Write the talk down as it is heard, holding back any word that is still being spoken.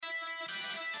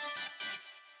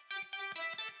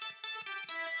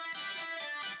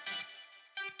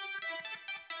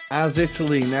As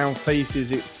Italy now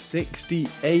faces its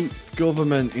 68th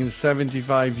government in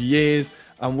 75 years,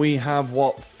 and we have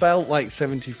what felt like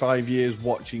 75 years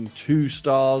watching two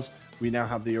stars, we now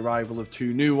have the arrival of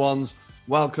two new ones.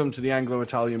 Welcome to the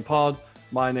Anglo-Italian Pod.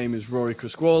 My name is Rory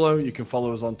Criscuolo. You can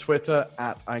follow us on Twitter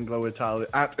at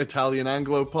Italian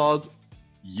Anglo Pod.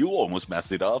 You almost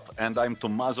messed it up. And I'm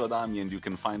Tommaso Adami, and you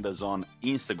can find us on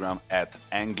Instagram at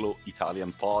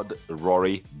Anglo-Italian Pod.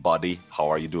 Rory, buddy, how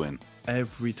are you doing?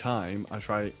 Every time I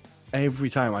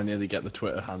nearly get the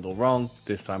Twitter handle wrong.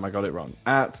 This time I got it wrong.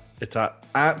 At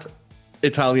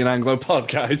Italian Anglo Pod,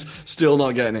 guys. Still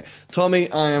not getting it. Tommy,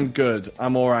 I am good.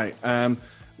 I'm all right.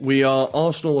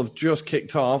 Arsenal have just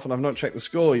kicked off, and I've not checked the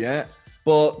score yet,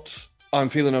 but I'm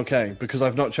feeling okay because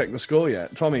I've not checked the score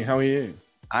yet. Tommy, how are you?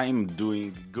 I'm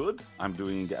doing good. I'm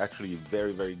doing actually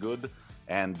very, very good.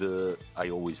 And I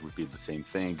always repeat the same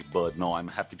thing, but no, I'm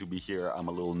happy to be here. I'm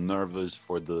a little nervous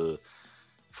for the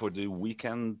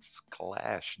weekend's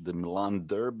clash, the Milan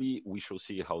Derby. We shall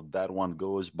see how that one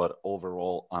goes, but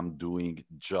overall, I'm doing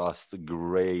just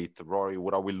great. Rory,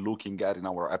 what are we looking at in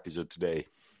our episode today?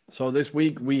 So this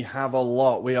week we have a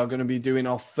lot. We are going to be doing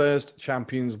our first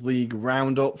Champions League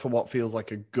roundup for what feels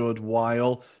like a good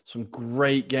while. Some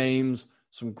great games,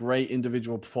 some great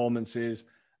individual performances,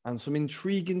 and some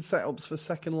intriguing setups for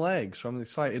second leg. So I'm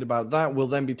excited about that. We'll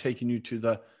then be taking you to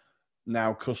the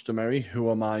now customary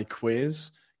Who Am I quiz.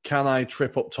 Can I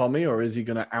trip up Tommy, or is he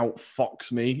going to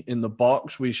outfox me in the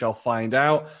box? We shall find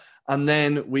out. And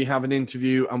then we have an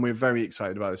interview, and we're very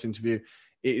excited about this interview.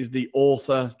 It is the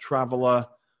author, traveller,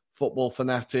 football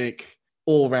fanatic,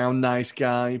 all-round nice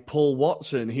guy, Paul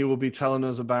Watson. He will be telling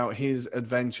us about his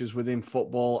adventures within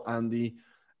football and the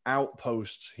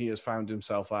outposts he has found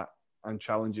himself at and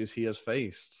challenges he has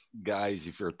faced. Guys,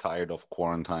 if you're tired of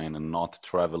quarantine and not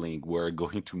traveling, we're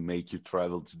going to make you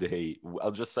travel today. I'll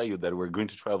just tell you that we're going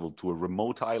to travel to a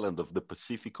remote island of the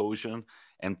Pacific Ocean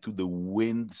and to the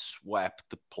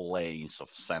wind-swept plains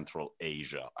of Central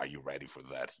Asia. Are you ready for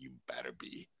that? You better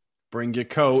be. Bring your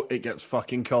coat, it gets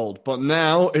fucking cold. But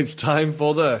now it's time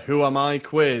for the Who Am I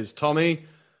quiz. Tommy,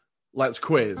 let's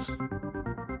quiz.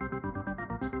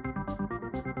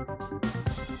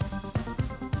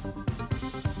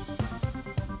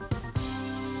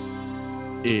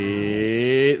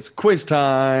 It's quiz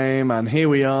time, and here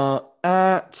we are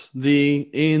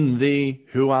in the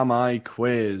Who Am I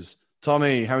quiz.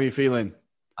 Tommy, how are you feeling?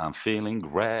 I'm feeling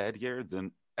readier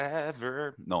than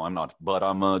ever. No, I'm not.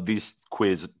 But this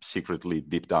quiz secretly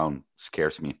deep down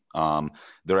scares me.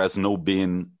 There has not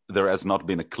been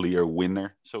a clear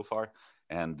winner so far,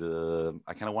 and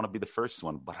I kind of want to be the first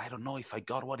one, but I don't know if I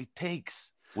got what it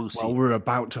takes. We'll see. Well, we're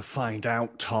about to find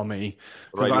out, Tommy.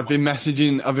 Because I've been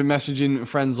messaging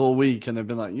friends all week, and they've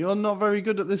been like, "You're not very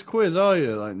good at this quiz, are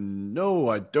you?" Like, no,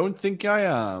 I don't think I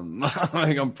am.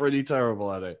 I'm pretty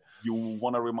terrible at it. You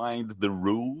want to remind the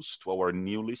rules to our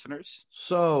new listeners?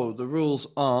 So the rules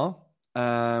are: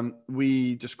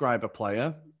 we describe a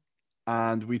player,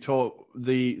 and we talk.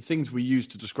 The things we use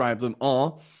to describe them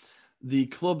are the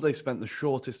club they spent the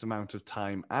shortest amount of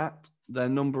time at, their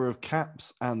number of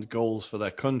caps and goals for their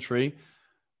country,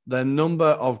 their number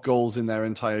of goals in their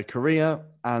entire career,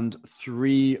 and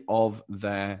 3 of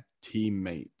their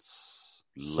teammates.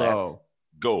 Let's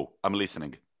go. I'm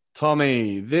listening.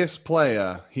 Tommy, this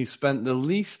player, he spent the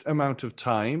least amount of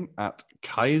time at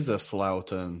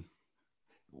Kaiserslautern.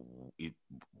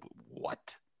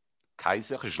 What?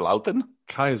 Kaiserslautern?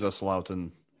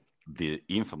 Kaiserslautern. The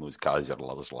infamous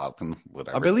Kaiserslautern,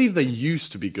 whatever. I believe they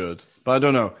used to be good, but I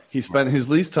don't know. He spent his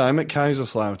least time at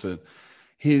Kaiserslautern.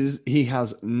 He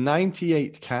has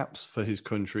 98 caps for his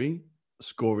country,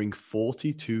 scoring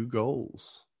 42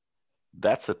 goals.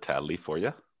 That's a tally for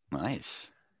you. Nice.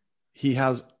 He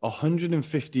has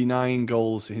 159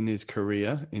 goals in his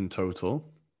career in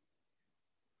total.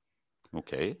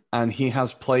 Okay. And he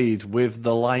has played with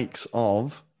the likes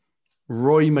of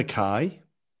Roy Mackay.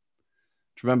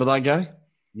 Do you remember that guy?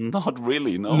 Not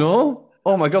really, no. No?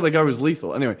 Oh my God, that guy was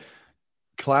lethal. Anyway,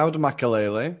 Claude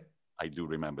Makelele. I do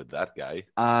remember that guy.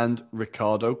 And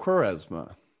Ricardo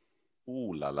Quaresma.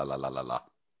 Ooh, la, la, la, la, la, la.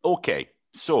 Okay,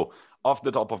 so off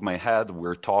the top of my head,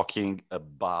 we're talking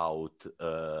about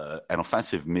an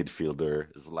offensive midfielder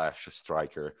 /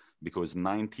 striker, because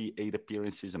 98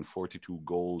 appearances and 42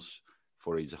 goals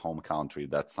for his home country.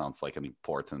 That sounds like an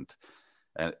important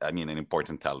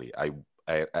tally.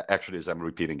 I actually, as I'm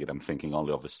repeating it, I'm thinking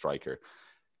only of a striker.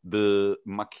 The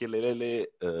Makelele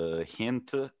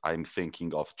hint, I'm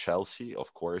thinking of Chelsea,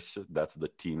 of course. That's the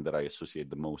team that I associate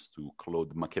the most to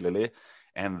Claude Makelele.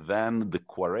 And then the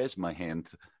Quaresma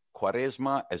hint.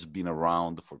 Quaresma has been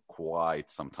around for quite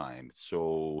some time.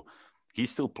 So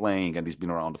He's still playing, and he's been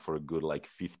around for a good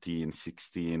 15,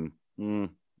 16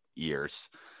 years.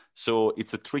 So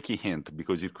it's a tricky hint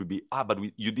because it could be, but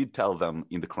you did tell them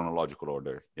in the chronological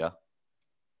order, yeah?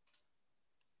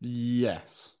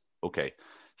 Yes. Okay.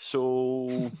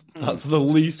 So that's the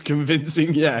least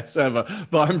convincing yes ever,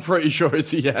 but I'm pretty sure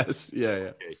it's a yes. Yeah.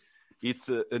 Okay. It's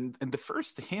and the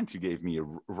first hint you gave me,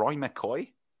 Roy McCoy?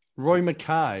 Roy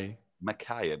Mackay.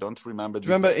 I don't remember. Do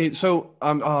you remember it? So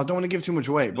I don't want to give too much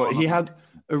away, but he had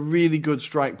a really good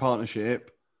strike partnership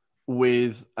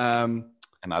with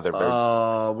another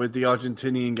very with the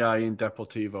Argentinian guy in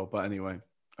Deportivo. But anyway,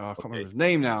 I can't remember his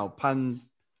name now.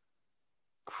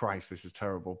 Christ, this is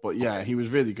terrible. But yeah, he was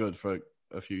really good for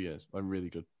a few years. Really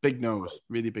good. Big nose.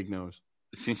 Really big nose.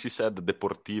 Since you said the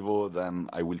Deportivo, then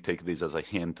I will take this as a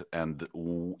hint. And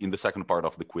in the second part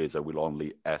of the quiz, I will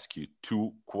only ask you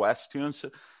 2 questions.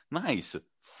 Nice.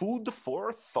 Food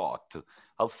for thought.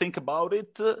 I'll think about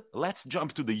it. Let's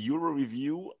jump to the Euro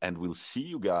review, and we'll see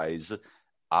you guys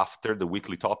after the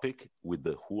weekly topic with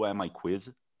the Who Am I quiz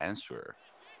answer.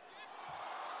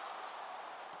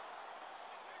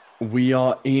 We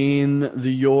are in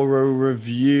the Euro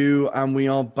review, and we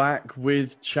are back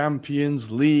with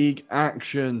Champions League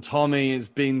action. Tommy, it's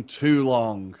been too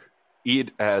long.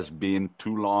 It has been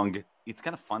too long. It's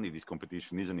kind of funny, this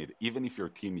competition, isn't it? Even if your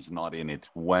team is not in it,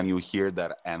 when you hear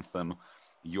that anthem,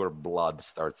 your blood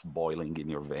starts boiling in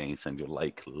your veins and you're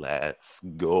like, let's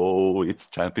go. It's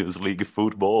Champions League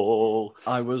football.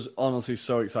 I was honestly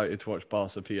so excited to watch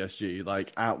Barca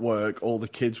PSG. At work, all the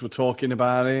kids were talking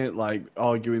about it,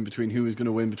 arguing between who was going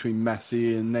to win between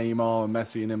Messi and Neymar and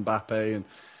Messi and Mbappe. And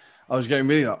I was getting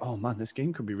really oh man, this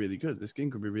game could be really good. This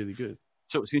game could be really good.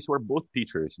 So since we're both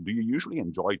teachers, do you usually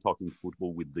enjoy talking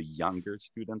football with the younger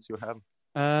students you have?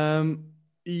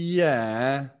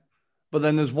 Yeah. But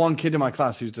then there's one kid in my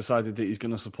class who's decided that he's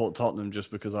going to support Tottenham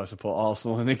just because I support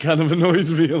Arsenal, and it kind of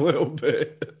annoys me a little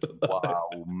bit. Wow,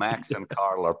 Max and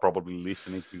Carl are probably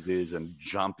listening to this and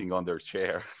jumping on their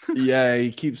chair. Yeah,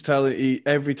 he keeps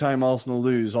every time Arsenal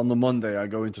lose on the Monday, I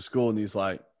go into school and he's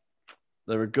like,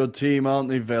 they're a good team, aren't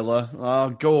they, Villa? Oh,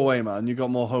 go away, man. You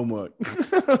got more homework.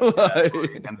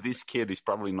 And this kid is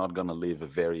probably not going to live a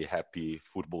very happy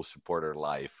football supporter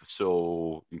life.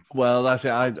 So, well, that's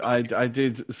it. I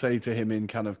did say to him in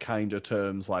kind of kinder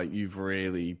terms, you've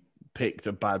really picked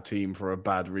a bad team for a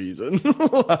bad reason.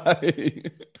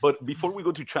 But before we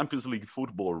go to Champions League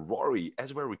football, Rory,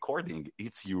 as we're recording,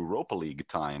 it's Europa League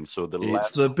time. So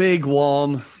it's the big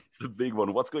one. It's the big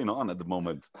one. What's going on at the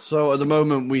moment? So at the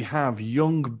moment we have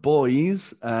Young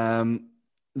Boys,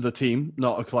 the team,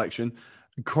 not a collection,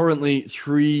 currently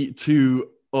 3-2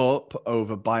 up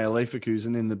over Bayer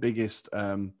Leverkusen in the biggest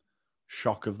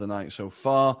shock of the night so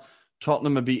far.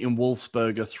 Tottenham are beating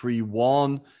Wolfsberger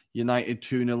 3-1. United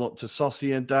 2-0 up to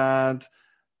Sociedad.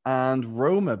 And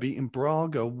Roma beating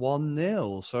Braga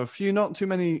 1-0. So not too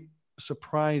many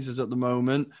surprises at the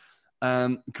moment.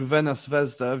 Crvena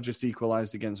Zvezda have just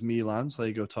equalized against Milan. So there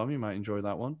you go, Tom. You might enjoy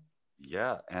that one.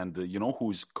 Yeah, and you know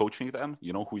who's coaching them?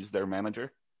 You know who is their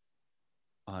manager?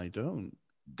 I don't.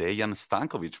 Dejan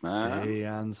Stankovic, man.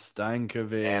 Dejan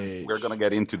Stankovic. And we're going to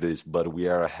get into this, but we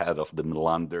are ahead of the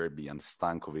Milan derby, and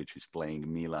Stankovic is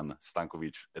playing Milan.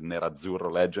 Stankovic, a Nerazzurro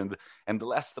legend. And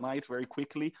last night, very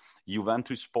quickly,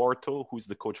 Juventus Porto, who's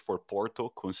the coach for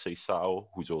Porto, Conceição,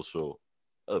 who's also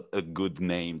a good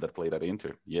name that played at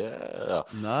Inter. Yeah.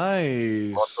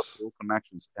 Nice. Lots of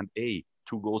connections. And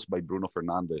 2 goals by Bruno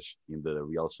Fernandes in the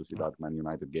Real Sociedad Man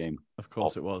United game.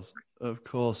 It was. Of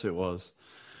course it was.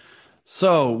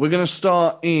 So we're going to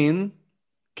start in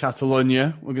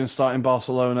Catalonia. We're going to start in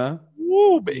Barcelona.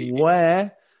 Woo, baby.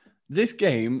 Where this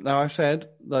game, now I said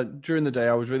that during the day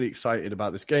I was really excited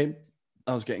about this game.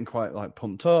 I was getting quite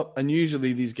pumped up. And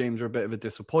usually these games are a bit of a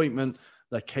disappointment.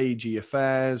 They're cagey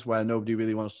affairs where nobody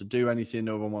really wants to do anything.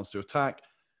 No one wants to attack.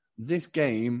 This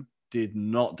game did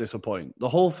not disappoint. The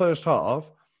whole first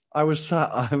half, I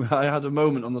had a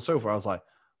moment on the sofa. I was like,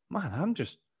 man,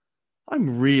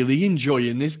 I'm really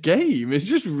enjoying this game. It's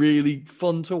just really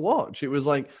fun to watch. It was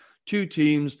like 2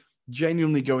 teams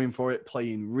genuinely going for it,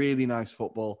 playing really nice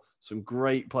football, some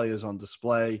great players on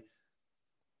display.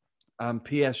 And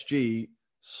PSG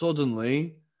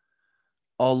suddenly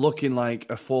are looking like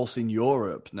a force in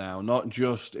Europe now, not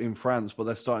just in France, but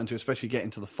they're starting to especially get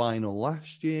into the final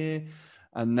last year.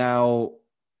 And now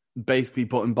basically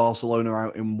putting Barcelona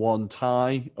out in 1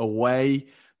 tie away.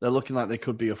 They're looking like they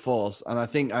could be a force. And I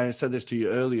think I said this to you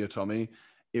earlier, Tommy.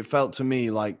 It felt to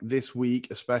me like this week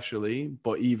especially,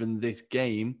 but even this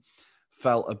game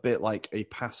felt a bit like a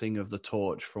passing of the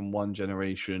torch from one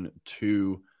generation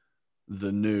to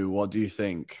the new. What do you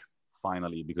think?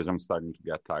 finally, because I'm starting to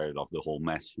get tired of the whole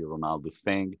Messi Ronaldo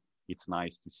thing. It's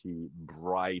nice to see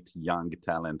bright young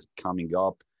talent coming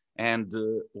up. And,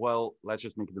 well, let's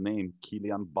just make the name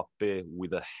Kylian Mbappe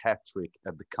with a hat trick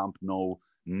at the Camp Nou.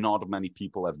 Not many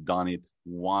people have done it.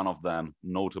 One of them,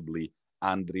 notably,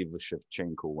 Andriy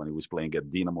Shevchenko, when he was playing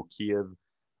at Dynamo Kiev.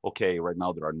 Okay, right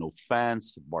now there are no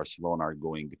fans. Barcelona are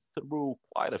going through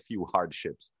quite a few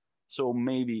hardships. So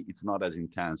maybe it's not as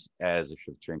intense as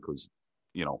Shevchenko's,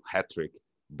 hat trick,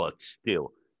 but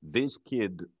still, this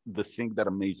kid, the thing that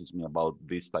amazes me about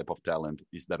this type of talent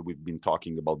is that we've been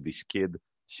talking about this kid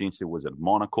since he was at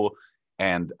Monaco.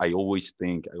 And I always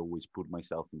put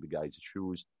myself in the guy's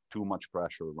shoes, too much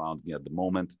pressure around me at the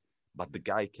moment. But the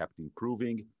guy kept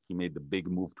improving. He made the big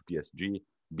move to PSG,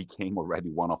 became already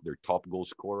one of their top goal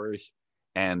scorers.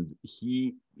 And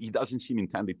he doesn't seem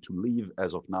intended to leave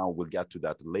as of now. We'll get to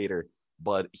that later.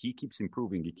 But he keeps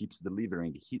improving. He keeps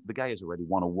delivering. The guy has already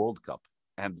won a World Cup.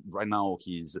 And right now,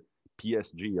 his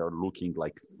PSG are looking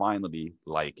like finally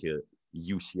like a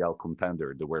UCL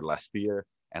contender. They were last year.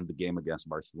 And the game against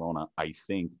Barcelona, I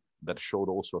think that showed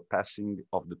also a passing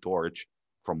of the torch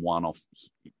from one of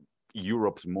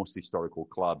Europe's most historical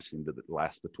clubs in the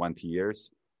last 20 years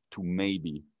to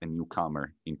maybe a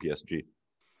newcomer in PSG.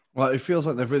 Well, it feels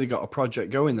like they've really got a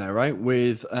project going there, right?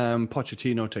 With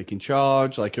Pochettino taking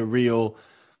charge, like a real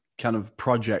kind of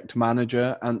project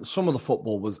manager. And some of the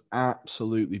football was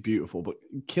absolutely beautiful. But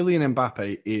Kylian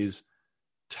Mbappe is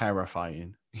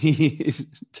terrifying. He is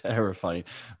terrifying.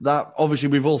 That obviously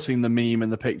we've all seen the meme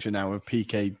and the picture now of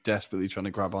PK desperately trying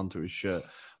to grab onto his shirt.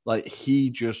 Like he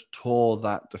just tore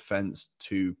that defense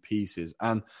to pieces.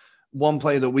 And one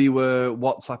player that we were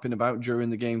WhatsApping about during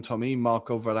the game, Tommy,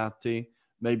 Marco Verratti,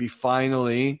 maybe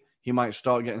finally he might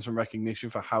start getting some recognition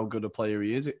for how good a player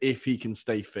he is if he can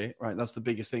stay fit, right? That's the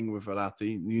biggest thing with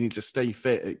Verratti. You need to stay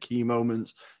fit at key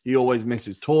moments. He always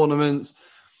misses tournaments.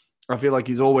 I feel like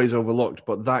he's always overlooked,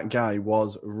 but that guy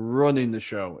was running the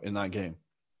show in that game.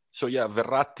 So yeah,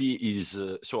 Verratti is.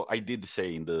 So I did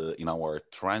say in our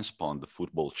Transpond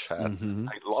football chat. Mm-hmm.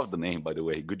 I love the name, by the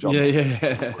way. Good job,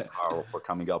 for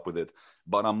coming up with it.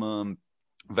 But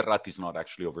Verratti is not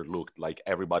actually overlooked. Like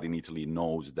everybody in Italy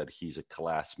knows that he's a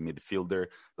class midfielder.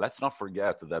 Let's not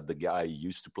forget that the guy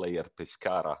used to play at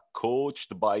Pescara,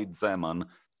 coached by Zeman,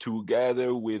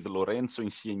 together with Lorenzo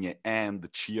Insigne and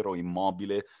Ciro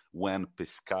Immobile when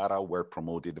Pescara were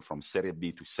promoted from Serie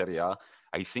B to Serie A.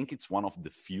 I think it's one of the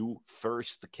few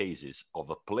first cases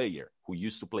of a player who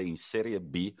used to play in Serie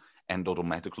B and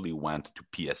automatically went to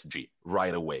PSG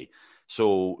right away.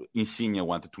 So Insigne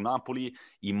went to Napoli.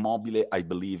 Immobile, I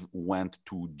believe, went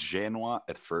to Genoa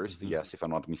at first, yes, if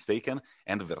I'm not mistaken.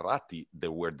 And Verratti,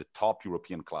 there were the top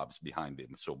European clubs behind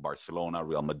him. So Barcelona,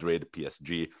 Real Madrid,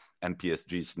 PSG, and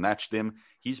PSG snatched him.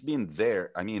 He's been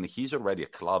there. I mean, he's already a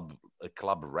club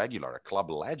regular, a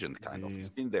club legend, kind of. He's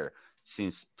been there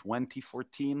since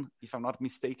 2014, if I'm not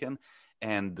mistaken.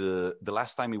 And the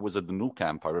last time he was at the Nou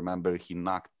Camp, I remember he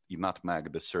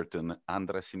nutmegged a certain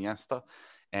Andres Iniesta.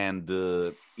 And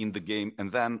in the game, and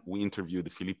then we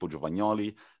interviewed Filippo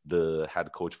Giovagnoli, the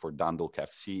head coach for Dundalk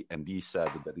FC, and he said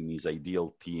that in his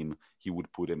ideal team, he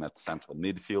would put him at central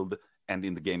midfield. And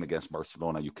in the game against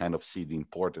Barcelona, you kind of see the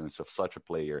importance of such a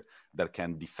player that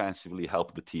can defensively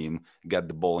help the team, get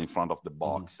the ball in front of the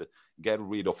box, get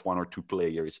rid of one or two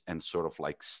players, and sort of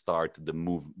like start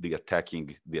the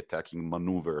attacking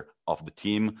maneuver of the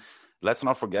team. Let's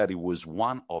not forget he was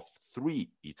one of 3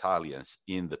 Italians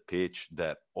in the pitch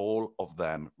that all of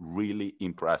them really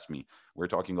impressed me. We're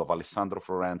talking of Alessandro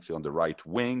Florenzi on the right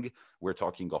wing. We're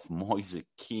talking of Moise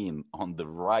Kean on the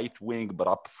right wing, but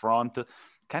up front,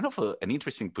 kind of an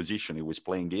interesting position he was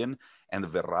playing in, and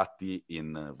Verratti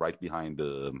in right behind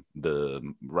the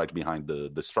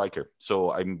striker.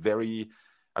 So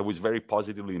I was very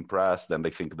positively impressed, and I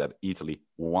think that Italy,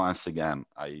 once again,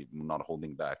 I'm not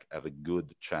holding back, have a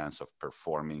good chance of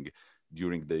performing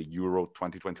during the Euro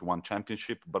 2021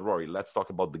 Championship. But Rory, let's talk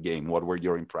about the game. What were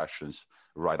your impressions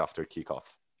right after kickoff?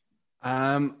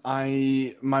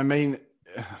 My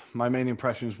main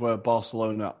impressions were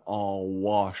Barcelona are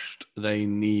washed. They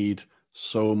need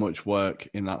so much work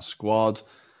in that squad.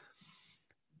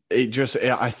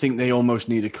 I think they almost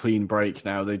need a clean break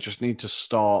now. They just need to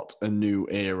start a new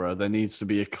era. There needs to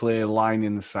be a clear line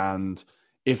in the sand.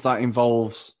 If that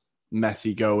involves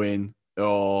Messi going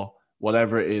or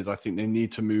whatever it is, I think they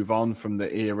need to move on from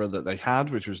the era that they had,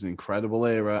 which was an incredible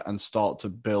era, and start to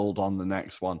build on the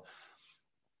next one.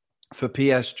 For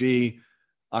PSG,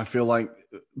 I feel like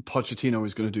Pochettino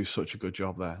is going to do such a good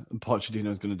job there.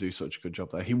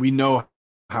 We know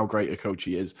how great a coach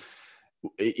he is.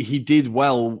 he did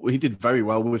well. He did very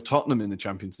well with Tottenham in the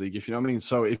Champions League, if you know what I mean.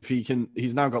 So if he can,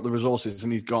 he's now got the resources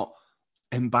and he's got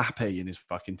Mbappe in his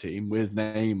fucking team with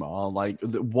Neymar. Like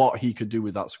what he could do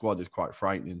with that squad is quite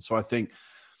frightening. So I think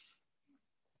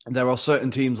there are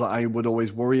certain teams that I would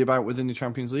always worry about within the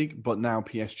Champions League, but now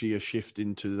PSG are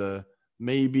shifting to the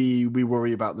maybe we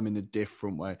worry about them in a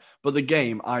different way. But the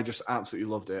game, I just absolutely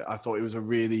loved it. I thought it was a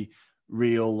really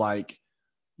real like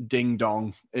ding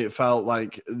dong. It felt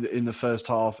like in the first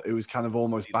half, it was kind of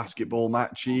almost basketball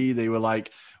matchy. They were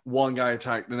like one guy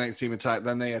attacked, the next team attacked,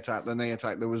 then they attacked, then they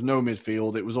attacked. There was no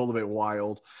midfield. It was all a bit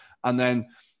wild. And then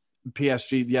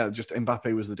PSG, yeah, just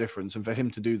Mbappe was the difference. And for him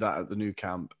to do that at the Nou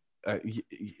Camp,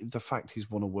 the fact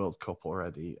he's won a World Cup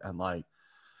already and like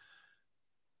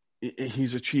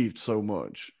he's achieved so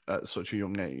much at such a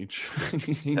young age.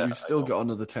 You've still got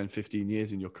another 10, 15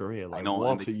 years in your career. Like,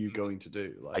 what are you going to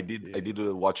do? Like, I did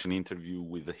watch an interview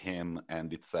with him,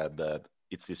 and it said that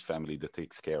it's his family that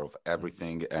takes care of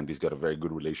everything, and he's got a very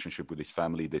good relationship with his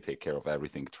family. They take care of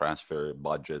everything, transfer,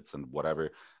 budgets, and whatever.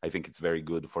 I think it's very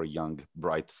good for a young,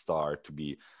 bright star to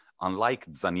be, unlike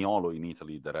Zaniolo in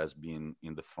Italy, that has been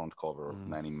in the front cover of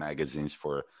many magazines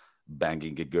for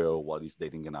banging a girl while he's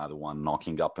dating another one,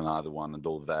 knocking up another one, and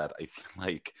all that. I feel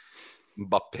like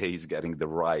Mbappe is getting the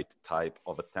right type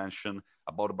of attention.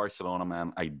 About Barcelona,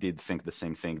 man, I did think the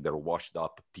same thing. They're washed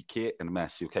up. Piqué and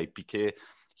Messi. Okay, Piqué,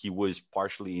 he was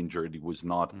partially injured. He was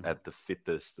not at the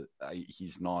fittest.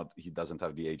 He doesn't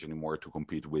have the age anymore to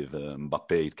compete with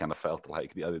Mbappe. It kind of felt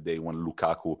like the other day when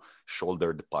Lukaku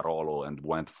shouldered Parolo and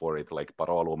went for it. Like,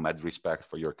 Parolo, mad respect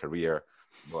for your career,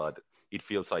 but it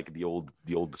feels like the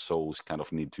old souls kind of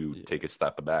need to take a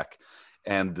step back.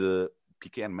 And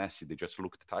Piqué and Messi, they just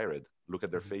looked tired. Look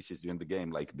at their faces during the game.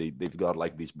 Like they've got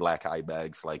like these black eye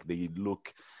bags. Like they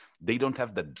don't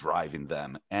have that drive in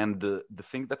them. And the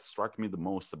thing that struck me the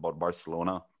most about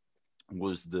Barcelona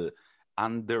was the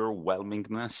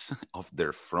underwhelmingness of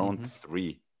their front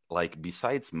three. Like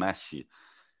besides Messi,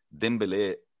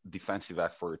 Dembele, defensive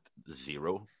effort,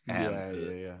 zero. And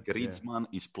Griezmann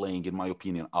is playing, in my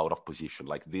opinion, out of position.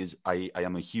 Like this, I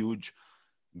am a huge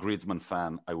Griezmann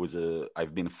fan.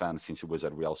 I've been a fan since he was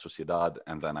at Real Sociedad,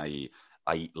 and then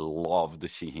I loved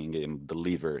seeing him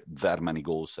deliver that many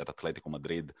goals at Atletico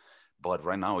Madrid. But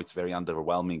right now, it's very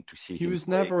underwhelming to see him. He was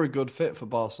never a good fit for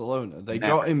Barcelona. They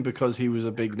got him because he was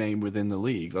a big name within the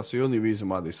league. That's the only reason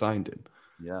why they signed him.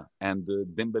 Yeah, and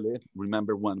Dembele,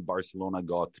 remember when Barcelona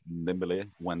got Dembele,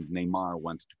 when Neymar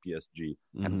went to PSG,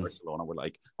 and Barcelona were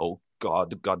like, oh,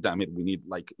 God damn it, we need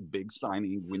like a big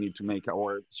signing. We need to make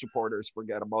our supporters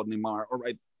forget about Neymar. All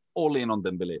right, all in on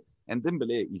Dembele. And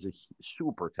Dembele is a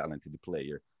super talented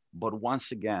player. But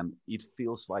once again, it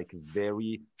feels like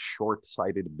very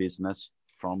short-sighted business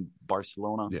from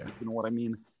Barcelona, if you know what I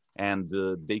mean. And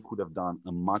they could have done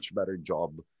a much better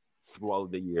job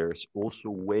throughout the years,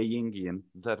 also weighing in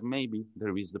that maybe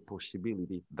there is the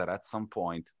possibility that at some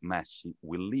point Messi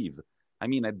will leave. I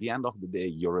mean, at the end of the day,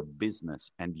 you're a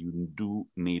business and you do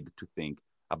need to think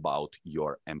about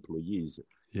your employees.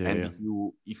 If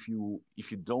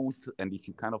you don't, and if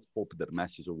you kind of hope that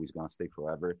Messi is always going to stay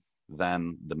forever,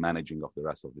 then the managing of the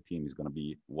rest of the team is going to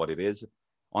be what it is.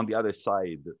 On the other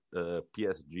side,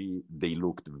 PSG, they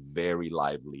looked very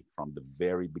lively from the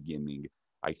very beginning.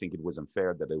 I think it was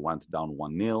unfair that they went down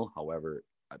 1-0. However,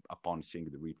 upon seeing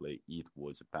the replay, it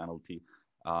was a penalty.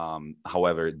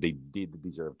 However, they did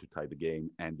deserve to tie the game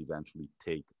and eventually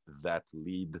take that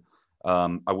lead.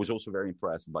 I was also very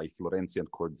impressed by Florenzi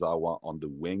and Kurzawa on the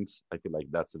wings. I feel like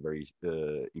that's a very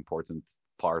important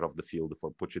part of the field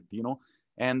for Pochettino.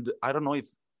 And I don't know if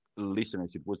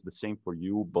listeners, it was the same for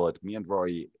you, but me and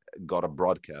Roy got a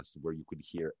broadcast where you could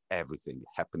hear everything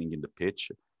happening in the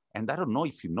pitch. And I don't know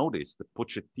if you noticed that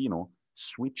Pochettino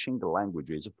switching the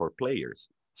languages for players,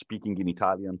 speaking in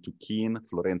Italian to Keane,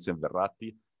 Florenzi and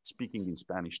Verratti, speaking in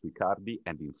Spanish to Icardi,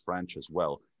 and in French as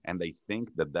well. And I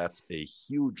think that that's a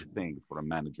huge thing for a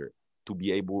manager to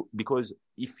be able, because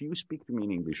if you speak to me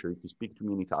in English or if you speak to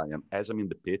me in Italian, as I'm in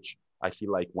the pitch, I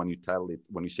feel like when you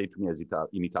say to me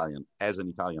in Italian, as an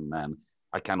Italian man,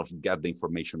 I kind of get the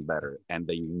information better and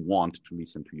they want to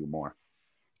listen to you more.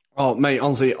 Oh, mate,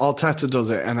 honestly, Arteta does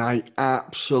it, and I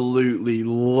absolutely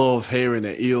love hearing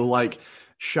it. He'll like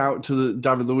shout to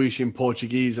David Luiz in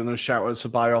Portuguese, and then shout at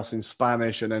Ceballos in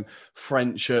Spanish, and then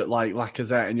French at like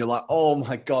Lacazette, and you're like, oh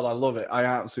my God, I love it. I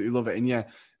absolutely love it. And yeah,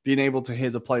 being able to hear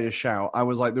the players shout, I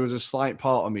was like, there was a slight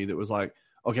part of me that was like,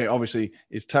 okay, obviously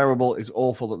it's terrible, it's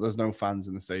awful that there's no fans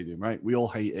in the stadium, right? We all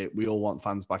hate it. We all want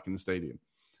fans back in the stadium.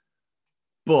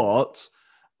 But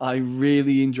I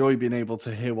really enjoy being able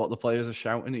to hear what the players are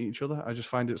shouting at each other. I just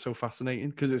find it so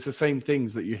fascinating because it's the same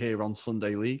things that you hear on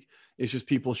Sunday League. It's just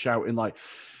people shouting like,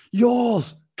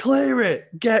 yours, clear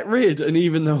it, get rid. And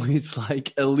even though it's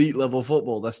like elite level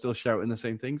football, they're still shouting the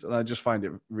same things. And I just find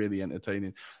it really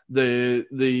entertaining. The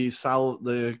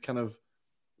kind of,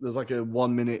 there's like a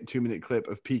 1 minute, 2 minute clip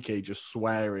of PK just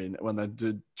swearing when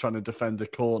they're trying to defend the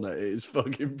corner. It is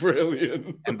fucking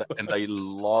brilliant. and I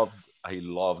love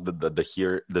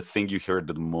the thing you heard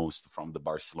the most from the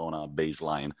Barcelona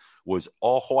baseline was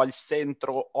ojo al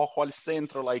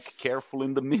centro, like careful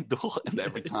in the middle. And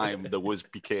every time there was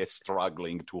Piqué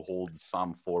struggling to hold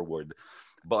some forward.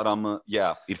 But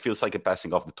yeah, it feels like a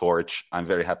passing off the torch. I'm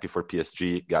very happy for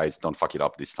PSG. Guys, don't fuck it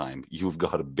up this time. You've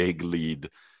got a big lead.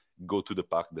 Go to the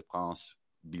Parc des Princes,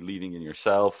 believing in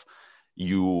yourself.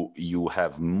 You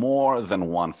have more than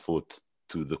 1 foot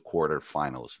to the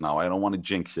quarterfinals. Now, I don't want to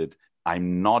jinx it.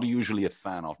 I'm not usually a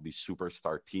fan of these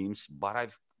superstar teams, but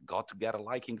I've got to get a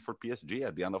liking for PSG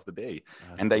at the end of the day.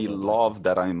 And I love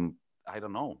that I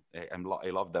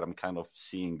love that I'm kind of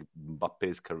seeing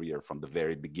Mbappe's career from the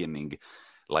very beginning,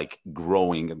 like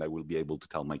growing, and I will be able to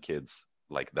tell my kids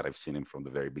like that I've seen him from the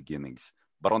very beginnings.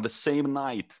 But on the same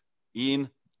night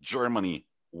in Germany,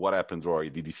 what happened, Roy?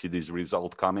 Did you see this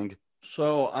result coming?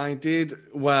 So I did.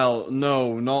 Well,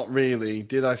 no, not really.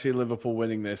 Did I see Liverpool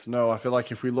winning this? No, I feel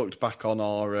like if we looked back on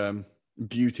our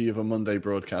Beauty of a Monday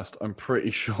broadcast, I'm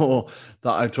pretty sure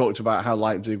that I talked about how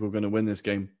Leipzig were going to win this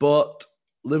game. But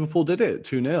Liverpool did it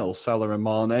 2-0. Salah and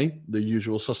Mane, the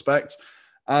usual suspects.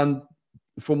 And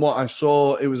from what I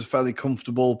saw, it was a fairly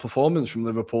comfortable performance from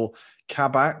Liverpool.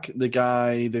 Kabak, the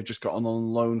guy they've just got on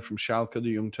loan from Schalke, the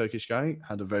young Turkish guy,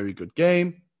 had a very good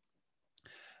game.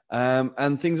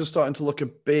 And things are starting to look a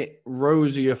bit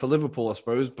rosier for Liverpool, I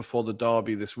suppose, before the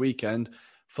derby this weekend.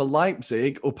 For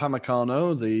Leipzig,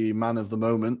 Upamecano, the man of the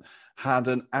moment, had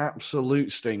an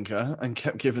absolute stinker and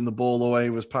kept giving the ball away,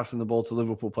 was passing the ball to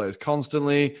Liverpool players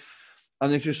constantly.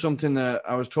 And this is something that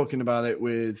I was talking about it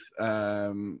with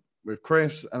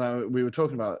Chris, and we were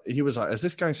talking about, he was like, has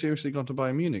this guy seriously gone to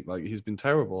Bayern Munich? Like, he's been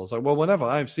terrible. I was like, well, whenever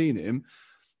I've seen him,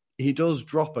 he does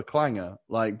drop a clanger,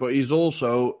 but he's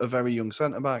also a very young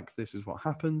centre-back. This is what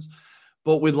happens.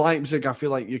 But with Leipzig, I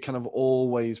feel like you're kind of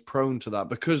always prone to that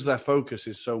because their focus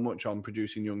is so much on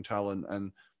producing young talent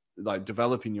and like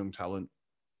developing young talent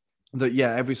that,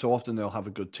 yeah, every so often they'll have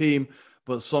a good team,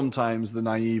 but sometimes the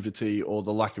naivety or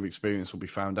the lack of experience will be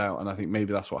found out. And I think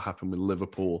maybe that's what happened with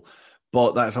Liverpool.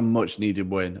 But that's a much-needed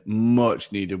win for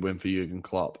Jurgen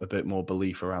Klopp. A bit more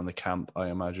belief around the camp, I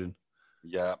imagine.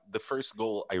 Yeah, the first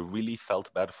goal, I really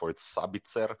felt bad for it.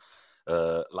 Sabitzer,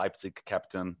 Leipzig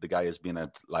captain. The guy has been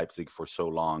at Leipzig for so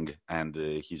long, and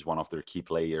he's one of their key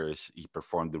players. He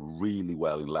performed really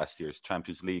well in last year's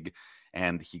Champions League,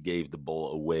 and he gave the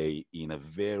ball away in a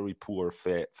very poor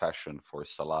fashion for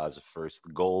Salah's first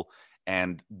goal.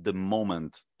 And the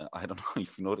moment, I don't know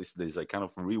if you noticed this, I kind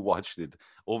of rewatched it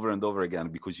over and over again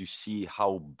because you see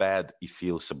how bad he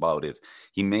feels about it.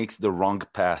 He makes the wrong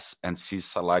pass and sees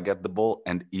Salah get the ball,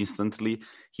 and instantly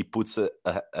he puts a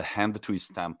hand to his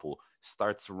temple,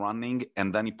 starts running,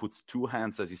 and then he puts 2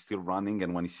 hands as he's still running.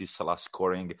 And when he sees Salah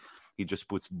scoring, he just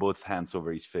puts both hands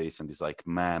over his face and he's like,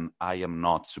 man, I am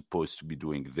not supposed to be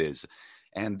doing this.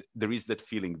 And there is that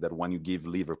feeling that when you give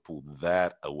Liverpool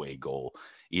that away goal,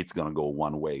 it's going to go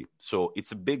one way. So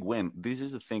it's a big win. This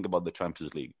is the thing about the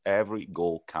Champions League. Every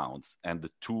goal counts. And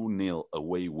the 2-0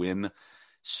 away win,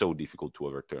 so difficult to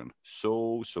overturn.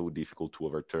 So difficult to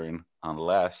overturn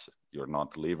unless you're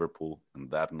not Liverpool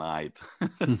and that night.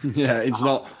 Yeah, it's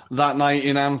not that night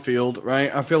in Anfield,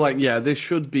 right? I feel like, yeah, this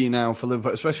should be now for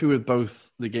Liverpool, especially with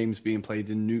both the games being played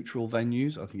in neutral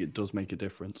venues. I think it does make a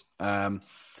difference.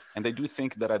 And I do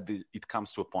think that it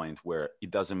comes to a point where it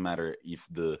doesn't matter if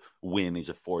the win is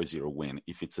a 4-0 win,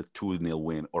 if it's a 2-0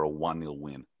 win or a 1-0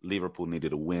 win. Liverpool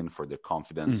needed a win for their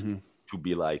confidence to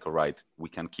be like, all right, we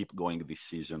can keep going this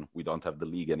season. We don't have the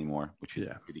league anymore, which is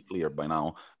pretty clear by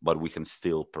now, but we can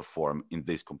still perform in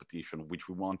this competition, which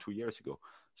we won 2 years ago.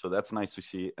 So that's nice to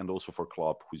see. And also for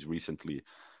Klopp, who's recently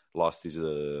lost his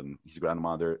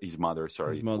mother,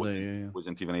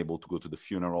 wasn't even able to go to the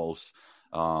funerals.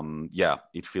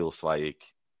 It feels like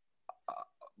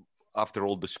after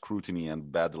all the scrutiny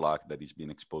and bad luck that he's been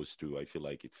exposed to, I feel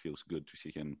like it feels good to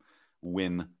see him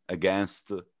win against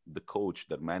the coach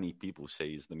that many people say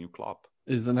is the new Klopp.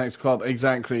 Is the next Klopp,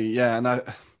 exactly, yeah.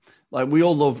 And we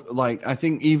all love, I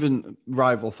think even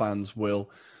rival fans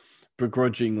will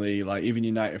begrudgingly, even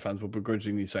United fans will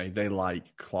begrudgingly say they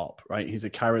like Klopp, right? He's a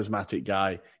charismatic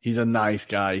guy. He's a nice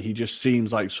guy. He just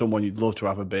seems like someone you'd love to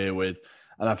have a beer with.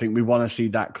 And I think we want to see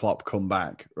that Klopp come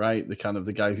back, right? The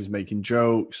guy who's making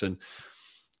jokes. And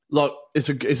look,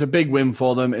 it's a big win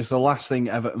for them. It's the last thing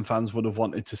Everton fans would have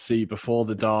wanted to see before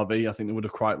the derby. I think they would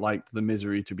have quite liked the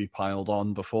misery to be piled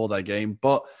on before their game.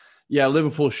 But yeah,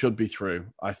 Liverpool should be through,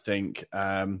 I think.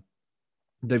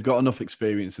 They've got enough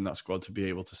experience in that squad to be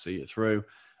able to see it through.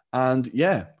 And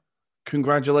yeah,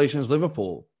 congratulations,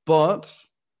 Liverpool. But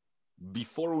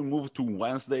before we move to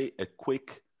Wednesday, a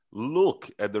quick look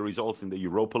at the results in the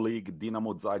Europa League.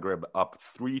 Dinamo Zagreb up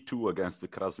 3-2 against the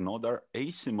Krasnodar.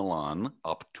 AC Milan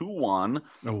up 2-1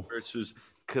 versus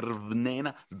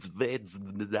Crvena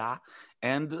Zvezda.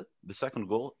 And the second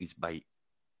goal is by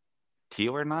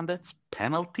Theo Hernandez.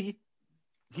 Penalty?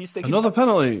 He's taking another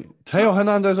penalty. Theo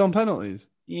Hernandez on penalties.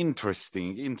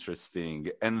 Interesting.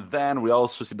 And then we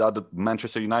also see that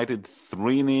Manchester United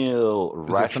 3-0.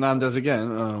 Is it Fernandes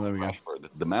again? Oh, there we go.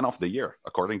 The man of the year,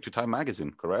 according to Time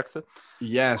Magazine, correct?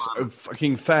 Yes.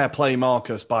 Fucking fair play,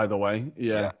 Marcus, by the way.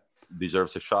 Yeah.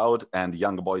 Deserves a shout. And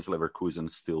Young Boys Leverkusen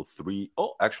still 3-3.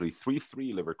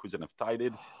 Leverkusen have tied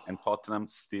it. And Tottenham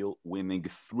still winning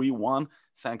 3-1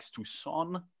 thanks to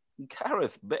Son,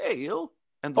 Gareth Bale.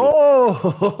 And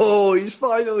he's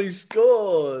finally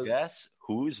scored. Yes,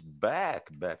 who's back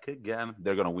again.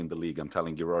 They're going to win the league, I'm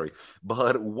telling you, Rory.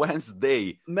 But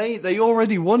Wednesday... Mate, they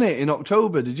already won it in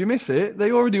October. Did you miss it?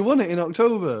 They already won it in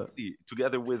October.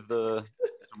 Together with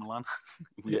Milan.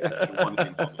 We actually won it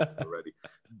in August already.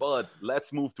 But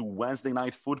let's move to Wednesday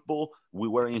night football. We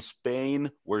were in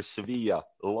Spain, where Sevilla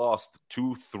lost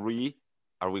 2-3.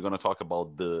 Are we going to talk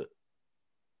about the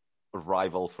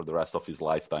rival for the rest of his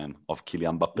lifetime of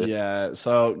Kylian Mbappe? Yeah,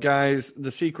 so guys,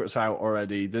 the secret's out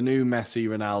already. The new Messi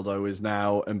Ronaldo is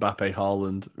now Mbappe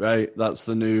Haaland, right? That's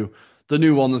the new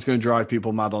one that's going to drive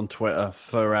people mad on Twitter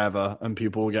forever, and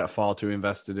people will get far too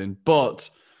invested in. But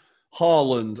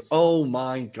Haaland, oh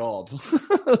my God.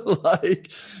 Like,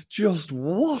 just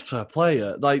what a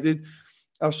player. Like,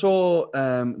 I saw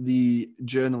the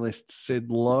journalist Sid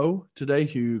Lowe today,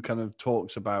 who kind of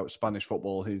talks about Spanish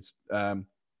football.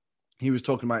 He was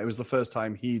talking about it was the first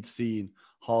time he'd seen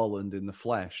Haaland in the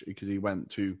flesh because he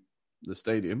went to the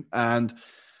stadium. And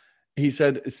he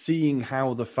said seeing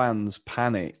how the fans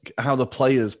panic, how the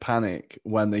players panic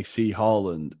when they see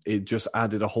Haaland, it just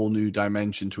added a whole new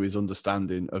dimension to his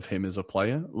understanding of him as a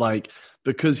player. Like,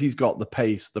 because he's got the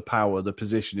pace, the power, the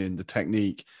positioning, the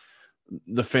technique,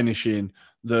 the finishing,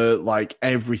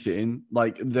 everything.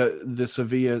 Like the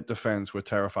Sevilla defense were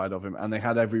terrified of him, and they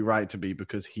had every right to be,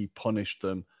 because he punished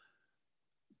them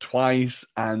twice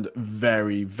and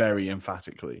very, very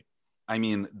emphatically. I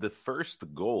mean, the first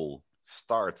goal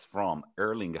starts from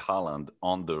Erling Haaland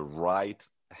on the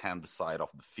right-hand side of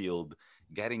the field,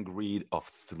 getting rid of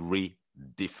 3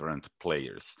 different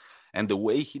players. And the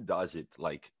way he does it,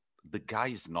 like, the guy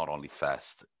is not only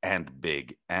fast and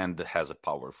big and has a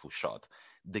powerful shot.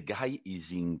 The guy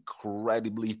is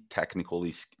incredibly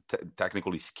technically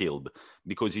skilled,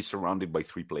 because he's surrounded by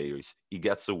 3 players. He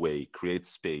gets away,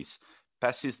 creates space,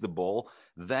 passes the ball,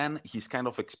 then he's kind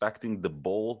of expecting the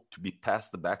ball to be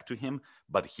passed back to him.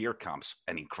 But here comes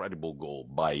an incredible goal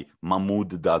by Mahmoud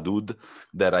Dahoud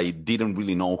that I didn't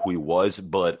really know who he was,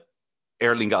 but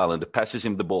Erling Haaland passes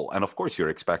him the ball. And of course, you're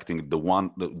expecting the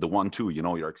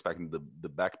 1-2, you're expecting the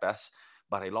back pass.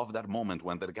 But I love that moment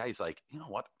when the guy's like, you know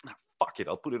what? Fuck it.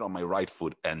 I'll put it on my right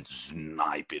foot and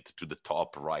snipe it to the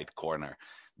top right corner.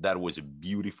 That was a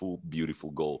beautiful,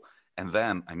 beautiful goal. And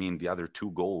then, I mean, the other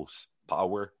 2 goals,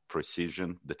 power,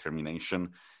 precision,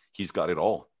 determination. He's got it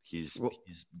all. He's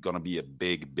going to be a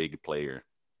big, big player.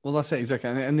 Well, that's it, exactly.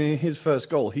 And in his first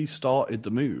goal, he started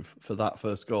the move for that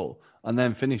first goal and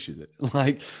then finishes it.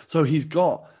 So he's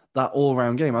got that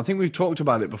all-round game. I think we've talked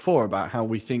about it before, about how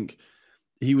we think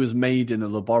he was made in a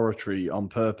laboratory on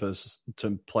purpose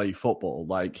to play football.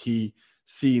 Like, he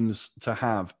seems to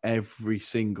have every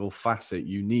single facet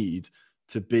you need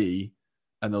to be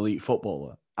an elite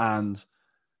footballer. And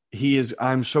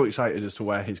I'm so excited as to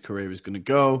where his career is going to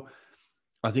go.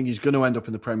 I think he's going to end up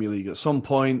in the Premier League at some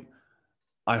point.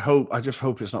 I just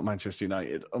hope it's not Manchester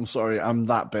United. I'm sorry, I'm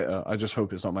that bitter. I just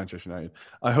hope it's not Manchester United.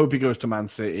 I hope he goes to Man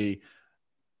City.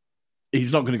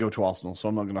 He's not going to go to Arsenal, so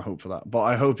I'm not going to hope for that. But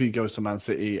I hope he goes to Man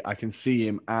City. I can see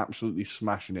him absolutely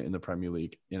smashing it in the Premier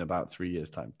League in about 3 years'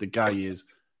 time. The guy is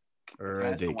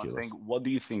ridiculous. What do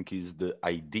you think is the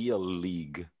ideal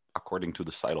league, according to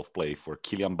the style of play, for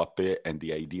Kylian Mbappe, and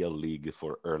the ideal league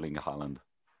for Erling Haaland?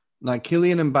 Like,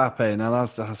 Kylian Mbappe, now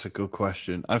that's a good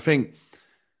question. I think...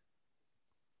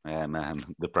 Yeah, man,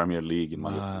 the Premier League, in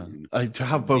my opinion. To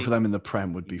have both of them in the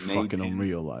Prem would be fucking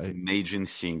unreal. Imagine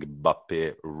seeing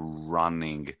Mbappe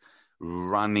running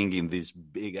running in these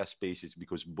big ass spaces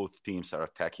because both teams are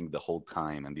attacking the whole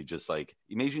time. And you just like,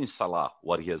 imagine Salah,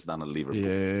 what he has done at Liverpool.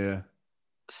 Yeah.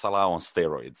 Salah on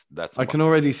steroids. That's I can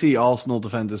already see Arsenal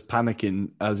defenders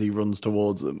panicking as he runs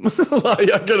towards them.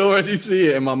 Like, I can already see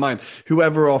it in my mind.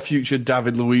 Whoever our future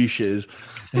David Luiz is,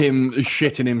 him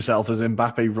shitting himself as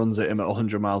Mbappe runs at him at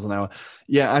 100 miles an hour.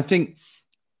 Yeah, I think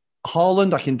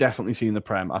Haaland, I can definitely see in the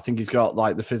Prem. I think he's got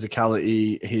like the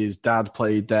physicality. His dad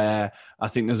played there. I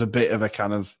think there's a bit of a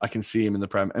kind of, I can see him in the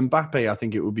Prem. Mbappe, I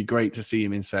think it would be great to see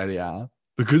him in Serie A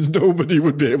because nobody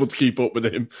would be able to keep up with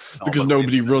him because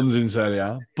nobody runs in Serie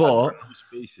A. But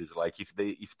spaces, like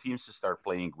if teams start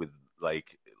playing with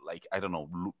like I don't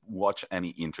know, watch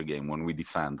any Inter game when we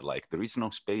defend, like there is no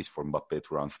space for Mbappe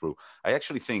to run through. I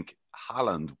actually think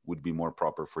Haaland would be more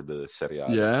proper for the Serie A.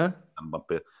 Yeah,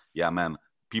 Mbappe. Yeah, man.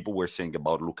 People were saying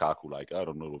about Lukaku, like I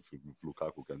don't know if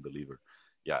Lukaku can deliver.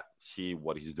 Yeah, see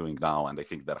what he's doing now, and I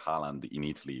think that Haaland in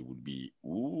Italy would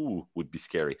be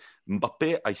scary.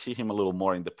 Mbappe, I see him a little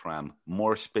more in the Prem,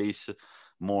 more space,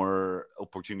 more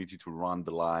opportunity to run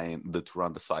the line, to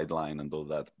run the sideline and all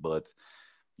that. But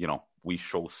we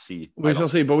shall see. We shall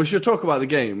see. But we should talk about the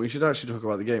game. We should actually talk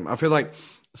about the game. I feel like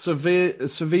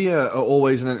Sevilla are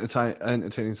always an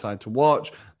entertaining side to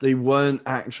watch. They weren't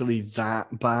actually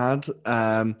that bad.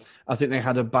 I think they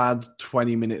had a bad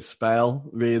 20-minute spell,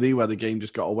 really, where the game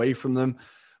just got away from them.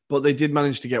 But they did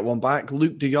manage to get one back.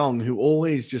 Luke de Jong, who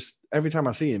always just, every time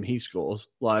I see him, he scores.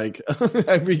 Like,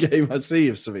 every game I see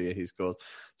of Sevilla, he scores.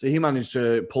 So he managed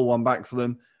to pull one back for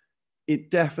them.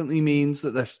 It definitely means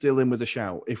that they're still in with a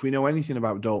shout. If we know anything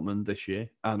about Dortmund this year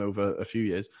and over a few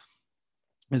years,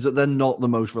 is that they're not the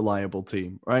most reliable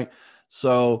team, right?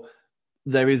 So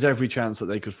there is every chance that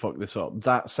they could fuck this up.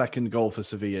 That second goal for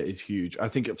Sevilla is huge. I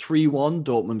think at 3-1,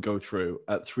 Dortmund go through.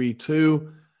 At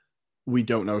 3-2, we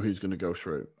don't know who's going to go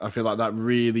through. I feel like that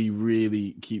really,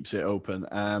 really keeps it open.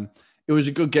 It was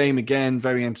a good game again,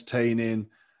 very entertaining.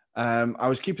 I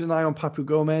was keeping an eye on Papu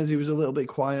Gomez. He was a little bit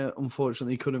quiet.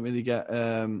 Unfortunately, couldn't really get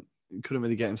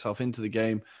himself into the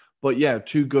game. But yeah,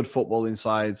 two good footballing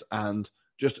sides and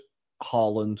just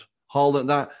Haaland,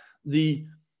 that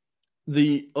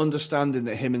the understanding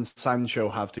that him and Sancho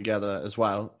have together as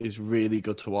well is really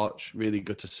good to watch, really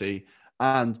good to see.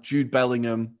 And Jude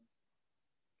Bellingham,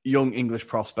 young English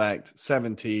prospect,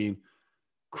 17,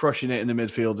 crushing it in the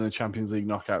midfield in the Champions League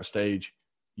knockout stage.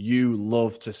 You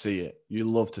love to see it. You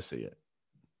love to see it.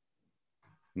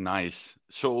 Nice.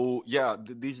 So, yeah,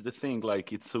 this is the thing.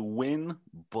 Like, it's a win,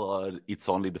 but it's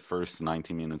only the first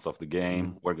 90 minutes of the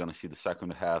game. We're going to see the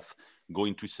second half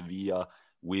going to Sevilla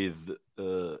with,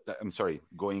 they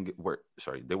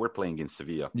were playing in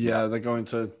Sevilla. Yeah, they're going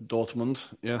to Dortmund.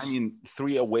 Yes. I mean,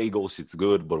 3 away goals, it's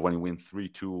good, but when you win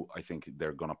 3-2, I think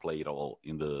they're going to play it all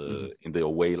in the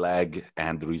away leg,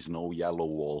 and there is no yellow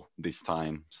wall this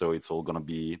time. So it's all going to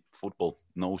be football.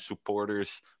 No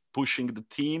supporters pushing the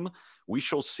team. We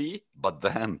shall see, but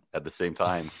then at the same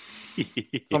time.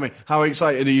 Tommy, how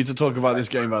excited are you to talk about this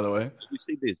game, by the way? You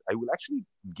say this, I will actually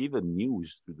give a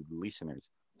news to the listeners.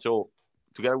 So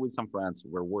together with some friends,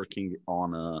 we're working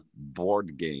on a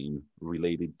board game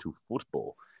related to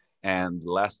football. And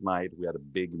last night we had a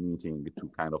big meeting to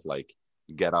kind of like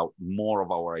get out more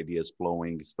of our ideas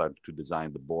flowing, start to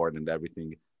design the board and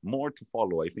everything. More to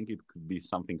follow. I think it could be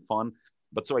something fun.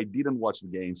 But so I didn't watch the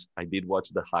games. I did watch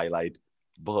the highlight.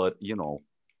 But,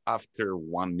 after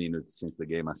 1 minute since the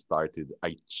game has started,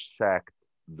 I checked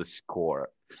the score.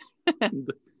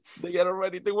 And they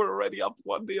were already up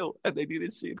 1-0, and they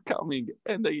didn't see it coming.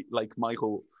 And they, like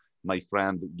Michael, my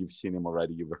friend, you've seen him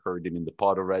already. You've heard him in the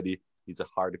pod already. He's a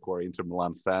hardcore Inter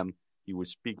Milan fan. He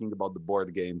was speaking about the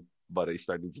board game, but I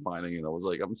started smiling, and I was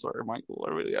like, I'm sorry, Michael,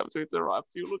 I really have to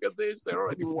interrupt you. Look at this. They're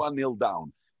already 1-0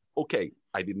 down. Okay,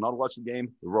 I did not watch the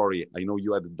game. Rory, I know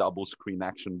you had the double screen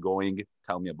action going.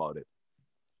 Tell me about it.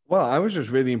 Well, I was just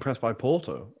really impressed by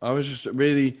Porto. I was just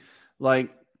really, I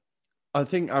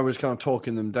think I was kind of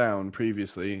talking them down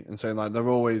previously and saying, they're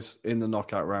always in the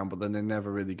knockout round, but then they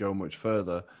never really go much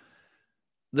further.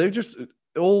 They're just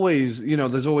always,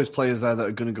 there's always players there that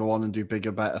are going to go on and do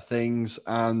bigger, better things.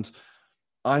 And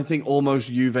I think almost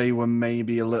Juve were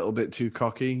maybe a little bit too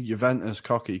cocky. Juventus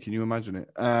cocky, can you imagine it?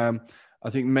 I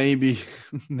think maybe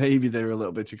they were a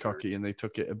little bit too cocky and they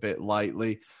took it a bit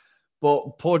lightly.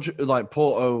 But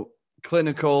Porto,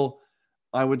 clinical,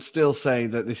 I would still say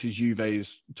that this is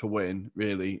Juve's to win,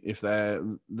 really. If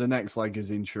the next leg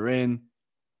is in Turin,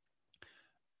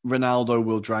 Ronaldo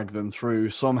will drag them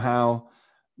through somehow.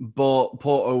 But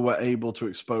Porto were able to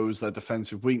expose their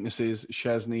defensive weaknesses.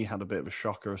 Szczesny had a bit of a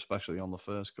shocker, especially on the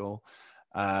first goal.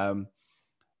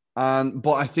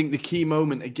 But I think the key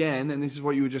moment again, and this is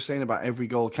what you were just saying about every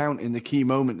goal counting, the key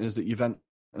moment is that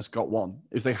Juventus got one.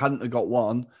 If they hadn't have got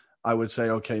one, I would say,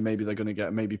 okay, maybe they're going to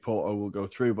get, maybe Porto will go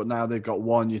through. But now they've got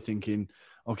one, you're thinking,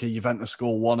 okay, Juventus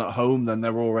score one at home, then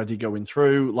they're already going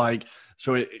through. Like,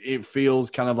 so it feels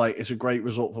kind of like it's a great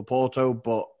result for Porto,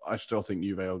 but I still think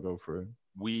Juve will go through.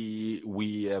 We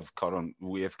have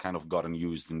kind of gotten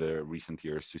used in the recent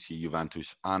years to see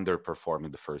Juventus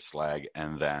underperforming the first leg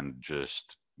and then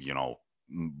just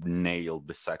nailed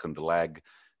the second leg.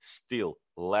 Still,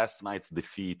 last night's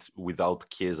defeat without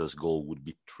Chiesa's goal would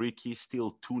be tricky.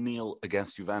 Still 2-0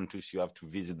 against Juventus. You have to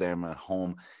visit them at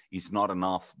home. It's not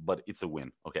enough, but it's a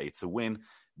win. Okay, it's a win.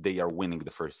 They are winning the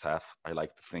first half. I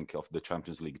like to think of the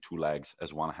Champions League 2 legs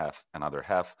as one half, another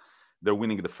half. They're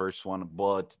winning the first one,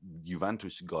 but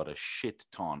Juventus got a shit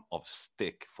ton of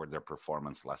stick for their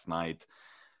performance last night.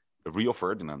 Rio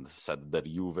Ferdinand said that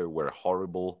Juve were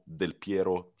horrible. Del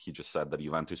Piero, he just said that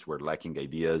Juventus were lacking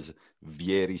ideas.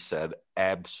 Vieri said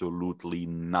absolutely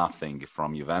nothing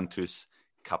from Juventus.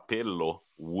 Capello,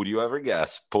 would you ever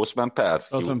guess? Postman Pat.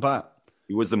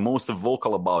 He was the most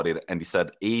vocal about it, and he said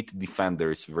 8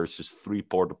 defenders versus 3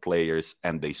 Porto players,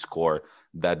 and they score.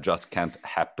 That just can't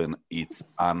happen. It's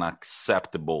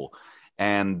unacceptable.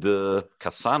 And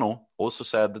Cassano also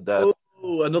said that...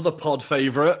 Oh, another pod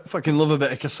favorite. Fucking love a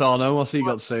bit of Cassano. What's he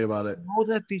got to say about it? Know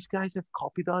that these guys have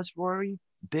copied us, Rory?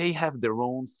 They have their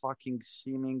own fucking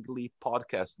seemingly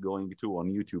podcast going too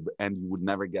on YouTube, and you would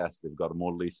never guess they've got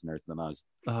more listeners than us.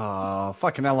 Oh,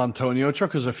 fucking hell, Antonio.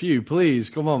 Chuck us a few, please.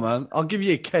 Come on, man. I'll give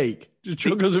you a cake. Just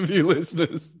chuck us a few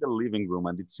listeners. The living room,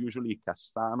 and it's usually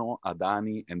Cassano,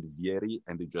 Adani, and Vieri,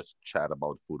 and they just chat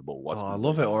about football. I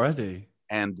love it already.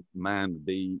 And man,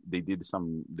 they did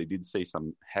say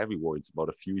some heavy words about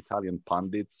a few Italian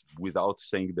pundits without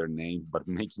saying their name, but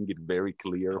making it very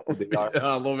clear who they are. Yeah,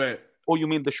 I love it. Oh, you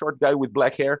mean the short guy with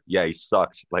black hair? Yeah, he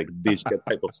sucks. Like this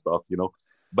type of stuff,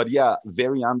 But yeah,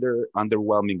 very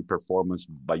underwhelming performance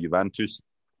by Juventus.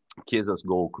 Chiesa's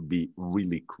goal could be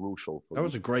really crucial. That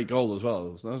was a great goal as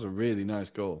well. That was a really nice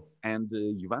goal. And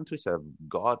Juventus have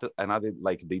got another,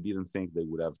 like they didn't think they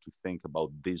would have to think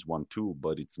about this one too,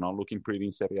 but it's not looking pretty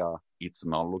in Serie A. It's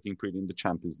not looking pretty in the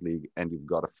Champions League. And you've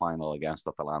got a final against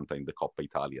Atalanta in the Coppa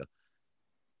Italia.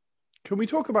 Can we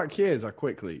talk about Chiesa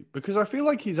quickly? Because I feel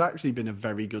like he's actually been a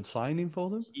very good signing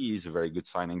for them. He is a very good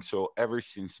signing. So ever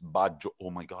since Baggio, oh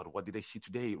my God, what did I see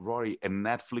today? Rory, a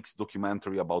Netflix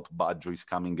documentary about Baggio is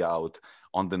coming out.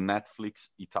 On the Netflix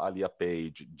Italia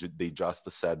page, they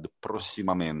just said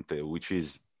prossimamente, which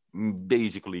is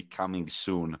basically coming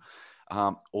soon.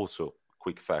 Also,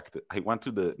 quick fact, I went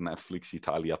to the Netflix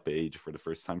Italia page for the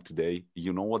first time today.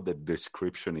 You know what the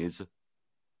description is?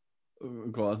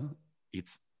 Go on.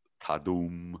 It's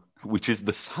Tadum, which is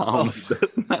the sound.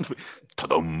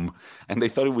 Tadum. And they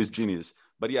thought it was genius.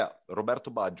 But yeah, Roberto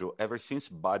Baggio, ever since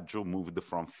Baggio moved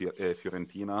from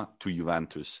Fiorentina to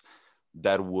Juventus,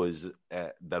 that was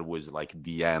like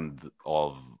the end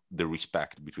of the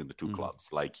respect between the two clubs.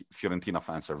 Like Fiorentina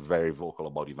fans are very vocal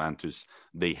about Juventus.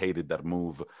 They hated that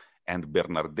move. And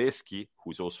Bernardeschi,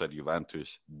 who's also at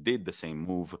Juventus, did the same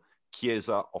move.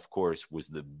 Chiesa, of course, was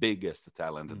the biggest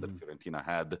talent that Fiorentina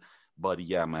had. But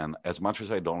yeah, man, as much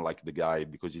as I don't like the guy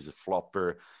because he's a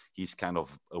flopper, he's kind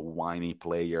of a whiny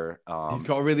player. He's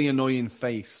got a really annoying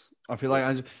face. I feel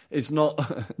like it's not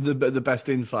the best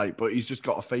insight, but he's just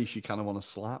got a face you kind of want to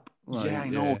slap. Like, yeah, I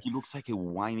know. Yeah. He looks like a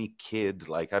whiny kid.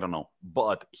 Like, I don't know.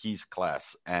 But he's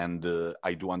class. And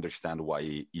I do understand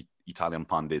why Italian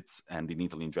pundits and in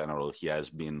Italy in general, he has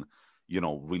been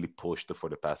really pushed for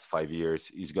the past 5 years.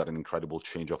 He's got an incredible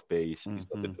change of pace. He's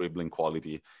got the dribbling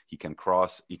quality. He can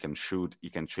cross, he can shoot, he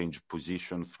can change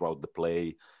position throughout the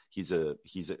play. He's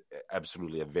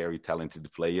absolutely a very talented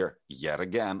player. Yet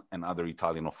again, another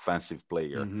Italian offensive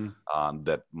player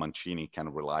that Mancini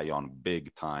can rely on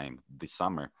big time this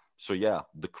summer. So yeah,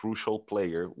 the crucial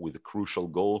player with a crucial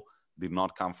goal did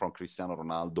not come from Cristiano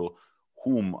Ronaldo,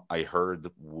 whom I heard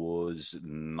was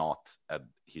not at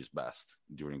his best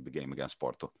during the game against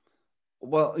Porto.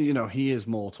 Well, he is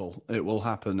mortal. It will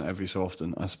happen every so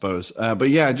often, I suppose. But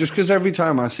yeah, just because every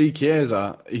time I see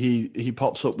Chiesa, he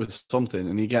pops up with something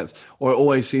and he gets, or it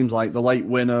always seems like the late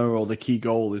winner or the key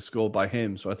goal is scored by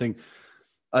him. So I think,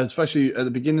 especially at the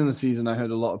beginning of the season, I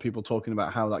heard a lot of people talking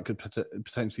about how that could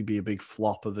potentially be a big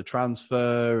flop of the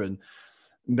transfer. And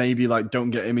maybe like don't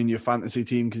get him in your fantasy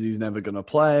team because he's never going to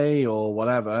play or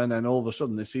whatever. And then all of a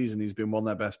sudden this season, he's been one of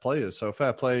their best players. So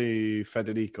fair play,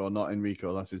 Federico, not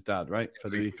Enrico. That's his dad, right?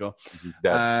 Federico. He's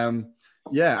dead.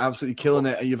 Yeah, absolutely killing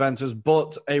it at Juventus,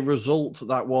 but a result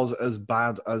that was as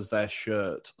bad as their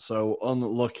shirt. So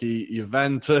unlucky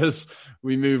Juventus.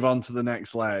 We move on to the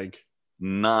next leg.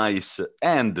 Nice.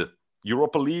 And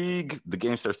Europa League, the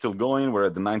games are still going. We're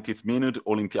at the 90th minute.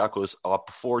 Olympiacos up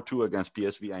 4-2 against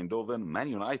PSV Eindhoven. Man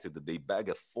United, they bag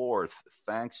a fourth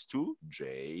thanks to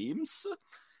James.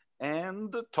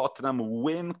 And Tottenham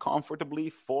win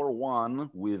comfortably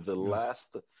 4-1 with the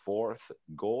last fourth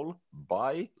goal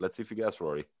by, let's see if you guess,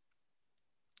 Rory.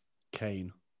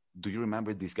 Kane. Do you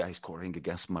remember this guy scoring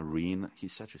against Marine?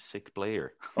 He's such a sick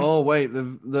player. Oh, wait,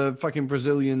 the fucking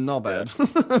Brazilian knobhead.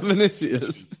 Yeah.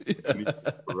 Vinicius. Yeah.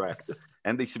 Correct.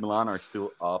 And AC Milan are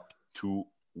still up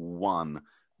 2-1.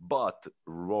 But,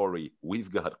 Rory, we've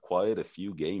got quite a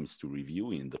few games to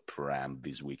review in the Prem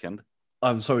this weekend.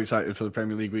 I'm so excited for the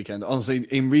Premier League weekend. Honestly,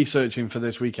 in researching for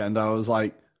this weekend, I was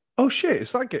like, oh, shit,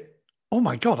 it's that good. Oh,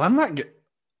 my God, I'm that good.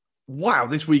 Wow,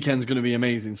 this weekend's going to be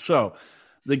amazing. So,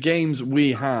 the games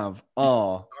we have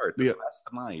are...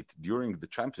 Last night, during the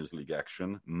Champions League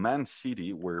action, Man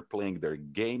City were playing their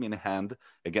game in hand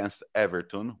against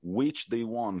Everton, which they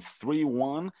won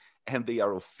 3-1, and they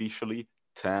are officially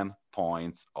 10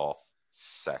 points off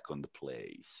second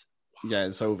place. Wow. Yeah,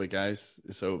 it's over, guys.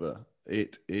 It's over.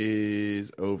 It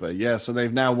is over. Yeah, so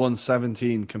they've now won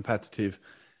 17 competitive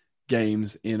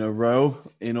games in a row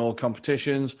in all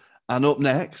competitions. And up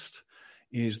next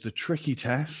is the tricky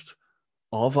test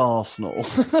of Arsenal.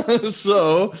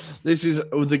 So this is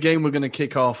the game we're going to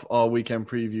kick off our weekend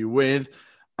preview with.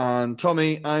 And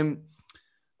Tommy, I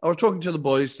was talking to the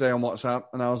boys today on WhatsApp,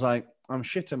 and I was like, I'm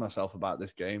shitting myself about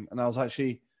this game. And I was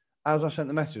actually, as I sent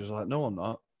the message, I was like, no, I'm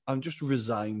not. I'm just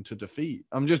resigned to defeat.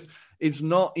 It's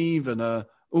not even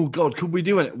oh God, could we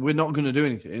do it? We're not going to do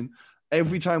anything.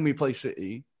 Every time we play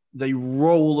City, they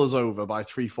roll us over by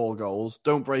 3-4 goals,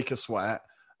 don't break a sweat.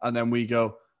 And then we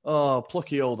go, oh,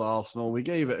 plucky old Arsenal. We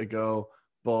gave it a go,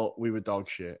 but we were dog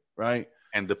shit, right?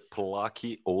 And the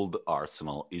plucky old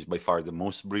Arsenal is by far the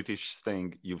most British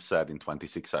thing you've said in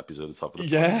 26 episodes of the podcast.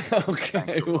 Yeah,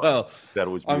 okay. Well,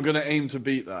 I'm going to aim to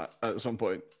beat that at some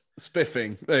point.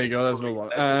 Spiffing. There you go. That's no one.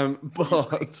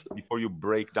 But before you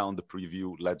break down the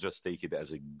preview, let's just take it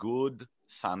as a good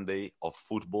Sunday of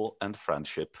football and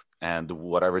friendship. And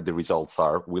whatever the results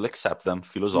are, we'll accept them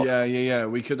philosophically. Yeah.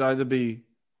 We could either be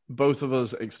both of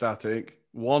us ecstatic,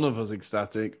 one of us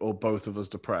ecstatic, or both of us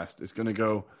depressed. It's going to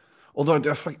go... Although,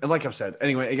 like I've said,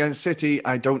 anyway, against City,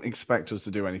 I don't expect us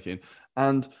to do anything.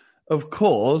 And, of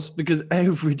course, because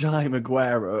every time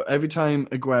Aguero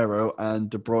and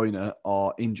De Bruyne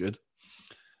are injured,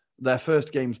 their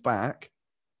first games back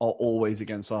are always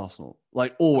against Arsenal.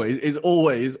 Like, always. It's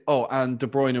always, and De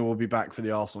Bruyne will be back for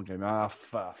the Arsenal game.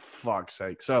 For fuck's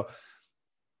sake. So...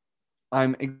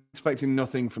 I'm expecting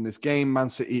nothing from this game. Man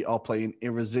City are playing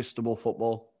irresistible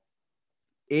football.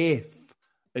 If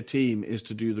a team is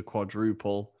to do the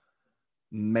quadruple,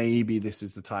 maybe this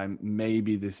is the time.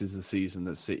 Maybe this is the season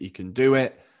that City can do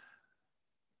it.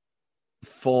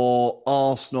 For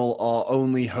Arsenal, our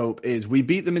only hope is we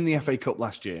beat them in the FA Cup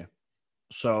last year.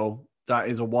 So that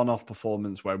is a one-off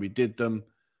performance where we did them.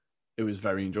 It was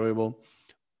very enjoyable.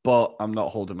 But I'm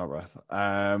not holding my breath.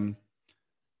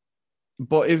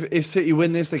 But if City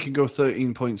win this, they can go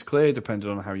 13 points clear,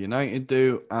 depending on how United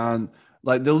do. And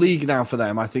like the league now for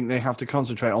them, I think they have to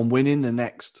concentrate on winning the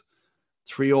next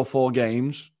 3 or 4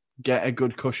 games, get a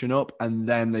good cushion up, and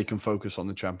then they can focus on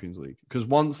the Champions League. Because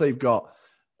once they've got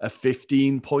a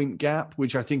 15-point gap,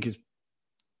 which I think is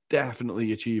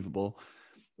definitely achievable,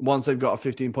 once they've got a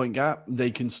 15-point gap, they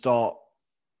can start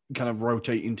kind of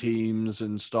rotating teams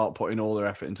and start putting all their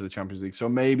effort into the Champions League. So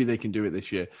maybe they can do it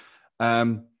this year.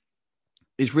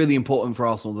 It's really important for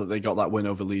Arsenal that they got that win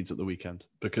over Leeds at the weekend,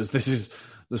 because this is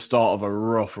the start of a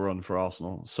rough run for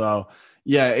Arsenal. So,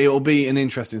 yeah, it'll be an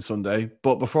interesting Sunday.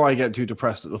 But before I get too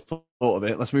depressed at the thought of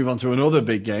it, let's move on to another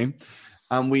big game.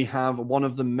 And we have one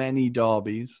of the many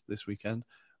derbies this weekend.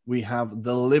 We have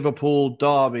the Liverpool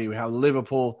derby. We have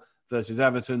Liverpool versus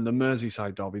Everton, the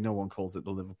Merseyside derby. No one calls it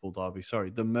the Liverpool derby. Sorry,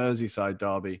 the Merseyside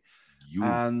derby.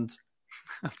 I'm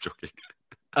joking.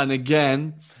 And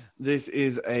again, this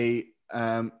is it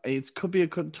could be a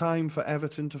good time for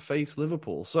Everton to face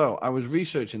Liverpool. So I was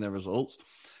researching their results,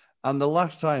 and the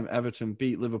last time Everton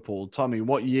beat Liverpool, Tommy,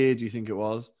 what year do you think it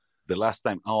was? The last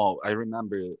time, I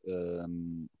remember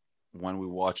when we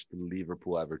watched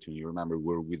Liverpool-Everton, you remember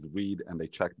we're with Reed, and they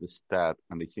checked the stat,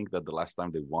 and they think that the last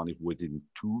time they won it was in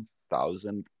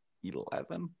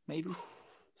 2011, maybe?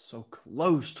 So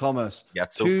close, Thomas.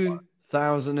 Yet so far.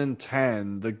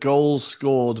 2010, the goals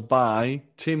scored by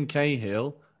Tim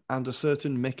Cahill and a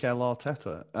certain Mikel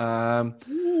Arteta.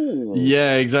 Ooh.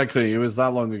 Yeah, exactly. It was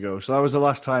that long ago. So that was the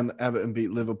last time that Everton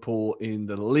beat Liverpool in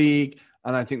the league.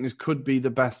 And I think this could be the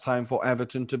best time for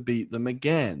Everton to beat them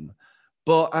again.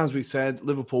 But as we said,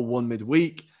 Liverpool won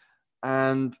midweek.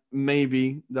 And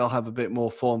maybe they'll have a bit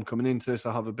more form coming into this.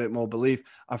 They'll have a bit more belief.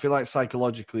 I feel like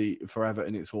psychologically for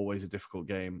Everton, it's always a difficult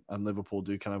game. And Liverpool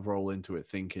do kind of roll into it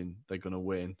thinking they're going to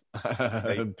win.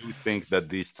 I do think that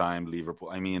this time Liverpool,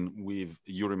 I mean,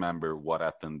 you remember what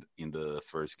happened in the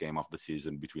first game of the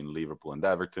season between Liverpool and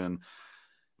Everton.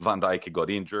 Van Dijk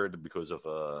got injured because of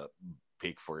a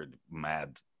Pickford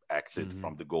mad exit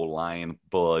from the goal line,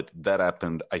 but that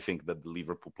happened. I think that the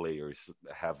Liverpool players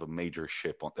have a major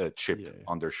chip on their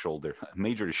shoulder, a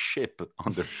major chip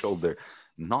on their shoulder,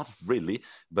 not really,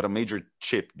 but a major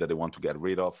chip that they want to get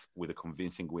rid of with a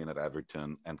convincing win at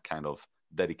Everton and kind of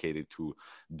dedicated to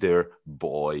their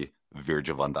boy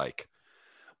Virgil van Dijk.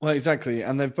 Well, exactly.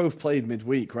 And they've both played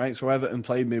midweek, right? So Everton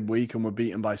played midweek and were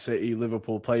beaten by City.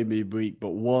 Liverpool played midweek but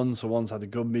won. So one's had a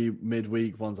good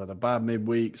midweek, one's had a bad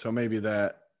midweek. So maybe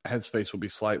their headspace will be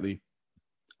slightly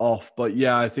off. But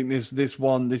yeah, I think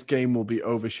this game will be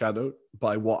overshadowed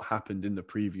by what happened in the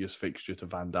previous fixture to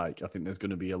Van Dijk. I think there's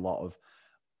going to be a lot of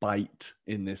bite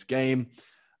in this game.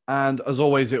 And as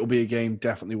always, it will be a game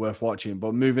definitely worth watching.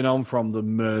 But moving on from the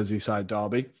Merseyside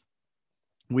derby,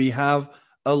 we have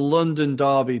a London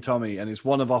derby, Tommy, and it's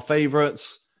one of our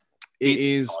favourites. It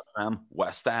is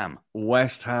West Ham.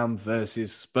 West Ham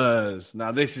versus Spurs.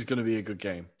 Now, this is going to be a good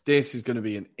game. This is going to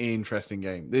be an interesting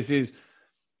game. This is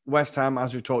West Ham,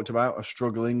 as we talked about, are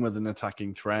struggling with an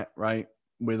attacking threat, right?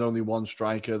 With only one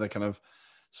striker, they're kind of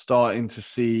starting to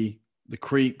see the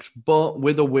creaks. But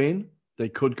with a win, they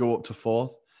could go up to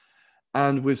fourth.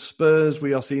 And with Spurs,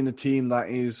 we are seeing a team that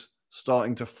is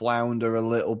starting to flounder a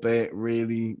little bit,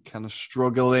 really kind of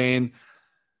struggling.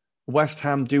 West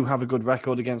Ham do have a good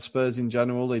record against Spurs in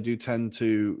general. They do tend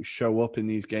to show up in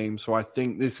these games. So I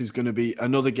think this is going to be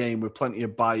another game with plenty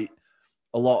of bite,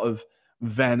 a lot of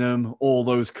venom, all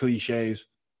those cliches.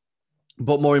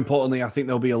 But more importantly, I think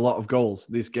there'll be a lot of goals.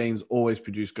 These games always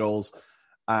produce goals.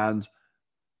 And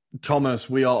Thomas,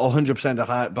 we are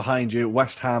 100% behind you.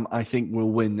 West Ham, I think,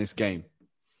 will win this game.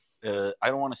 I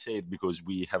don't want to say it because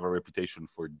we have a reputation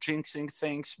for jinxing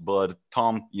things, but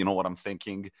Tom, you know what I'm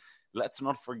thinking? Let's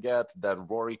not forget that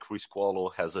Rory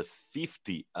Criscuolo has a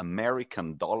 $50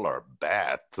 American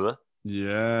bet.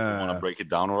 Yeah. You want to break it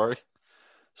down, Rory?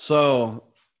 So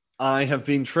I have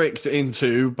been tricked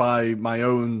by my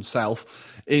own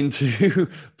self into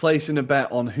placing a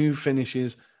bet on who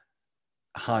finishes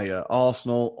higher,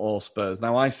 Arsenal or Spurs.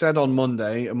 Now, I said on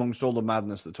Monday, amongst all the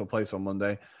madness that took place on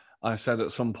Monday, I said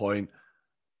at some point,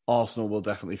 Arsenal will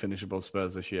definitely finish above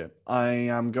Spurs this year. I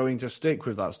am going to stick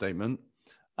with that statement,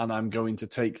 and I'm going to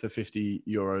take the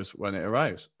 €50 when it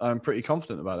arrives. I'm pretty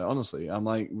confident about it, honestly. I'm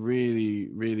like really,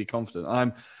 really confident.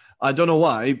 I don't know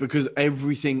why, because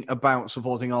everything about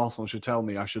supporting Arsenal should tell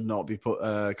me I should not be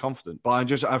confident. But I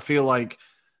just feel like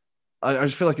it's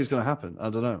going to happen. I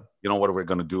don't know. You know what we're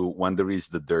going to do when there is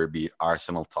the derby,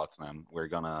 Arsenal-Tottenham? We're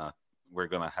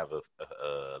gonna have a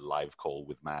live call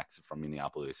with Max from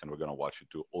Minneapolis, and we're gonna watch it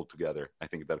all together. I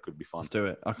think that could be fun. Let's do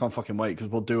it. I can't fucking wait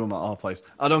because we'll do them at our place.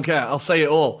 I don't care. I'll say it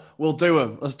all. We'll do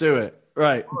them. Let's do it.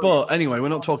 Right. But anyway, we're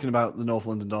not talking about the North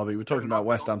London derby. We're talking about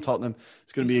West Ham Tottenham.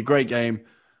 It's going to be a great game.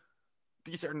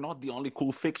 These are not the only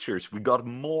cool fixtures. We got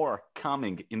more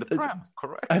coming in the Prem,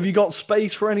 correct? Have you got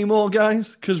space for any more,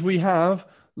 guys? Because we have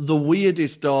the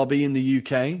weirdest derby in the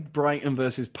UK, Brighton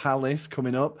versus Palace,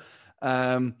 coming up.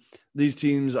 These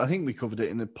teams, I think we covered it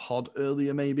in the pod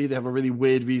earlier, maybe. They have a really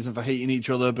weird reason for hating each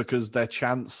other because their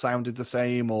chants sounded the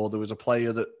same or there was a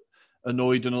player that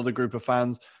annoyed another group of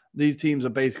fans. These teams are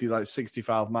basically like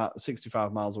 65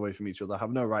 miles away from each other,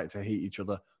 have no right to hate each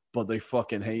other, but they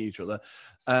fucking hate each other.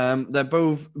 They're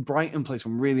both, Brighton play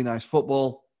some really nice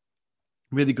football,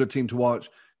 really good team to watch.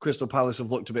 Crystal Palace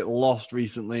have looked a bit lost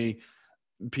recently.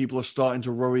 People are starting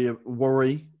to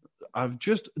worry. I've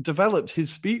just developed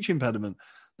his speech impediment.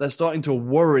 They're starting to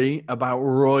worry about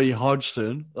Roy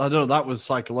Hodgson. I don't know, that was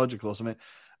psychological or something.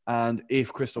 And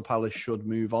if Crystal Palace should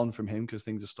move on from him because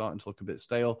things are starting to look a bit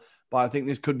stale. But I think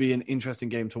this could be an interesting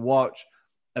game to watch.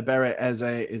 Ebere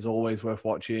Eze is always worth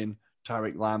watching.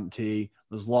 Tariq Lamptey.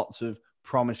 There's lots of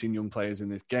promising young players in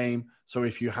this game. So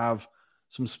if you have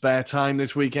some spare time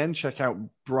this weekend, check out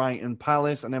Brighton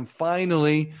Palace. And then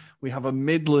finally, we have a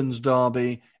Midlands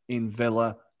derby in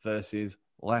Villa versus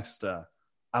Leicester.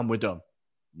 And we're done.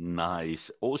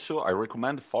 Nice. Also, I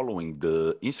recommend following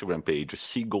the Instagram page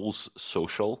Seagulls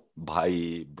Social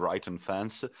by Brighton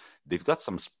fans. They've got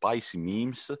some spicy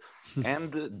memes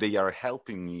and they are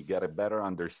helping me get a better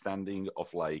understanding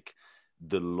of like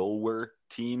the lower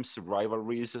teams'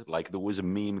 rivalries. Like there was a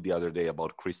meme the other day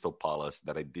about Crystal Palace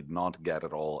that I did not get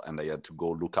at all, and I had to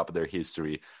go look up their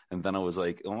history. And then I was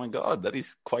like, oh my God, that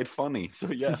is quite funny.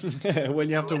 So yeah. When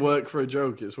you have to work for a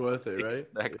joke, it's worth it, right?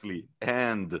 Exactly.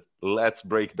 And let's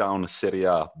break down Serie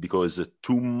A because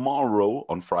tomorrow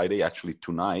on Friday, actually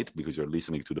tonight, because you're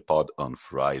listening to the pod on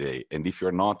Friday. And if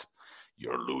you're not,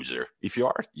 you're a loser. If you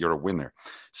are, you're a winner.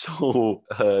 So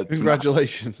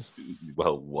congratulations.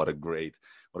 Well, what a great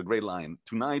line.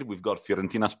 Tonight we've got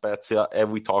Fiorentina Spezia.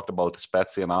 Have we talked about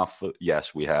Spezia enough?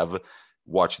 Yes, we have.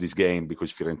 Watch this game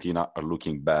because Fiorentina are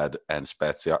looking bad and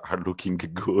Spezia are looking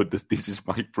good. This is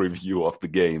my preview of the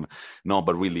game. No,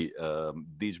 but really,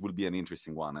 this will be an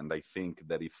interesting one. And I think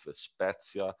that if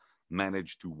Spezia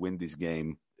manage to win this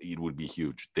game, it would be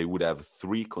huge. They would have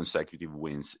 3 consecutive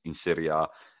wins in Serie A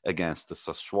against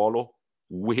Sassuolo,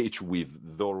 which we've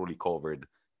thoroughly covered,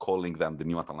 calling them the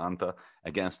new Atalanta,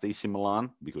 against AC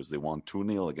Milan, because they won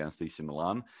 2-0 against AC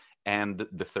Milan. And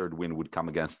the third win would come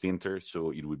against Inter, so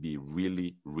it would be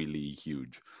really, really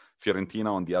huge.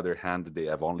 Fiorentina, on the other hand, they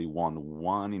have only won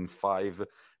 1 in 5.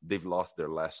 They've lost their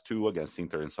last 2 against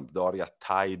Inter and Sampdoria,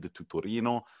 tied to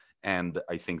Torino, and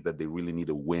I think that they really need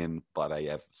a win, but I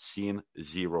have seen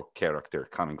zero character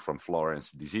coming from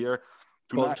Florence this year.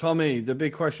 But Tommy, the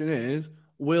big question is,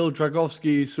 will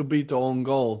Dragowski subito on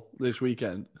goal this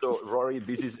weekend? So, Rory,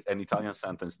 this is an Italian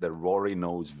sentence that Rory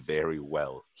knows very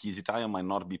well. His Italian might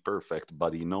not be perfect,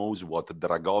 but he knows what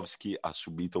Dragowski ha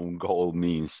subito un goal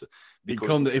means.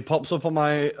 Because it pops up on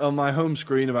my home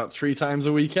screen about 3 times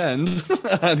a weekend,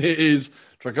 and it is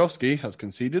Dragowski has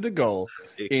conceded a goal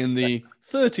in the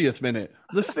 30th minute,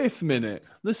 the 5th minute,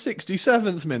 the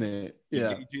 67th minute.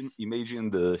 Yeah. Imagine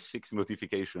the 6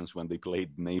 notifications when they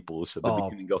played Naples at the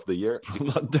beginning of the year.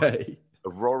 That day.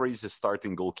 Rory's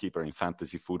starting goalkeeper in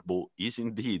fantasy football is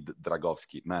indeed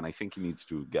Dragowski. Man, I think he needs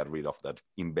to get rid of that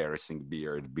embarrassing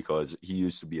beard because he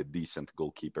used to be a decent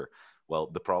goalkeeper. Well,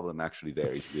 the problem actually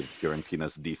there is with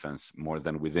Fiorentina's defense more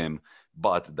than with him,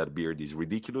 but that beard is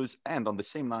ridiculous. And on the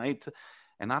same night,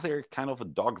 another kind of a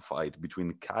dogfight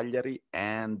between Cagliari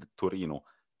and Torino.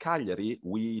 Cagliari,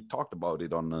 we talked about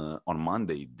it on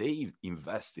Monday. They've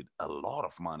invested a lot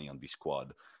of money on this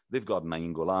squad. They've got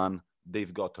Nainggolan,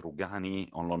 they've got Rugani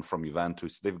on loan from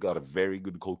Juventus. They've got a very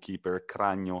good goalkeeper,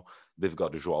 Cragno. They've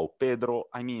got Joao Pedro.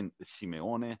 I mean,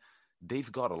 Simeone.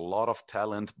 They've got a lot of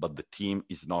talent, but the team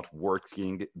is not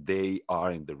working. They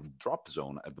are in the drop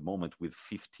zone at the moment with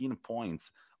 15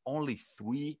 points, only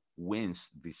 3 wins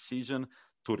this season.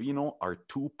 Torino are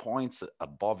 2 points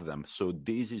above them. So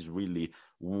this is really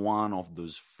one of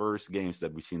those first games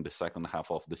that we see in the second half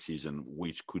of the season,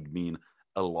 which could mean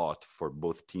a lot for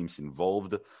both teams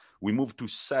involved. We move to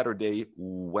Saturday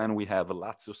when we have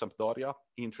Lazio Sampdoria.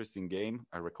 Interesting game.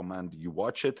 I recommend you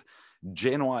watch it.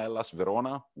 Genoa Hellas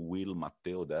Verona. Will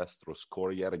Matteo Destro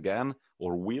score yet again?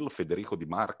 Or will Federico Di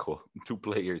Marco? 2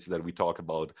 players that we talk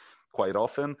about quite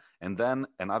often. And then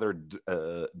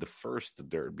the first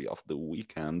derby of the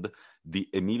weekend, the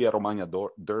Emilia-Romagna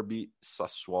derby,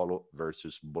 Sassuolo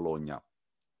versus Bologna.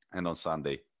 And on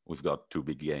Sunday, we've got 2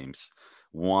 big games.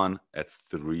 One at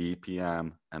 3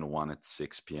 p.m. and one at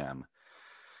 6 p.m.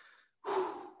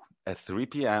 At 3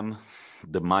 p.m.,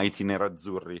 the mighty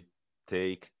Nerazzurri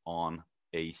take on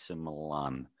AC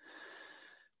Milan.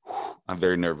 I'm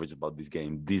very nervous about this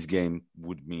game. This game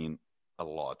would mean a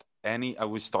lot. I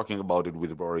was talking about it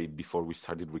with Rory before we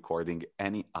started recording.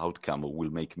 Any outcome will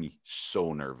make me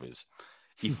so nervous.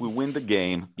 If we win the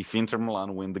game, if Inter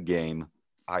Milan win the game,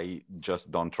 I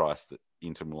just don't trust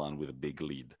Inter Milan with a big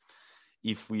lead.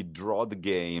 If we draw the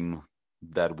game,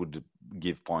 that would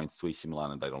give points to AC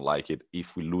Milan, and I don't like it.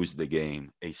 If we lose the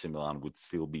game, AC Milan would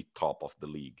still be top of the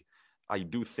league. I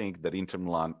do think that Inter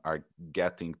Milan are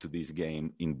getting to this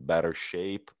game in better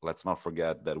shape. Let's not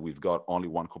forget that we've got only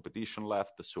 1 competition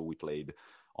left, so we played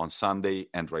on Sunday,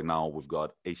 and right now we've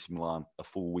got AC Milan, a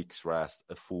full week's rest,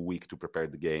 a full week to prepare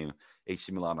the game.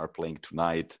 AC Milan are playing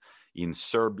tonight in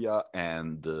Serbia,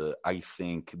 and I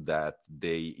think that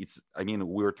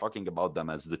we're talking about them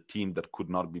as the team that could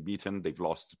not be beaten. They've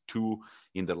lost 2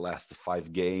 in their last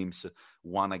 5 games.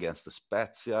 1 against the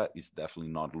Spezia is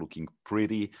definitely not looking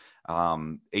pretty.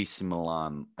 AC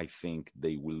Milan, I think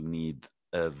they will need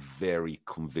a very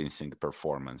convincing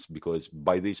performance because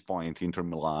by this point, Inter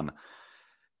Milan,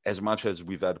 as much as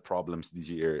we've had problems this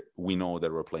year, we know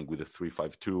that we're playing with a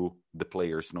 3-5-2. The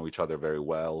players know each other very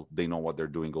well. They know what they're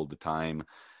doing all the time.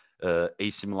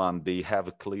 AC Milan, they have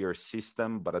a clear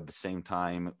system, but at the same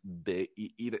time, they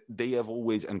have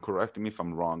always, and correct me if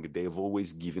I'm wrong, they have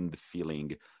always given the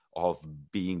feeling of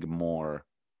being more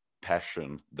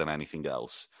passion than anything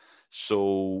else.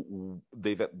 So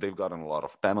they've gotten a lot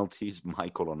of penalties.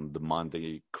 Michael, on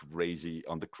the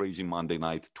crazy Monday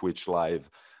night Twitch live,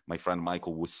 my friend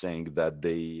Michael was saying that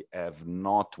they have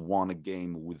not won a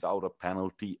game without a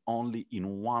penalty only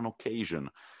in one occasion.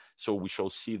 So we shall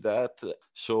see that.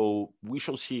 So we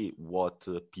shall see what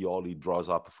Pioli draws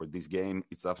up for this game.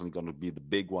 It's definitely going to be the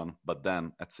big one. But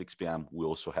then at 6 p.m., we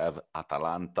also have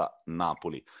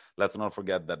Atalanta-Napoli. Let's not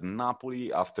forget that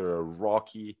Napoli, after a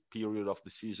rocky period of the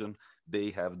season,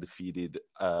 they have defeated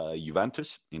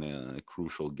Juventus in a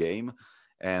crucial game.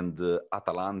 And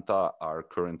Atalanta are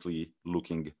currently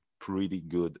looking pretty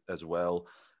good as well,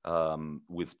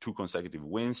 with 2 consecutive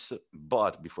wins.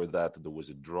 But before that, there was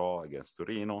a draw against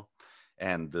Torino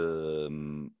and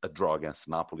a draw against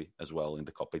Napoli as well in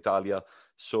the Coppa Italia.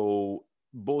 So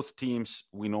both teams,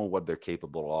 we know what they're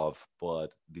capable of,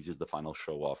 but this is the final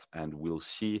show-off, and we'll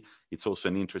see. It's also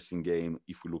an interesting game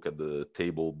if we look at the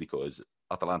table, because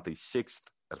Atalanta is 6th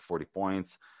at 40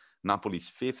 points. Napoli is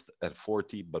 5th at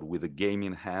 40, but with a game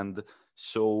in hand.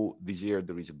 So this year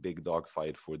there is a big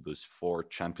dogfight for those 4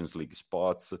 Champions League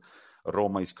spots.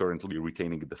 Roma is currently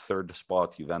retaining the 3rd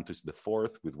spot, Juventus the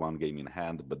 4th with 1 game in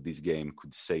hand, but this game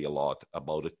could say a lot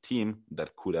about a team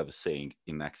that could have a saying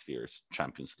in next year's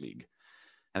Champions League.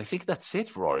 And I think that's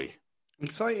it, Rory.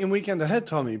 Exciting weekend ahead,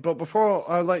 Tommy. But before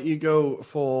I let you go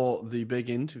for the big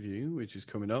interview, which is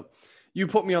coming up, you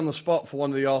put me on the spot for one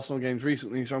of the Arsenal games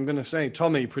recently, so I'm going to say,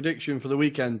 Tommy, prediction for the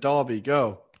weekend, Derby,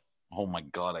 go. Oh my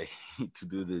God, I hate to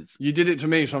do this. You did it to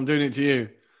me, so I'm doing it to you.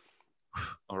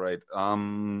 All right.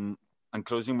 I'm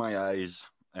closing my eyes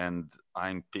and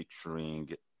I'm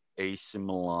picturing AC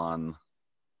Milan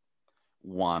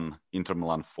 1, Inter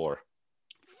Milan 4.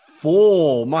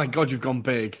 4? My God, you've gone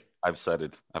big. I've said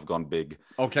it. I've gone big.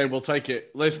 Okay, we'll take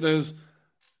it. Listeners,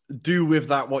 do with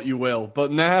that what you will.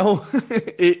 But now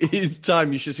it is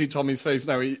time. You should see Tommy's face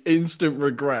now. Instant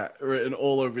regret written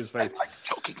all over his face. I'm like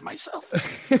choking myself.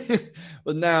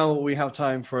 But now we have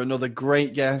time for another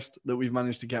great guest that we've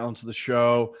managed to get onto the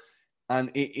show. And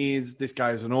this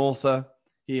guy is an author.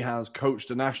 He has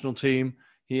coached a national team.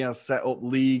 He has set up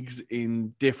leagues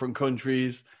in different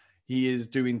countries. He is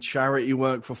doing charity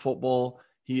work for football.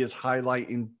 He is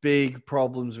highlighting big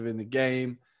problems within the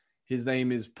game. His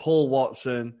name is Paul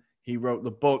Watson. He wrote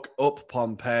the book Up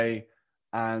Pompeii,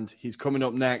 and he's coming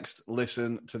up next.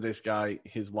 Listen to this guy.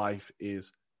 His life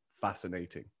is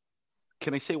fascinating.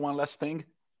 Can I say one last thing?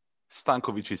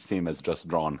 Stankovic's team has just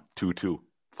drawn 2-2.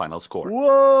 Final score.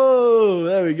 Whoa!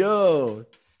 There we go.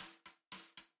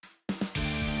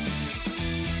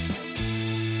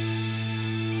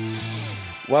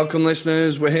 Welcome,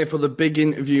 listeners. We're here for the big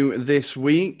interview this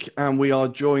week, and we are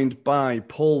joined by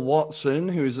Paul Watson,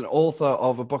 who is an author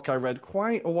of a book I read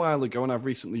quite a while ago and I've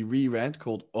recently reread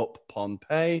called Up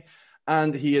Pompeii,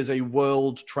 and he is a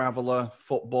world traveller,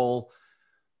 football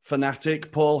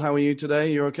fanatic. Paul, how are you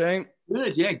today? You okay?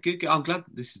 Good, yeah, good. I'm glad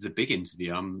this is a big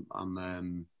interview.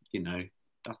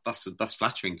 That's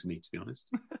flattering to me, to be honest.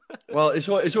 Well, it's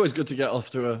always good to get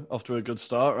off to a good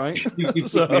start, right?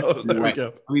 So there we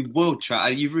go. I mean, world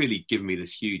travel. You've really given me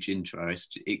this huge intro.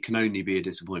 It can only be a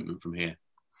disappointment from here.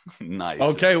 Nice.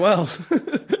 Okay, well,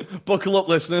 buckle up,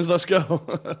 listeners. Let's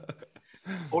go.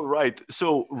 All right.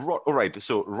 So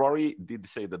Rory did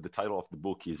say that the title of the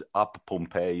book is Up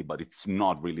Pompeii, but it's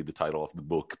not really the title of the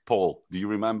book. Paul, do you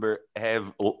remember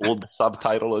have all the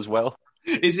subtitle as well?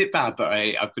 Is it bad that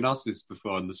I've been asked this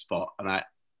before on the spot, and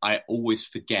I always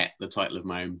forget the title of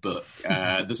my own book,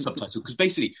 the subtitle, because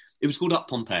basically it was called Up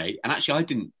Pompeii, and actually I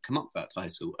didn't come up with that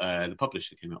title. The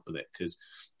publisher came up with it because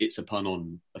it's a pun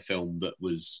on a film that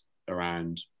was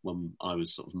around when I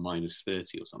was sort of minus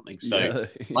 30 or something. So yeah.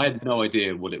 I had no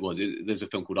idea what it was. There's a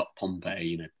film called Up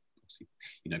Pompeii, obviously,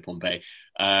 Pompeii.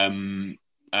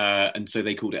 And so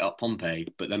they called it Up Pompeii,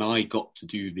 but then I got to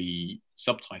do the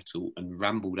subtitle and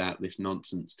rambled out this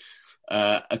nonsense.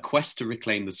 A quest to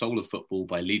reclaim the soul of football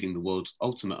by leading the world's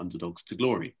ultimate underdogs to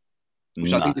glory,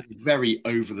 which I think is a very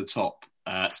over-the-top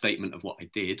statement of what I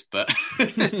did, but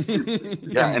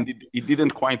yeah, and it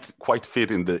didn't quite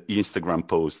fit in the Instagram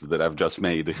post that I've just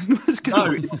made.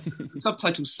 No, the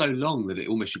subtitle's so long that it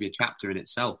almost should be a chapter in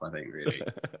itself, I think, really.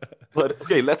 But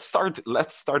okay, let's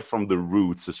start from the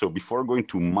roots. So before going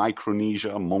to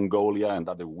Micronesia, Mongolia, and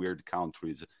other weird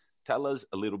countries, tell us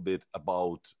a little bit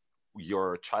about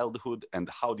your childhood and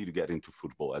how did you get into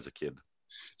football as a kid?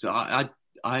 So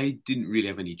I didn't really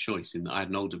have any choice in that I had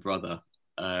an older brother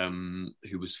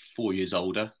who was 4 years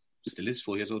older, still is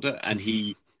 4 years older, and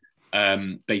he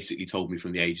basically told me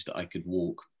from the age that I could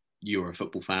walk, you're a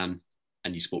football fan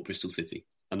and you support Bristol City.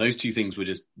 And those two things were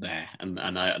just there, and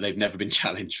they've never been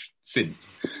challenged since.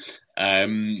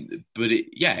 But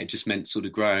it just meant sort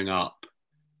of growing up,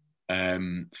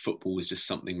 football was just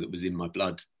something that was in my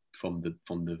blood from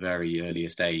the very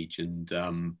earliest age, and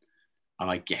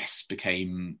I guess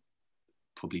became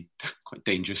probably quite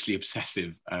dangerously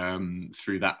obsessive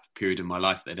through that period of my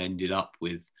life that ended up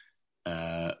with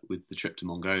the trip to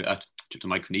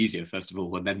Micronesia first of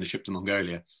all, and then the trip to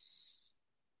Mongolia.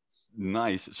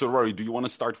 Nice. So, Rory, do you want to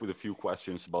start with a few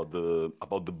questions about the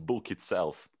book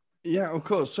itself? Yeah, of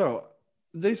course. So,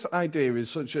 this idea is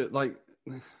such a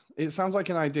it sounds like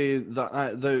an idea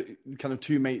that the kind of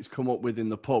two mates come up with in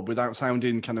the pub without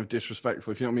sounding kind of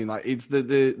disrespectful, if you know what I mean. Like, it's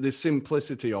the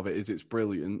simplicity of it is its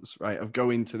brilliance, right? Of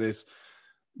going to this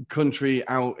country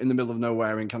out in the middle of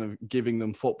nowhere and kind of giving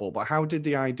them football. But how did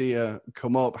the idea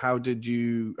come up? How did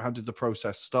the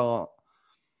process start?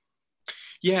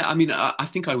 Yeah, I mean, I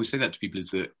think I always say that to people,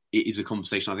 is that it is a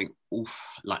conversation. I think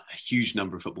like a huge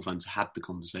number of football fans have had the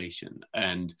conversation,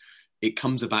 and it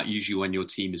comes about usually when your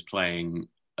team is playing,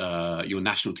 your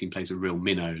national team plays a real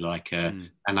minnow, like an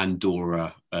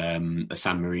Andorra, a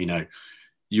San Marino.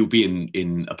 You'll be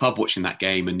in a pub watching that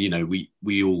game, and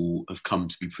we all have come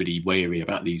to be pretty wary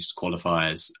about these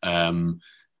qualifiers, and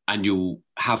you'll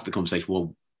have the conversation.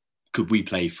 Well, could we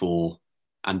play for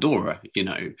Andorra?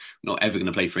 Not ever going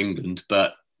to play for England,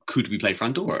 but could we play for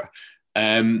Andorra?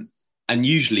 And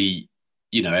usually,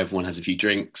 everyone has a few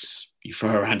drinks. You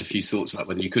throw around a few thoughts about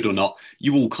whether you could or not.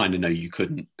 You all kind of know you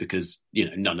couldn't, because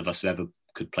none of us have ever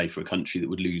could play for a country that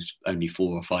would lose only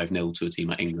 4 or 5-0 to a team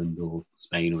like England or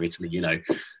Spain or Italy.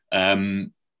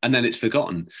 And then it's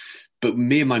forgotten. But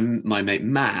me and my mate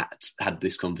Matt had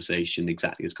this conversation,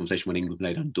 exactly this conversation, when England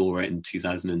played Andorra in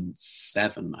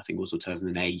 2007, I think it was, or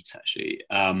 2008 actually.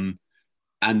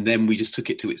 And then we just took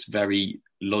it to its very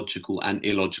logical and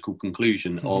illogical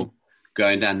conclusion of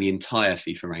going down the entire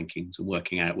FIFA rankings and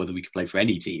working out whether we could play for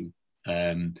any team.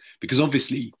 Because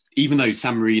obviously, even though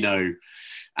San Marino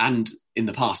and in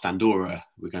the past Andorra,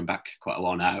 we're going back quite a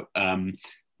while now,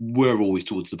 were always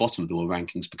towards the bottom of the world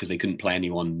rankings because they couldn't play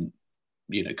anyone,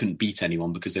 couldn't beat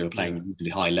anyone because they were playing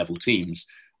really high level teams.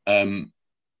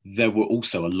 There were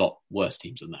also a lot worse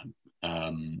teams than them,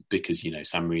 because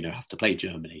San Marino have to play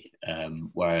Germany,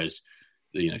 whereas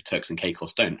Turks and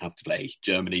Caicos don't have to play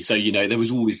Germany. So there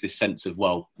was always this sense of,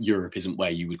 well, Europe isn't where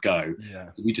you would go. Yeah.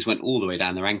 We just went all the way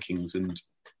down the rankings and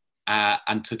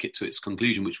took it to its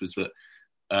conclusion, which was that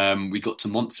we got to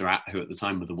Montserrat, who at the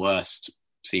time were the worst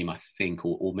team, I think,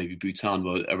 or maybe Bhutan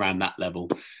were around that level.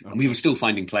 Okay. And we were still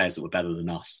finding players that were better than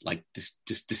us, like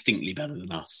distinctly better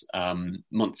than us.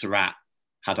 Montserrat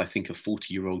had, I think, a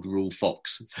 40-year-old Rule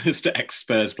Fox,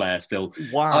 ex-Spurs player still.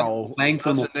 Wow. That's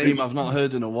a name I've not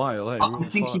heard in a while. I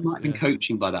think he might have been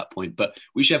coaching by that point, but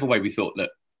whichever way, we thought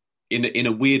that in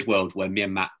a weird world where me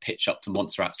and Matt pitch up to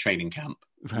Montserrat's training camp,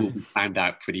 we'll be found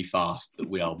out pretty fast that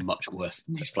we are much worse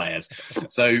than these players.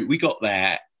 So we got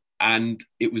there, and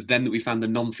it was then that we found the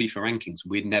non-FIFA rankings.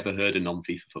 We'd never heard of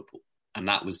non-FIFA football, and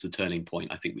that was the turning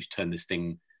point. I think we turned this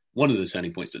thing, one of the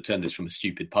turning points that turned this from a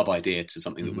stupid pub idea to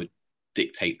something that would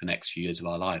dictate the next few years of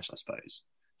our lives, I suppose.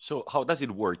 So how does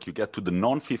it work? You get to the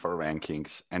non-FIFA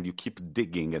rankings and you keep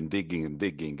digging and digging and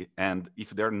digging. And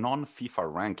if they're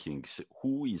non-FIFA rankings,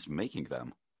 who is making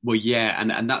them? Well, yeah,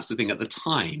 and that's the thing. At the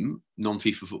time,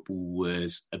 non-FIFA football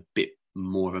was a bit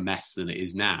more of a mess than it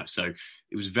is now. So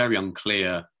it was very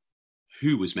unclear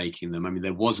who was making them. I mean,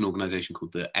 there was an organisation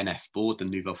called the NF Board, the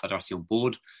Nouvelle Fédération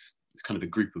Board, kind of a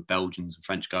group of Belgians and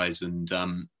French guys, and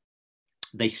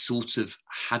they sort of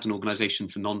had an organisation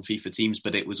for non-FIFA teams,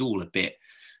 but it was all a bit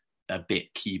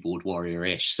keyboard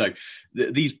warrior-ish. So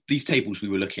these tables we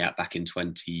were looking at back in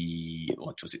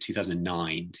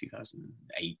 2009,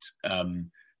 2008,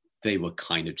 they were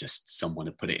kind of just someone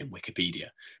had put it in Wikipedia.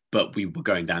 But we were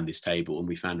going down this table and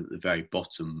we found at the very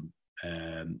bottom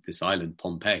this island,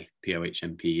 Pohnpei,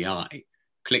 Pohmpei,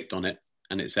 clicked on it,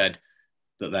 and it said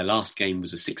that their last game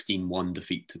was a 16-1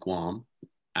 defeat to Guam,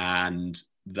 and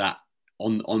that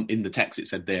in the text it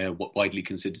said they're widely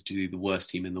considered to be the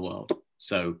worst team in the world.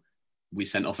 So we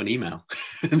sent off an email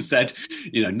and said,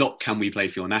 not can we play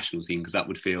for your national team, because that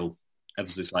would feel ever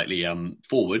so slightly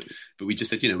forward, but we just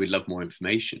said, we'd love more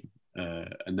information.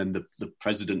 And then the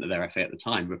president of their FA at the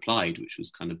time replied, which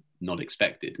was kind of not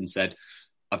expected, and said,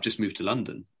 I've just moved to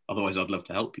London, otherwise I'd love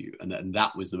to help you. And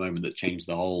that was the moment that changed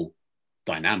the whole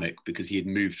dynamic, because he had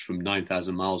moved from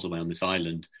 9,000 miles away on this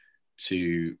island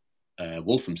to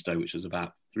Walthamstow, which was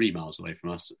about 3 miles away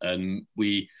from us. And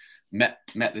we met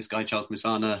this guy, Charles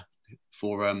Musana,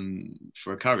 for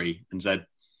a curry and said,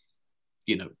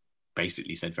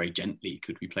 basically said very gently,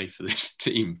 could we play for this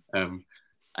team?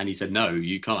 And he said, no,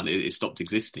 you can't. It stopped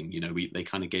existing. They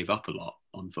kind of gave up a lot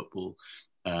on football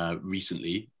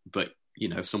recently. But,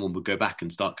 if someone would go back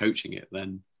and start coaching it,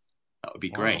 then that would be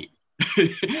great.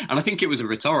 And I think it was a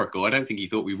rhetorical. I don't think he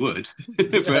thought we would.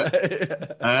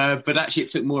 But actually, it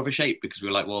took more of a shape because we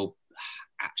were like, well,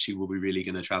 actually, were we really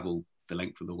going to travel the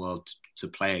length of the world to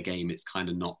play a game? It's kind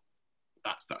of not.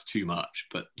 That's too much.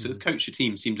 But to coach a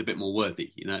team seemed a bit more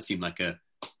worthy. It seemed like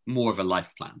more of a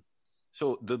life plan.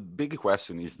 So the big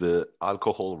question is the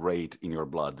alcohol rate in your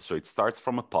blood. So it starts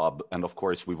from a pub. And of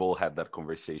course, we've all had that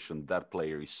conversation. That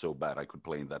player is so bad, I could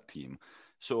play in that team.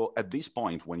 So at this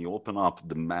point, when you open up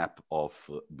the map of,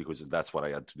 because that's what I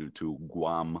had to do too,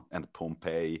 Guam and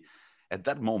Pompeii, at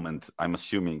that moment, I'm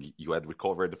assuming you had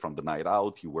recovered from the night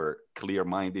out, you were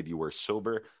clear-minded, you were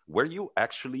sober. Were you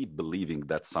actually believing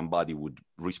that somebody would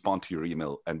respond to your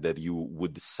email and that you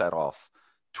would set off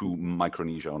to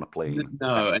Micronesia on a plane?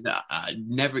 No, and I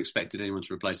never expected anyone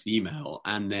to reply to the email.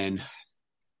 And then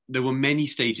there were many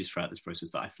stages throughout this process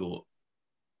that I thought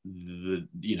the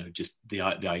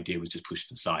idea was just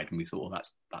pushed aside, and we thought, well,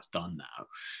 that's done now.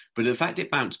 But the fact it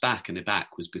bounced back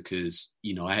was because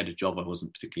I had a job I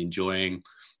wasn't particularly enjoying.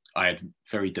 I had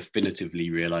very definitively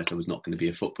realised I was not going to be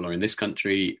a footballer in this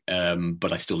country,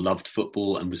 but I still loved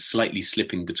football and was slightly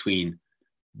slipping between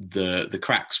the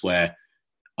cracks where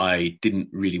I didn't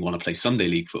really want to play Sunday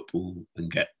League football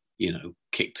and get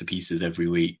kicked to pieces every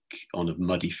week on a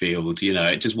muddy field.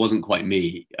 It just wasn't quite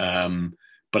me.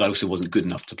 But I also wasn't good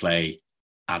enough to play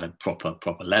at a proper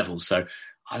level. So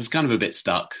I was kind of a bit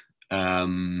stuck.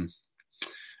 And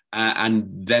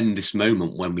then this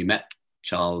moment when we met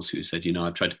Charles, who said,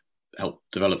 I've tried to help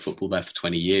develop football there for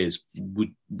 20 years.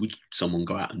 Would someone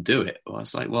go out and do it? Well, I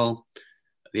was like, well,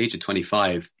 at the age of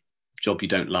 25, job you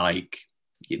don't like,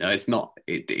 it's not,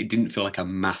 it didn't feel like a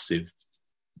massive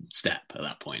step at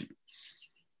that point.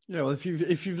 Yeah, well, if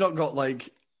you've not got like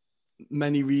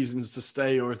many reasons to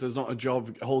stay, or if there's not a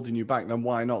job holding you back, then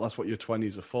why not? That's what your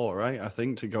 20s are for, right? I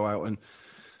think, to go out and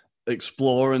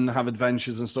explore and have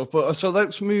adventures and stuff. But so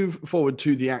let's move forward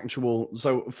to the actual.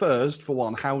 So first, for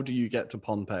one, how do you get to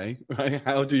Pompeii, right?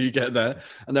 How do you get there?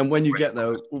 And then when you get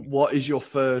there, what were your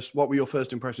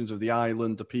first impressions of the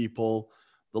island, the people,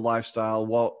 the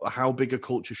lifestyle? How big a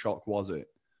culture shock was it?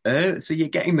 So you're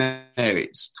getting there,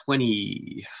 it's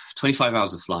 25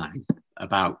 hours of flying,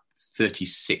 about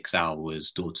 36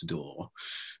 hours door to door.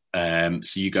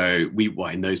 So you go,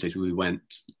 in those days we went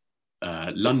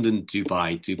London,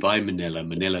 Dubai,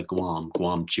 Manila, Guam,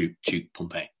 Chuuk,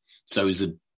 Pompeii. So it was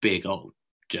a big old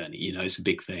journey, it's a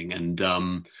big thing.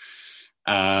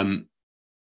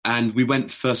 And we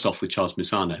went first off with Charles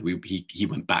Musana. He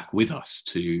went back with us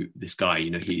to this guy.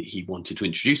 He wanted to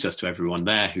introduce us to everyone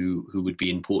there who would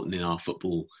be important in our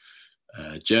football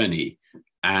journey.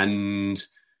 And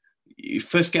you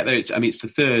first get there. It's the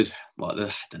third. Well,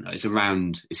 I don't know. It's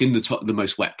in the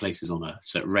most wet places on Earth.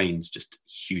 So it rains just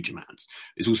huge amounts.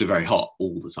 It's also very hot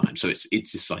all the time. So it's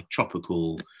this like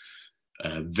tropical,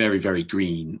 very, very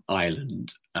green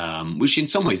island, which in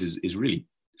some ways is really,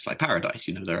 it's like paradise.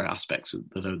 There are aspects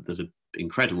that are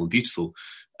incredible and beautiful.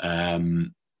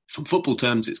 From football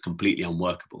terms, it's completely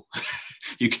unworkable.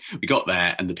 We got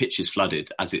there and the pitch is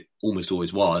flooded, as it almost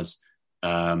always was,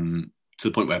 to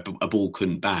the point where a ball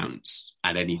couldn't bounce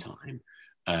at any time.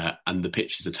 And the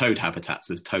pitch is a toad habitat,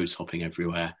 so there's toads hopping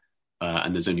everywhere,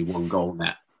 and there's only one goal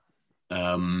net.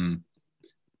 And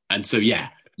so,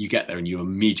 you get there and you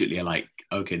immediately are like,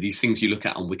 okay, these things you look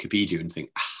at on Wikipedia and think,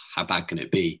 how bad can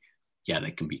it be? Yeah,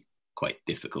 they can be quite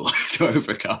difficult to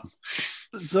overcome.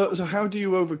 So how do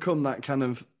you overcome that kind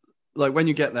of, like, when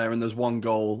you get there and there's one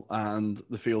goal and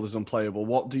the field is unplayable?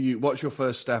 What's your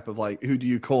first step of, like, who do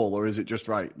you call, or is it just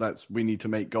right? We need to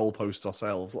make goalposts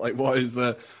ourselves. Like, what's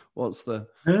the?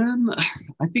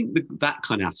 I think that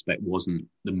kind of aspect wasn't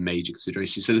the major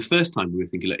consideration. So the first time we were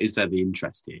thinking, is there the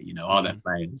interest here? Are there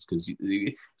players? Because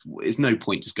there's no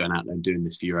point just going out there and doing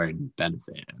this for your own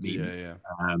benefit. Yeah.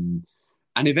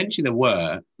 And eventually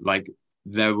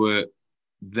there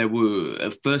were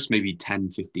at first maybe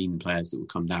 10, 15 players that would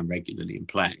come down regularly and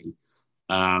play.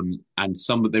 And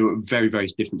they were at very, very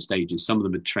different stages. Some of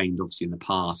them had trained obviously in the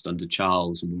past under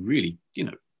Charles and were really,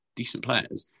 decent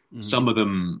players. Mm-hmm. Some of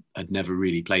them had never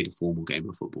really played a formal game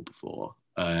of football before.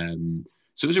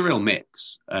 So it was a real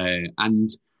mix. And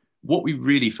what we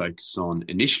really focused on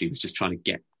initially was just trying to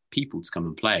get people to come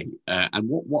and play. And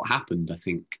what happened, I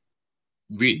think,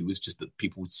 really was just that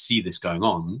people would see this going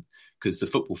on, because the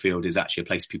football field is actually a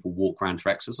place people walk around for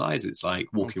exercise. It's like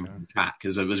walking around the track.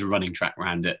 There's a running track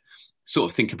around it.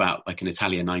 Sort of think about like an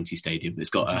Italia 90 stadium.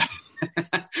 It's got a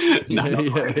you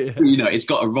know, it's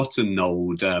got a rotten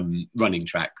old running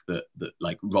track that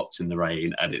like rots in the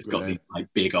rain, and it's got these like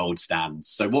big old stands.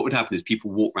 So what would happen is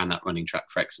people walk around that running track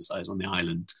for exercise on the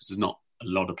island, because there's not a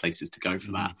lot of places to go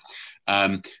for that.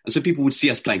 And so people would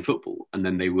see us playing football, and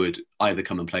then they would either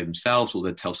come and play themselves, or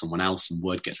they'd tell someone else, and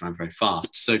word gets around very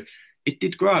fast. So it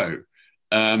did grow.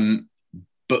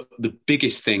 But the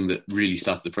biggest thing that really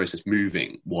started the process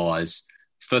moving was,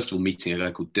 first of all, meeting a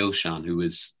guy called Dilshan, who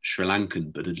was Sri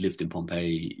Lankan but had lived in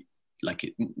Pompeii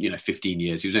 15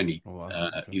 years. He was only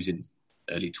he was in his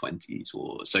early 20s,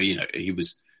 or so. You know,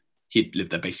 he'd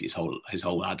lived there basically his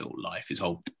whole adult life, his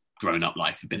whole grown up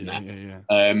life had been there.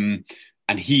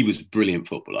 And he was a brilliant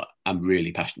footballer and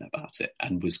really passionate about it,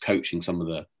 and was coaching some of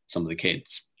the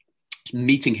kids.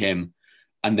 Meeting him,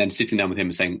 and then sitting down with him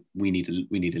and saying, we need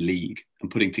a league, and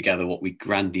putting together what we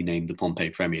grandly named the Pompeii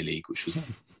Premier League, which was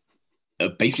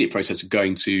basically a process of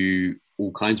going to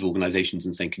all kinds of organisations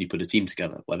and saying, can you put a team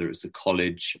together? Whether it's the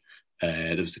college,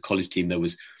 there was the college team. There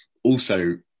was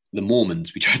also the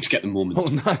Mormons. We tried to get the Mormons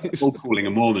all calling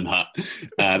a Mormon hut.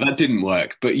 That didn't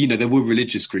work. But, you know, there were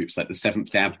religious groups like the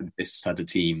Seventh-day Adventists had a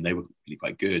team. They were really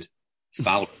quite good.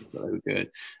 Foul, but they were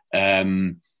good.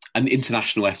 And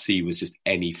International FC was just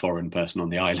any foreign person on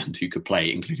the island who could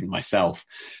play, including myself.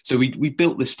 So we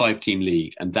built this 5-team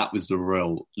league, and that was the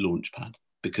real launch pad,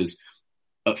 because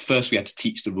at first we had to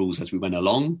teach the rules as we went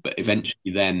along, but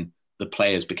eventually then the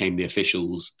players became the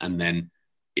officials, and then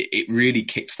it really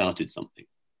kick-started something.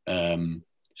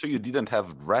 So you didn't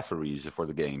have referees for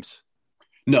the games?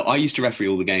 No, I used to referee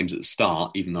all the games at the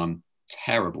start, even though I'm a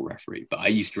terrible referee, but I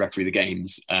used to referee the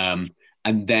games. And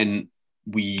then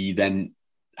we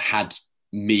had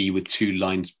me with 2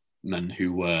 linesmen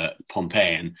who were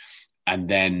Pompeian, and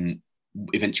then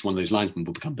eventually one of those linesmen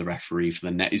will become the referee for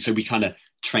the net. So we kind of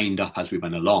trained up as we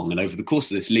went along, and over the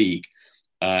course of this league,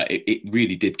 it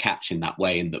really did catch in that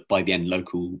way, and that by the end,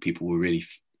 local people were really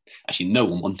actually, no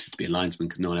one wanted to be a linesman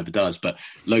because no one ever does, but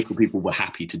local people were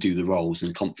happy to do the roles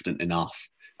and confident enough,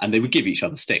 and they would give each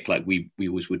other stick like we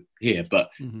always would here,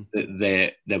 but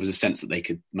there was a sense that they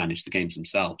could manage the games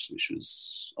themselves, which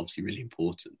was obviously really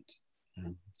important.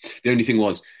 The only thing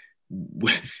was,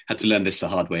 we had to learn this the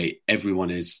hard way.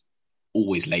 Everyone is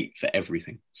always late for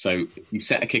everything. So you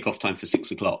set a kickoff time for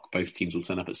 6:00, both teams will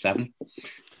turn up at 7.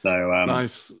 So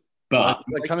nice. But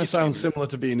that kind of sounds similar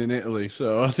to being in Italy,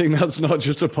 so I think that's not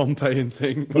just a Pompeian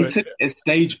thing. We took a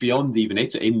stage beyond even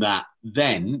it, in that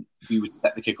then we would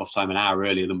set the kickoff time an hour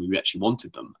earlier than we actually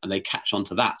wanted them, and they catch on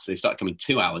to that, so they start coming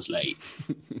 2 hours late,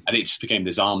 and it just became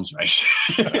this arms race.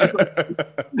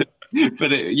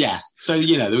 But so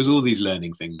you know, there was all these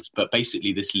learning things, but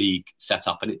basically this league set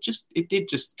up, and it did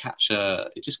just catch.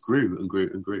 It just grew and grew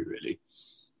and grew, really.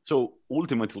 So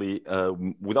ultimately,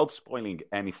 without spoiling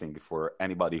anything for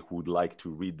anybody who would like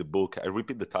to read the book, I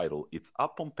repeat the title. It's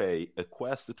Up Pompeii, a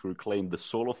quest to reclaim the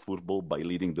soul of football by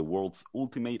leading the world's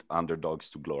ultimate underdogs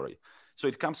to glory. So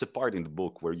it comes apart in the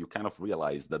book where you kind of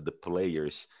realize that the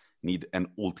players need an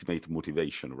ultimate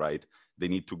motivation, right? They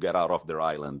need to get out of their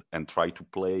island and try to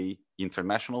play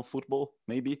international football,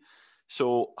 maybe.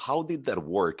 So how did that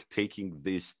work, taking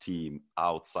this team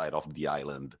outside of the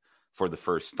island for the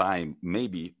first time,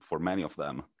 maybe for many of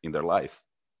them in their life?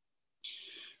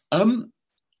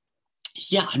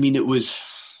 Yeah, I mean, it was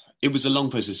a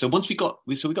long process. So once we got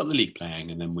the league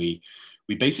playing, and then we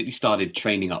basically started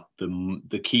training up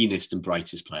the keenest and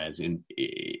brightest players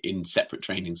in separate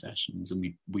training sessions,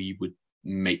 and we would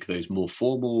make those more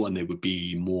formal, and they would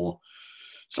be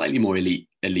slightly more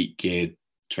elite geared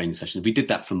training sessions. We did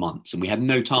that for months, and we had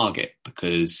no target,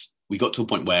 because we got to a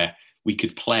point where we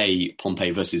could play Pompeii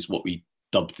versus what we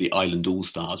dubbed the Island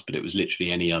All-Stars, but it was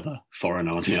literally any other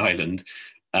foreigner on the island.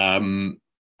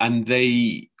 And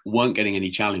they weren't getting any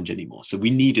challenge anymore. So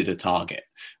we needed a target.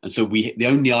 And so the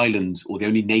only island, or the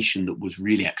only nation that was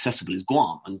really accessible, is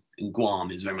Guam. And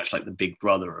Guam is very much like the big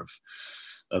brother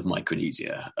of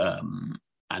Micronesia.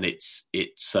 And it's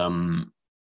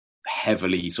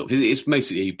heavily it's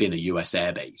mostly been a US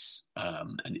airbase,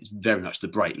 and it's very much the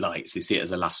bright lights. They see it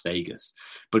as a Las Vegas,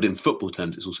 but in football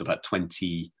terms, it's also about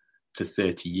 20 to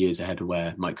 30 years ahead of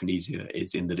where Micronesia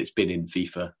is, in that it's been in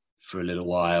FIFA for a little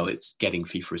while. It's getting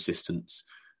FIFA assistance,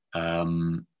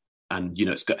 and you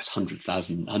know, it's got hundreds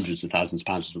of thousands of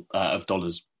pounds of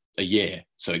dollars a year,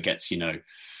 so it gets, you know,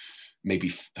 maybe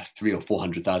 $300,000 or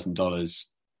 $400,000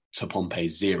 to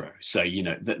Pompeii's zero. So you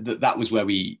know, that was where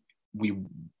we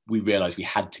realized we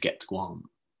had to get to Guam.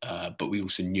 but we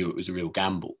also knew it was a real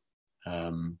gamble.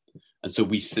 And so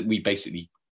we basically,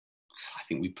 I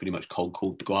think we pretty much cold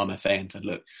called the Guam FA and said,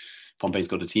 look, Pompey's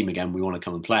got a team again, we want to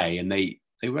come and play. And they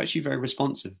were actually very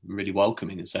responsive and really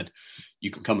welcoming and said,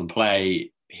 you can come and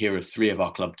play. Here are 3 of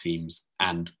our club teams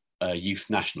and a youth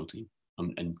national team,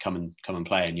 and come and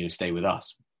play and, stay with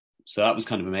us. So that was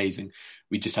kind of amazing.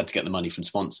 We just had to get the money from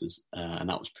sponsors, and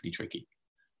that was pretty tricky.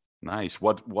 Nice.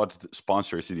 What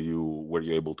sponsors were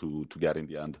you able to get in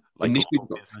the end? Like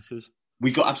local businesses?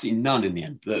 We got absolutely none in the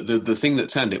end. The thing that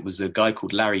turned it was a guy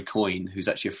called Larry Coyne, who's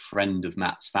actually a friend of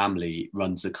Matt's family,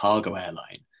 runs a cargo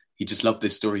airline. He just loved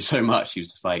this story so much. He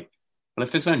was just like, well,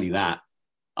 if it's only that,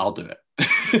 I'll do it.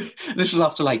 This was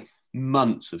after like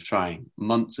months of trying,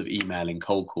 months of emailing,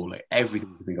 cold calling,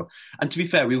 everything we could think of. And to be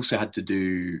fair, we also had to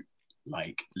do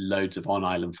like loads of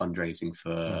on-island fundraising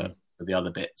for the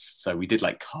other bits. So we did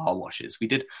like car washes. We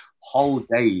did whole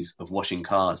days of washing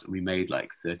cars, and we made like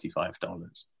 $35.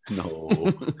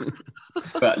 No.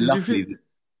 But luckily,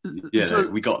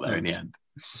 we got there in the end.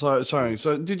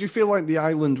 So did you feel like the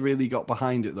island really got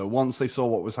behind it though? Once they saw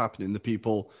what was happening, the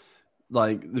people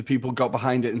got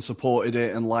behind it and supported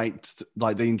it and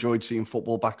they enjoyed seeing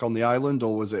football back on the island,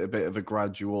 or was it a bit of a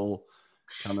gradual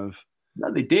kind of? No,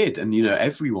 they did. And,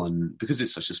 everyone, because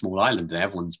it's such a small island and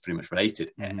everyone's pretty much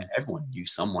related, everyone knew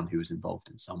someone who was involved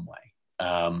in some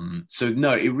way. So,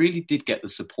 no, it really did get the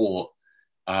support.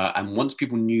 And once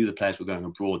people knew the players were going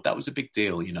abroad, that was a big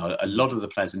deal. A lot of the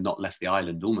players had not left the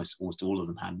island, almost all of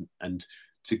them hadn't. And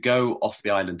to go off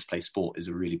the island to play sport is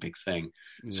a really big thing.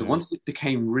 Yeah. So once it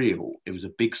became real, it was a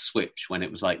big switch when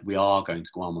it was like, we are going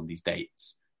to Guam on these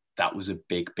dates. That was a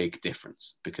big, big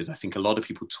difference, because I think a lot of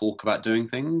people talk about doing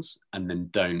things and then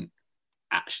don't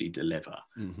actually deliver.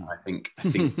 Mm-hmm. I think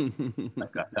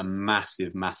like that's a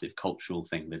massive, massive cultural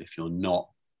thing, that if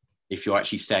you're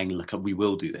actually saying, look, we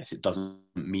will do this, it doesn't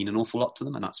mean an awful lot to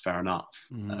them, and that's fair enough.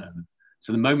 Mm-hmm.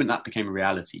 So the moment that became a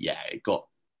reality, it got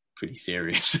pretty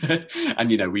serious. And,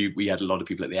 we had a lot of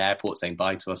people at the airport saying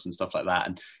bye to us and stuff like that.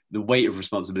 And the weight of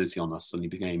responsibility on us suddenly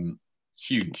became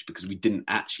huge, because we didn't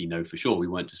actually know for sure. We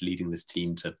weren't just leading this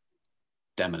team to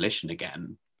demolition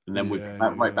again. And then we're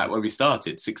right back where we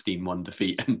started, 16-1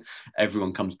 defeat, and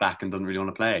everyone comes back and doesn't really want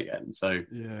to play again. So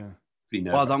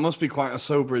well, that must be quite a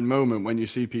sobering moment when you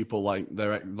see people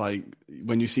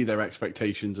when you see their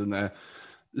expectations and they're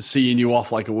seeing you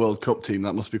off like a World Cup team.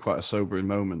 That must be quite a sobering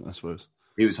moment, I suppose.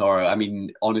 It was horror. I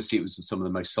mean, honestly, it was some of the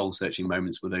most soul-searching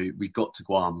moments where we got to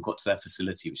Guam, got to their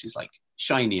facility, which is like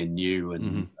shiny and new,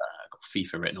 and got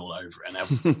FIFA written all over it,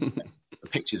 and the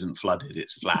pitch isn't flooded,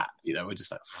 it's flat. We're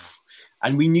just like,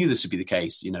 and we knew this would be the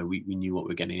case. We knew what we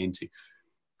were getting into.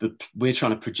 We're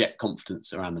trying to project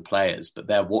confidence around the players, but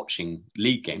they're watching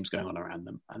league games going on around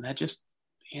them, and they're just,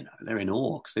 they're in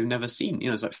awe because they've never seen.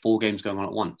 There's like 4 games going on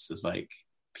at once. There's like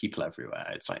people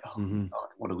everywhere. It's like, oh my God,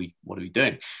 what are we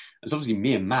doing? It's obviously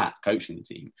me and Matt coaching the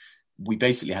team. We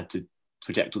basically had to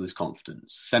project all this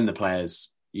confidence, send the players.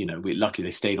 Luckily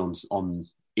they stayed on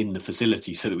in the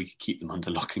facility so that we could keep them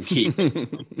under lock and key.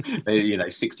 They,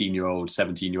 16-year-olds,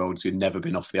 17-year-olds who'd never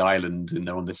been off the island, and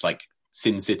they're on this like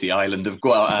Sin City island of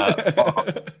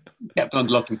kept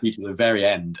under lock and key to the very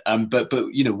end. But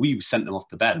we sent them off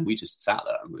to bed, and we just sat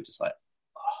there and we were just like,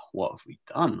 what have we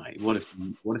done? Like, what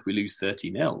if we lose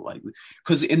 30-0? Like,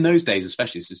 because in those days,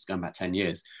 especially, it's just going back 10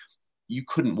 years, you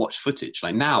couldn't watch footage.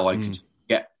 Like now, I could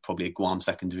get probably a Guam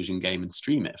second division game and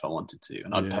stream it if I wanted to,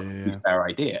 and I'd have a fair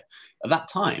idea. At that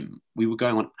time, we were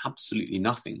going on absolutely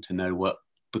nothing to know what,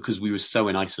 because we were so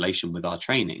in isolation with our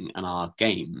training and our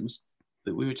games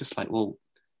that we were just like, well,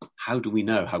 how do we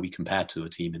know how we compare to a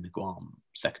team in the Guam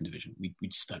second division? We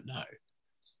just don't know.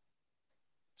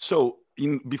 So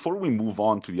before we move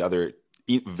on to the other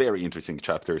very interesting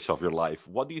chapters of your life,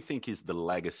 what do you think is the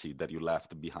legacy that you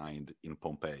left behind in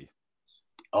Pompey?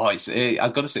 Oh,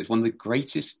 I've got to say, it's one of the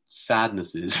greatest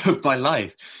sadnesses of my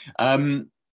life. In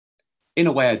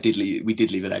a way, we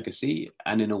did leave a legacy,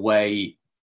 and in a way,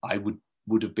 I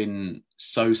would have been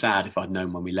so sad if I'd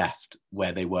known when we left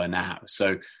where they were now.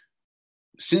 So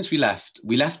since we left.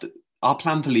 Our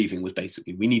plan for leaving was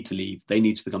basically, we need to leave. They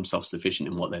need to become self-sufficient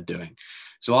in what they're doing.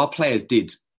 So our players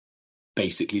did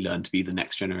basically learn to be the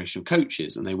next generation of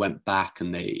coaches, and they went back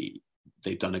and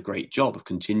they've done a great job of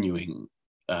continuing.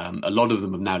 A lot of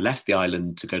them have now left the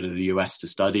island to go to the US to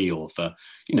study or for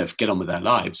get on with their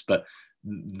lives. But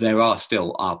there are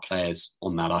still our players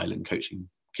on that island coaching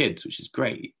kids, which is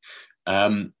great.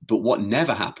 But what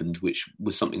never happened, which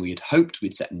was something we had hoped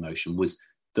we'd set in motion, was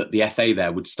that the FA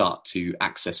there would start to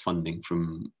access funding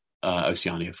from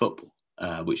Oceania Football,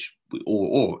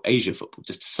 or Asia Football,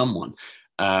 just someone.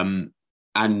 And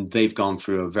they've gone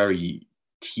through a very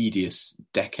tedious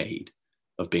decade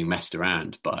of being messed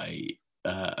around by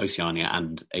Oceania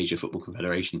and Asia Football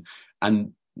Confederation.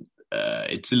 And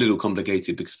it's a little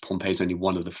complicated because Pohnpei is only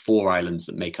one of the 4 islands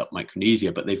that make up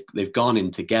Micronesia, but they've gone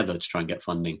in together to try and get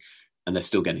funding, and they're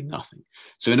still getting nothing.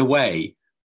 So in a way,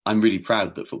 I'm really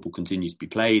proud that football continues to be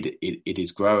played. It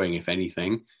is growing, if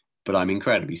anything, but I'm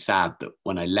incredibly sad that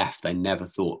when I left, I never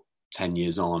thought 10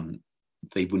 years on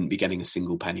they wouldn't be getting a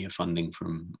single penny of funding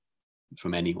from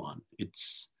anyone.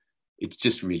 It's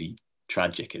just really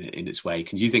tragic in its way.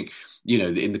 Can you think,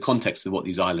 in the context of what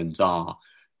these islands are,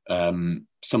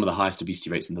 some of the highest obesity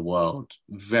rates in the world,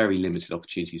 very limited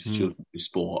opportunities for children to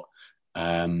sport,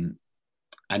 and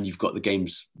you've got the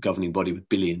game's governing body with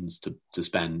billions to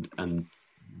spend, and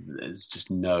there's just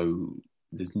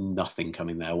nothing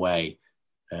coming their way.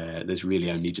 There's really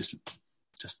only just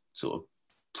sort of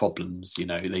problems.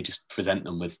 They just present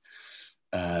them with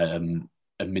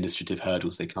administrative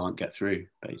hurdles they can't get through,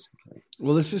 basically.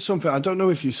 Well, this is something, I don't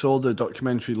know if you saw the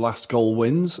documentary Last Goal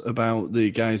Wins about the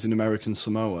guys in American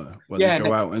Samoa, where they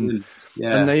go out and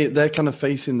they're kind of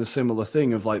facing the similar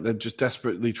thing of like, they're just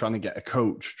desperately trying to get a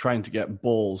coach, trying to get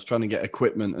balls, trying to get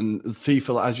equipment, and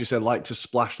FIFA, as you said, like to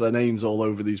splash their names all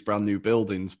over these brand new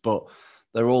buildings, but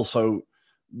they're also,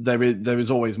 there is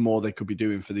always more they could be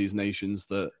doing for these nations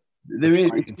that there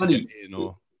is. It's funny.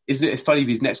 Isn't it? It's funny.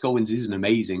 These Next Goal Wins is an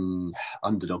amazing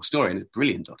underdog story, and it's a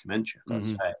brilliant documentary, I've got to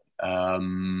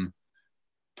say.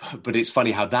 But it's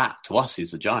funny how that to us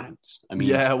is the Giants. I mean,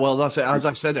 yeah, well, that's it. As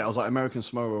I said it, I was like, American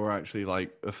Samoa were actually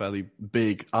like a fairly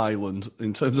big island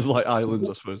in terms of like islands,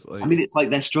 I suppose. Like, I mean, it's like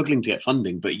they're struggling to get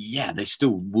funding, but yeah, they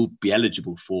still will be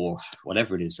eligible for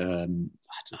whatever it is,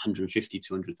 $150,000 to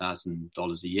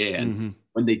 $200,000 a year. And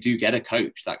when they do get a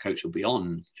coach, that coach will be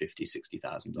on $50,000,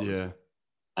 $60,000. Yeah.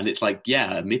 And it's like,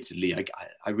 yeah, admittedly,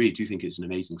 I really do think it's an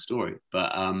amazing story.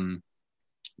 But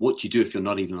what do you do if you're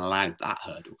not even allowed that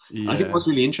hurdle? Yeah. I think what's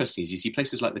really interesting is you see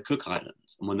places like the Cook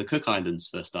Islands. And when the Cook Islands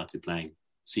first started playing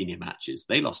senior matches,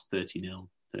 they lost 30-0,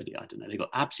 30, I don't know. They got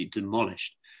absolutely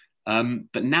demolished.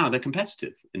 But now they're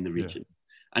competitive in the region. Yeah.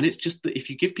 And it's just that if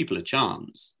you give people a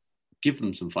chance, give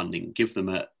them some funding, give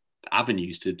them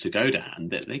avenues to go down,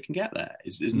 that they can get there.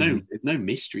 There's no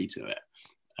mystery to it.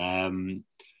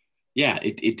 Yeah,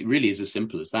 it really is as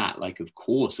simple as that. Like, of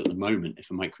course, at the moment, if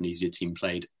a Micronesia team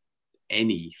played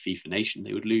any FIFA nation,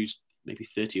 they would lose maybe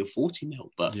 30 or 40-0.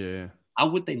 But how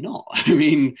would they not? I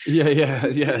mean...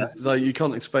 Yeah. Like, you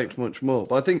can't expect much more.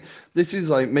 But I think this is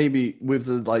like maybe with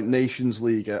the like Nations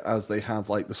League, as they have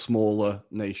like the smaller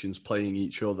nations playing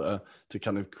each other to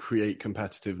kind of create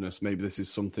competitiveness, maybe this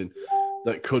is something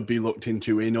that could be looked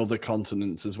into in other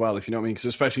continents as well, if you know what I mean. Because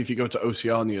especially if you go to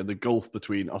Oceania, the gulf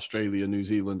between Australia, New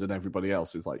Zealand, and everybody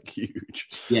else is like huge.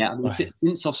 Yeah, I mean,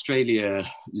 since Australia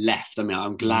left, I mean,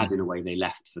 I'm glad in a way they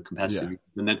left for competitive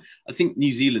reasons. And then I think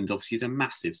New Zealand obviously is a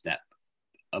massive step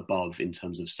above in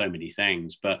terms of so many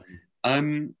things. But I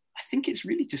think it's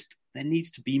really just there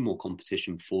needs to be more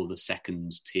competition for the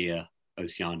second tier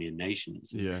Oceanian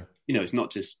nations. Yeah, it's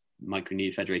not just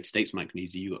Micronesia, Federated States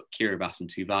Micronesia. You've got Kiribati and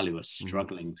Tuvalu are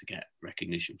struggling to get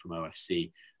recognition from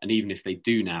OFC. And even if they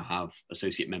do now have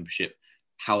associate membership,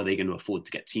 how are they going to afford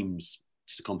to get teams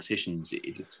to the competitions?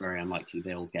 It looks very unlikely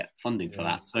they'll get funding for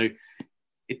that. So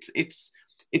it's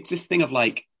this thing of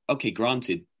like, okay,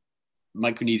 granted,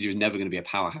 Micronesia is never going to be a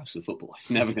powerhouse of football. It's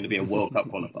never going to be a World Cup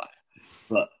qualifier.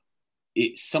 But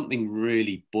it's something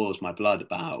really boils my blood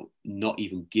about not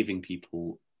even giving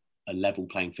people a level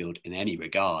playing field in any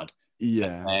regard.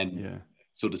 And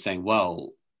sort of saying, well,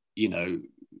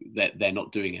 that they're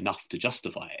not doing enough to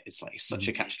justify it. It's like such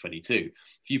a catch-22.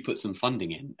 If you put some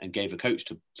funding in and gave a coach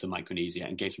to Micronesia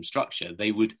and gave some structure,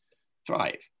 they would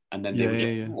thrive, and then they would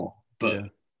get more. But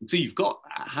until you've got,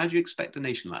 how do you expect a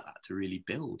nation like that to really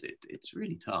build it? It's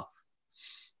really tough.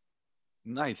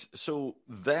 Nice. So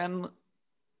then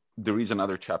there is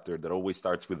another chapter that always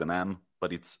starts with an M,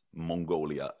 but it's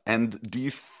Mongolia. And do you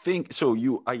think,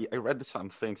 I read some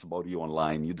things about you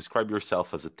online. You describe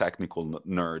yourself as a technical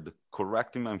nerd.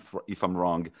 Correct me if I'm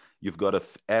wrong. You've got a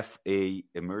FA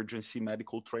emergency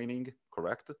medical training,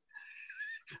 correct?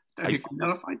 I don't even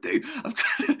know if I do.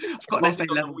 I've got an FA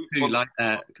level 2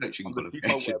 coaching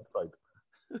qualification. FIFA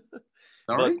website.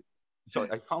 Sorry? So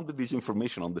I found this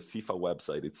information on the FIFA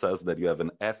website. It says that you have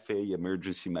an FA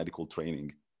emergency medical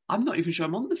training. I'm not even sure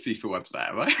I'm on the FIFA website,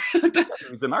 am I?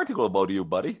 There's an article about you,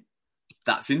 buddy.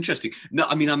 That's interesting. No,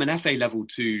 I mean, I'm an FA level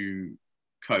 2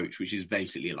 coach, which is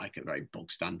basically like a very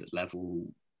bog standard level.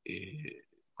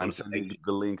 I'm sending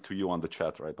the link to you on the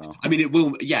chat right now. I mean, it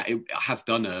will. Yeah, I have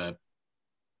done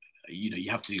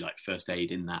you have to do like first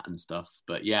aid in that and stuff.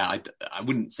 But yeah, I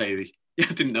wouldn't say. I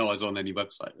didn't know I was on any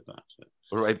website with that. So.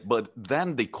 All right, but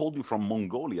then they called you from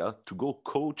Mongolia to go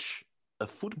coach a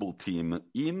football team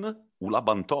in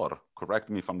Ulaanbaatar. Correct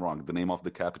me if I'm wrong, the name of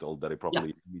the capital that I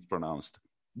probably mispronounced.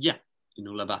 Yeah, in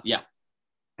Ulaanbaatar, yeah.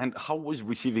 And how was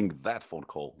receiving that phone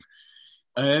call?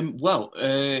 It was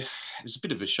a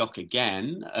bit of a shock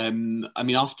again. I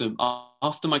mean, after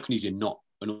Micronesia, not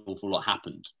an awful lot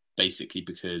happened, basically,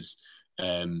 because,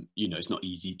 it's not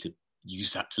easy to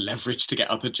use that to leverage to get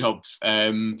other jobs.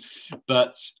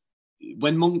 But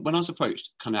when I was approached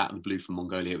kind of out of the blue from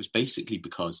Mongolia, it was basically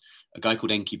because a guy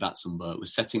called Enki Batsumba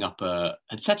was had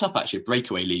set up actually a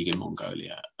breakaway league in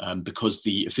Mongolia, because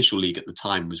the official league at the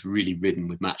time was really ridden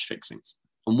with match fixing.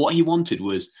 And what he wanted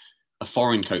was a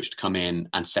foreign coach to come in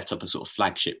and set up a sort of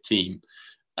flagship team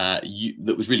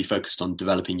that was really focused on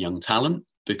developing young talent,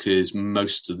 because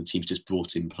most of the teams just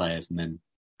brought in players and then,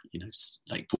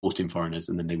 brought in foreigners,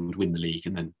 and then they would win the league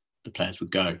and then the players would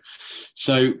go.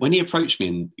 So when he approached me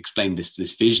and explained this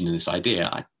vision and this idea,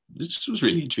 I just was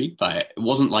really intrigued by it. It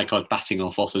wasn't like I was batting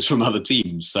off offers from other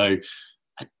teams. So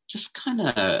I just kind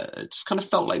of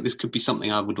felt like this could be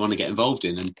something I would want to get involved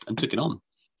in, and took it on.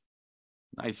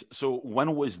 Nice. So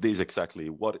when was this exactly?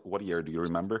 What year do you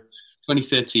remember?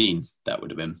 2013, that would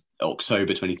have been.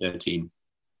 October 2013.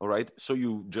 All right. So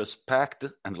you just packed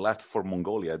and left for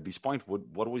Mongolia. At this point,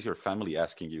 what was your family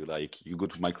asking you? Like, you go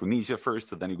to Micronesia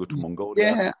first, and then you go to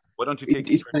Mongolia? Yeah. Why don't you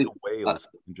take a trip to Wales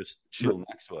and just chill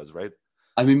next to us, right?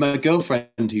 I mean, my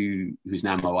girlfriend, who's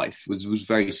now my wife, was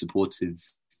very supportive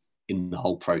in the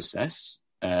whole process.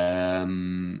 But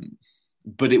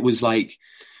it was like,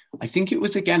 I think it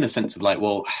was, again, a sense of like,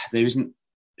 well, this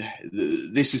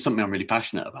is something I'm really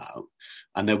passionate about.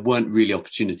 And there weren't really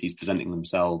opportunities presenting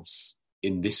themselves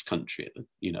in this country at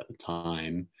the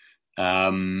time.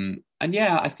 And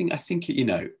yeah, I think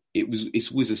it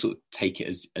was a sort of take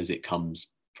it as it comes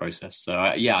process. So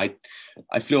I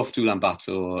flew off to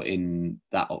Ulaanbaatar in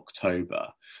that October,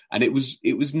 and it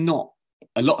was not,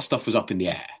 a lot of stuff was up in the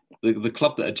air. The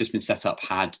club that had just been set up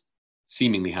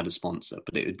seemingly had a sponsor,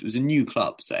 but it was a new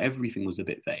club, so everything was a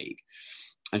bit vague.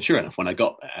 And sure enough, when I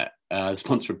got there, the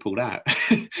sponsor had pulled out.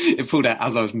 It pulled out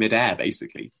as I was mid-air,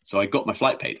 basically. So I got my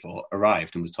flight paid for,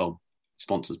 arrived, and was told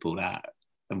sponsors pulled out,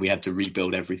 and we had to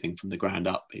rebuild everything from the ground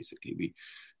up. Basically,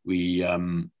 we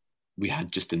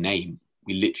had just a name.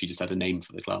 We literally just had a name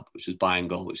for the club, which was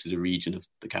Bayangol, which is a region of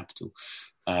the capital.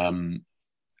 And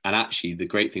actually, the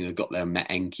great thing, I got there and met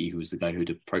Enki, who was the guy who'd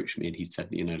approached me, and he said,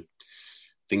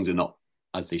 things are not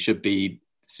as they should be.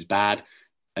 This is bad.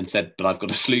 And said, but I've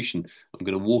got a solution. I'm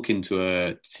going to walk into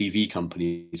a TV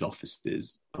company's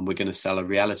offices, and we're going to sell a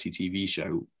reality TV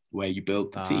show where you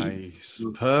build the team.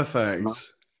 Perfect.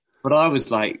 But I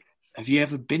was like, have you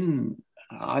ever been...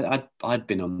 I'd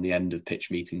been on the end of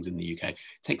pitch meetings in the UK. It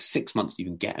takes 6 months to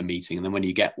even get a meeting. And then when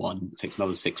you get one, it takes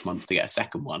another 6 months to get a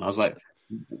second one. I was like,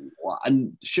 what?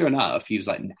 And sure enough, he was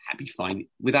like, nah, be fine.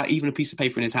 Without even a piece of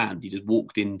paper in his hand, he just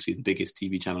walked into the biggest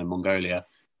TV channel in Mongolia,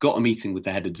 got a meeting with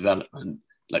the head of development,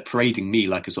 like parading me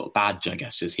like a sort of badge, I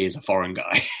guess, just here's a foreign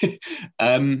guy.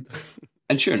 And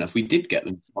sure enough, we did get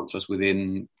them to sponsor us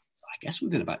within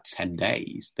about 10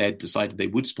 days. They'd decided they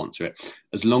would sponsor it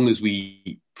as long as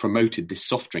we promoted this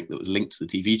soft drink that was linked to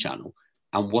the TV channel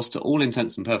and was to all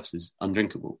intents and purposes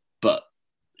undrinkable. But,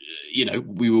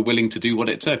 we were willing to do what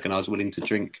it took, and I was willing to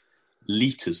drink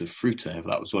litres of Fruta if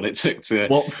that was what it took to...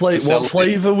 What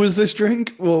flavour was this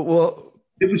drink? What?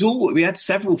 It was we had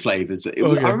several flavours. I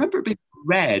remember it being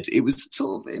red. It was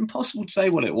sort of impossible to say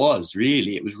what it was,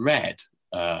 really. It was red.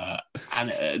 And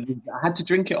I had to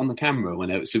drink it on the camera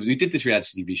so we did this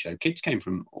reality TV show. Kids came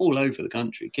from all over the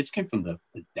country. Kids came from the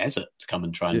desert to come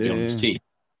and try and be on this team.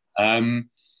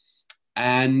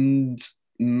 And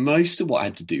most of what I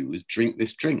had to do was drink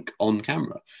this drink on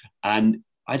camera. And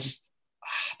I just...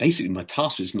 basically my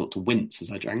task was not to wince as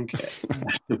I drank it.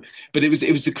 But it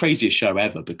was the craziest show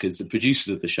ever, because the producers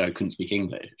of the show couldn't speak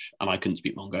English and I couldn't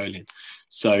speak Mongolian.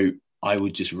 So I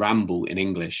would just ramble in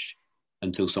English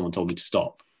until someone told me to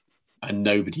stop, and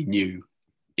nobody knew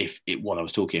what I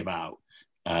was talking about.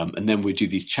 And then we'd do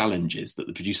these challenges that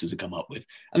the producers had come up with,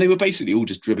 and they were basically all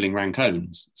just dribbling around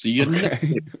cones. So you'd never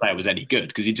think the player was any good,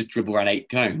 because he'd just dribble around 8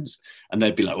 cones, and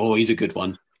they'd be like, oh, he's a good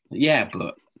one. Yeah,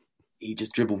 but he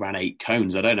just dribbled around 8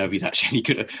 cones. I don't know if he's actually any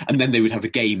good. And then they would have a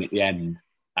game at the end,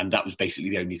 and that was basically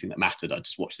the only thing that mattered. I'd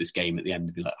just watch this game at the end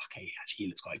and be like, okay, actually he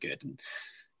looks quite good. And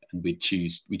we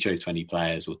chose 20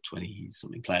 players or 20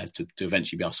 something players to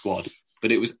eventually be our squad.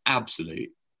 But it was absolute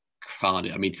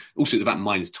carnage. I mean, also it was about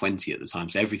 -20 at the time,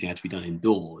 so everything had to be done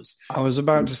indoors. I was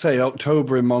about to say,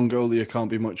 October in Mongolia can't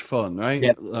be much fun, right?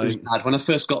 Yeah, it was bad. When I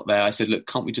first got there, I said, look,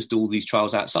 can't we just do all these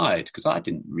trials outside? Because I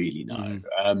didn't really know.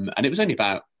 And it was only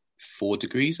about 4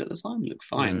 degrees at the time. It looked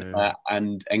fine. Yeah.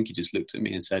 And Enki just looked at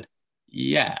me and said,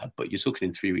 yeah, but you're talking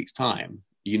in 3 weeks' time.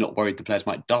 You're not worried the players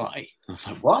might die? I was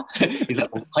like, what? He's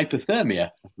like, well, hypothermia.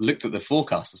 I looked at the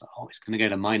forecast. I was like, oh, it's going to go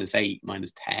to -8,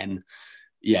 -10.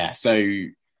 Yeah, so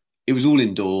it was all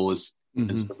indoors. Mm-hmm.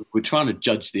 And so we're trying to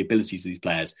judge the abilities of these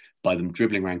players by them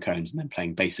dribbling around cones and then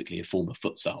playing basically a form of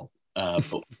futsal,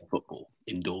 football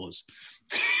indoors.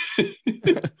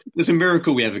 It's a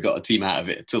miracle we ever got a team out of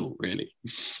it at all, really.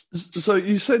 So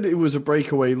you said it was a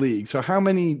breakaway league. So how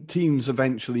many teams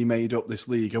eventually made up this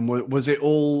league? And was it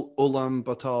all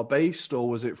Ulaanbaatar based, or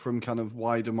was it from kind of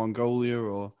wider Mongolia?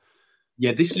 Or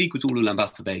yeah, this league was all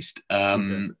Ulaanbaatar based,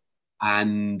 Okay.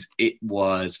 and it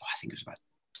was, I think it was about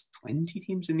 20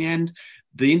 teams in the end.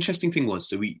 The interesting thing was,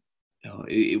 so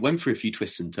it went through a few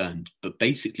twists and turns, but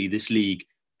basically this league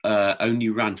only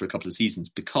ran for a couple of seasons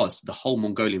because the whole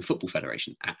Mongolian Football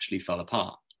Federation actually fell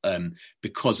apart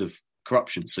because of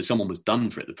corruption. So someone was done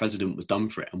for it. The president was done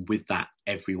for it. And with that,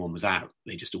 everyone was out.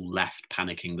 They just all left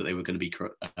panicking that they were going to be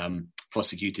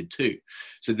prosecuted too.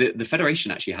 So the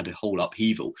federation actually had a whole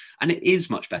upheaval. And it is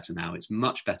much better now. It's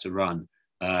much better run.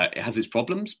 It has its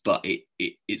problems, but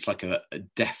it's like a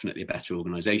definitely a better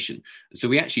organisation. So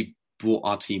we actually brought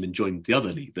our team and joined the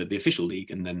other league, the official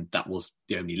league, and then that was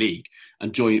the only league.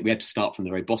 And we had to start from the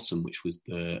very bottom, which was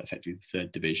effectively the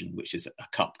third division, which is a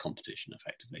cup competition,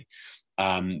 effectively,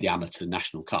 the amateur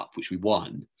national cup, which we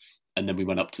won, and then we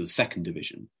went up to the second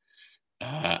division,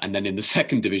 and then in the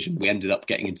second division we ended up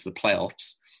getting into the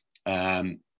playoffs.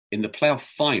 In the playoff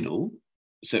final,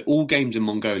 so all games in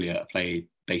Mongolia are played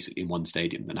basically in one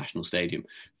stadium, the national stadium.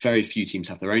 Very few teams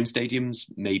have their own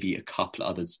stadiums. Maybe a couple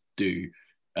of others do.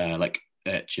 Like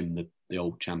Erchim, the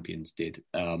old champions, did,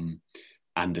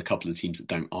 and a couple of teams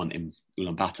that aren't in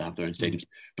Ulaanbaatar have their own stadiums.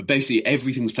 But basically,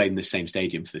 everything was played in the same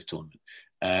stadium for this tournament.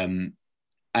 And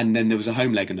then there was a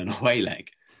home leg and an away leg.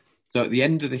 So at the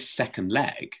end of this second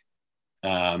leg,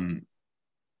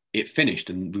 it finished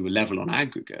and we were level on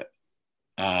aggregate.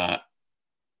 And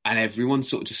everyone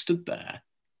sort of just stood there.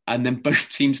 And then both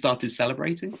teams started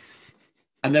celebrating.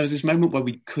 And there was this moment where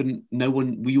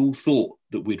we all thought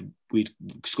that we'd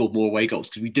scored more away goals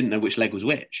because we didn't know which leg was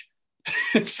which.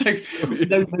 So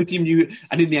no team knew.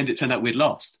 And in the end, it turned out we'd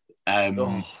lost.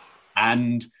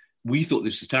 And we thought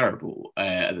this was terrible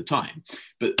at the time,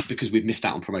 but because we'd missed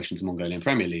out on promotion to Mongolian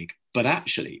Premier League. But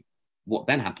actually, what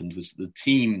then happened was the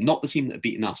team, not the team that had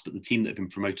beaten us, but the team that had been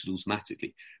promoted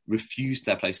automatically, refused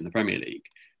their place in the Premier League.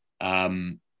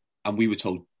 And we were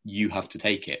told, you have to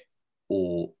take it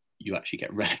or you actually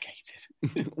get relegated.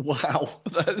 Wow.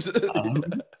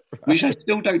 Which I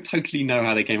still don't totally know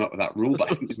how they came up with that rule,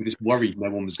 but I think they were just worried no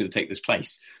one was going to take this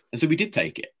place. And so we did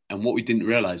take it. And what we didn't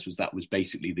realise was that was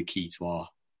basically the key to our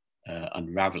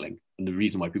unravelling. And the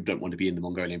reason why people don't want to be in the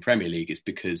Mongolian Premier League is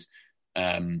because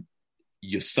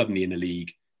you're suddenly in a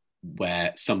league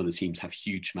where some of the teams have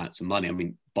huge amounts of money. I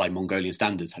mean, by Mongolian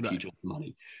standards, have huge amounts of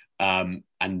money.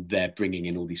 And they're bringing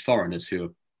in all these foreigners who are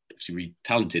obviously really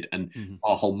talented, and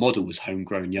our whole model was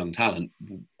homegrown young talent,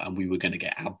 and we were going to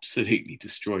get absolutely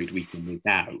destroyed week in, week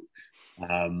out.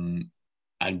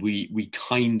 And we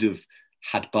kind of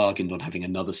had bargained on having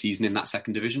another season in that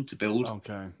second division to build.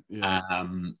 Okay. Yeah.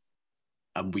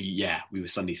 And we were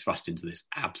suddenly thrust into this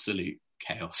absolute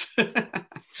chaos.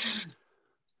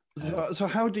 So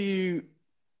how do you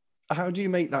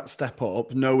make that step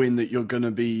up, knowing that you're going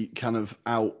to be kind of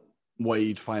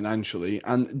outweighed financially?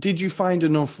 And did you find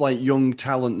enough like young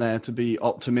talent there to be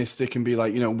optimistic and be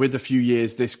like, with a few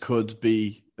years, this could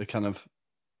be a kind of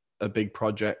a big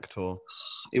project? Or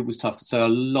it was tough. So a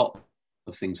lot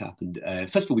of things happened.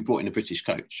 First of all, we brought in a British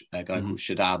coach, a guy called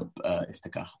Shadab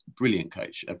Iftikhar, brilliant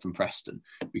coach from Preston.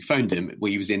 We phoned him.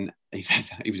 Well, he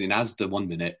says he was in Asda 1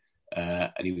 minute.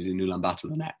 And he was in Ulaanbaatar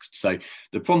the next. So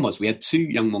the problem was we had 2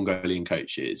 young Mongolian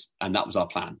coaches, and that was our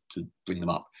plan, to bring them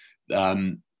up.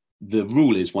 The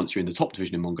rule is once you're in the top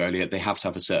division in Mongolia, they have to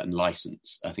have a certain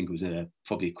license. I think it was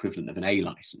probably equivalent of an A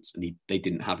license, and they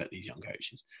didn't have it, these young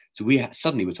coaches. So we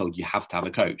suddenly were told you have to have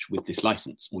a coach with this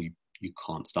license or you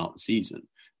can't start the season.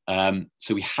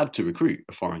 So we had to recruit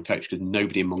a foreign coach because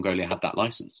nobody in Mongolia had that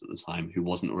license at the time who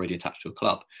wasn't already attached to a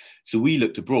club. So we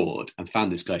looked abroad and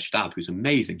found this guy Shadab, who's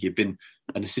amazing. He'd been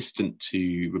an assistant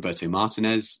to Roberto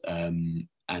Martinez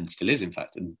and still is, in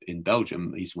fact, in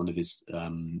Belgium. He's one of his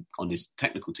on his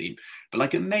technical team, but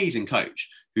like an amazing coach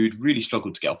who'd really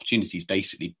struggled to get opportunities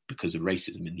basically because of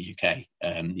racism in the UK.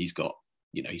 He's got,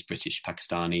 he's British,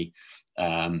 Pakistani.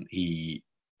 He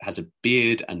has a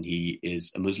beard and he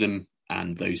is a Muslim.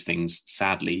 And those things,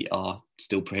 sadly, are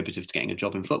still prohibitive to getting a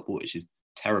job in football, which is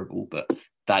terrible. But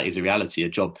that is a reality.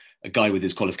 A guy with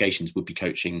his qualifications would be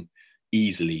coaching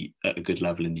easily at a good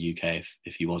level in the UK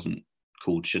if he wasn't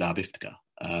called Shadab Iftikhar.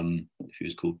 If he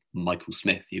was called Michael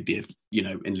Smith, he'd be,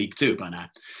 in League Two by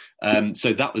now.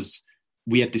 So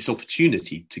we had this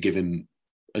opportunity to give him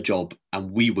a job,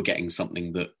 and we were getting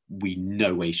something that we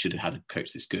no way should have had a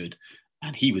coach this good.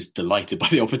 And he was delighted by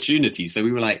the opportunity. So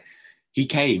we were like, he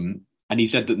came and he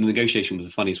said that the negotiation was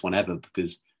the funniest one ever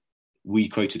because we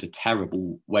quoted a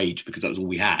terrible wage because that was all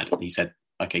we had. And he said,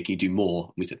 okay, can you do more?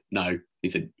 And we said, no. He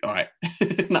said, all right.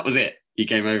 And that was it. He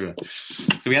came over.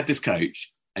 So we had this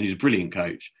coach, and he was a brilliant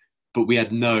coach, but we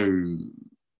had no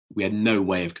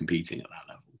way of competing at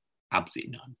that level.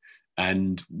 Absolutely none.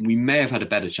 And we may have had a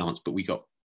better chance, but we got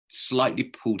slightly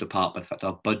pulled apart by the fact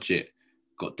our budget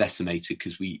got decimated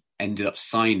because we ended up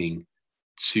signing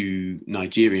 2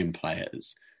 Nigerian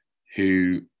players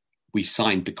who we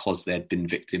signed because they'd been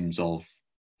victims of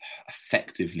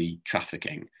effectively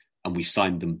trafficking, and we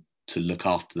signed them to look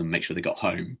after them, make sure they got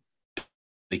home.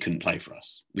 They couldn't play for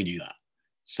us. We knew that.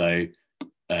 So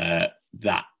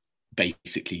that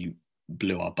basically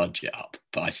blew our budget up,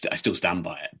 but I still stand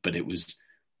by it. But it was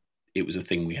a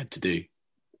thing we had to do.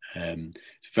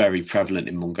 It's very prevalent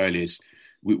in Mongolia.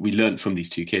 We learned from these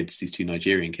 2 kids, these 2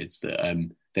 Nigerian kids, that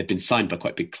they've been signed by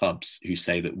quite big clubs who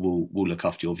say that we'll look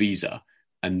after your visa,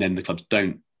 and then the clubs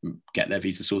don't get their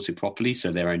visa sorted properly,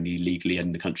 so they're only legally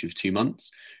in the country for 2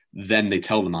 months. Then they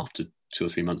tell them after 2 or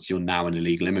 3 months, you're now an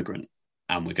illegal immigrant,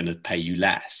 and we're going to pay you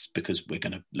less because we're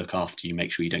going to look after you,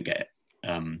 make sure you don't get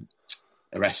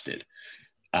arrested.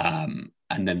 And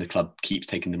then the club keeps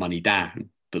taking the money down,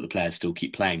 but the players still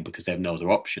keep playing because they have no other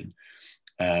option.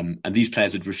 And these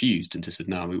players had refused and just said,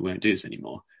 no, we won't do this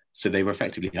anymore. So they were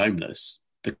effectively homeless.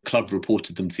 The club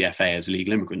reported them to the FA as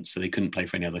illegal immigrants, so they couldn't play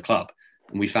for any other club.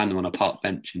 And we found them on a park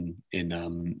bench in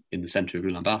the centre of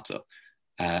Ulaanbaatar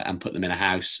and put them in a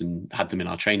house and had them in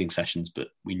our training sessions, but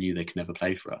we knew they could never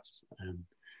play for us.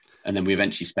 And then we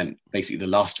eventually spent basically the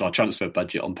last of our transfer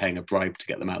budget on paying a bribe to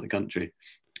get them out of the country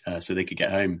so they could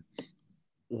get home.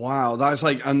 Wow,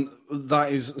 and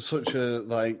that is such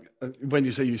a, when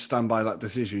you say you stand by that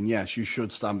decision, yes, you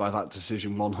should stand by that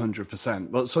decision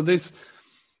 100%. But so this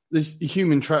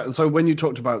human so when you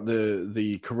talked about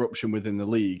the corruption within the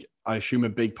league, I assume a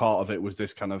big part of it was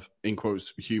this kind of, in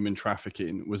quotes, human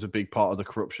trafficking was a big part of the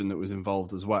corruption that was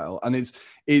involved as well. And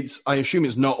it's I assume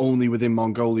it's not only within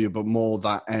Mongolia, but more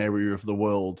that area of the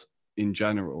world in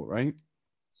general, right?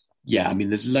 Yeah, I mean,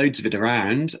 there's loads of it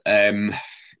around.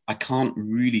 I can't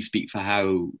really speak for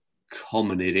how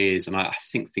common it is, and I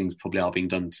think things probably are being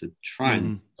done to try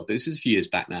and stop it. This is a few years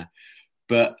back now,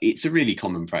 but it's a really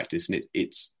common practice, and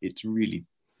it's really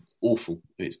awful.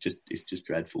 It's just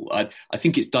dreadful. I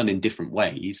think it's done in different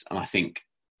ways, and I think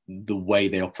the way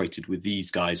they operated with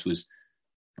these guys was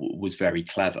very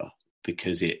clever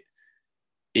because it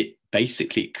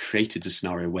basically created a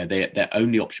scenario where their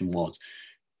only option was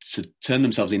to turn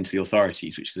themselves into the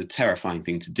authorities, which is a terrifying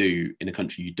thing to do in a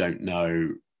country you don't know,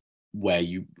 where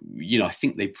I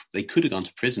think they could have gone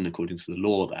to prison according to the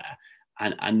law there,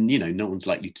 and no one's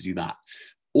likely to do that,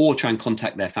 or try and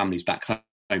contact their families back home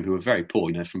who are very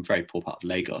poor, from a very poor part of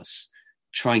Lagos,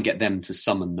 try and get them to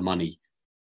summon the money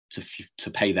to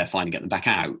pay their fine and get them back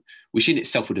out, which in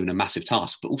itself would have been a massive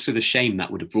task, but also the shame that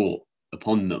would have brought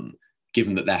upon them,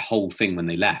 given that their whole thing when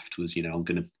they left was, I'm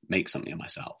going to make something of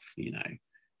myself,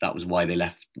 That was why they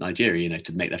left Nigeria,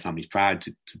 to make their families proud,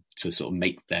 to sort of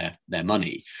make their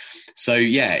money. So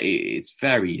yeah, it's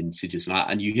very insidious,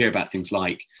 and you hear about things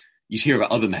like, you hear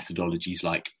about other methodologies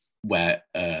like where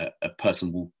a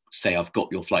person will say, "I've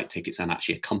got your flight tickets," and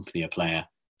actually accompany a player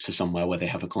to somewhere where they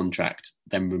have a contract,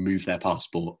 then remove their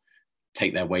passport,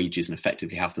 take their wages, and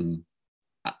effectively have them.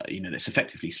 It's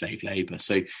effectively slave labour.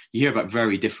 So you hear about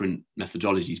very different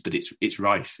methodologies, but it's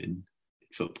rife in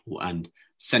football, and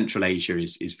Central Asia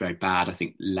is very bad. I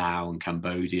think Laos and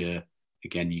Cambodia,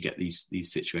 again, you get these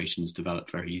situations develop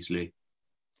very easily.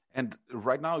 And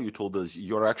right now you told us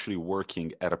you're actually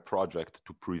working at a project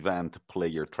to prevent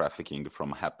player trafficking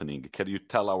from happening. Can you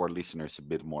tell our listeners a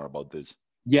bit more about this?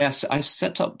 Yes, I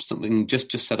set up something,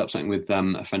 just set up something with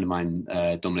a friend of mine,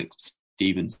 Dominic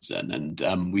Stevenson,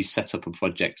 and we set up a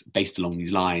project based along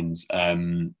these lines.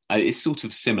 It's sort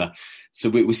of similar. So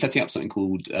we're setting up something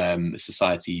called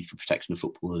Society for Protection of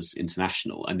Footballers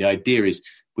International, and the idea is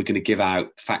we're going to give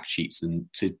out fact sheets and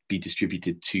to be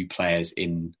distributed to players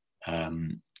in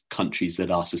countries that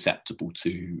are susceptible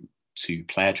to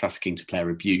player trafficking, to player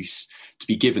abuse, to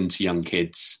be given to young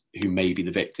kids who may be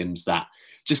the victims, that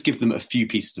just give them a few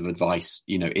pieces of advice,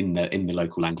 in the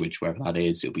local language, wherever that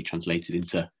is. It'll be translated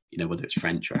into, whether it's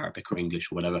French or Arabic or English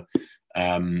or whatever,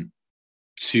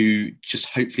 to just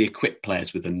hopefully equip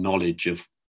players with a knowledge of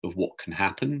what can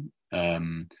happen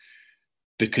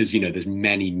because there's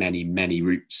many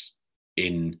routes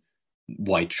in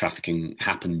why trafficking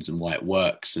happens and why it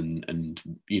works, and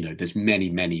there's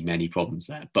many problems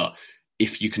there. But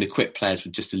if you can equip players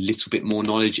with just a little bit more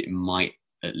knowledge, it might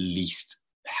at least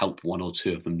help one or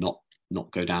two of them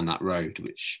not go down that road,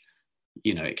 which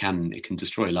it can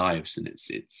destroy lives, and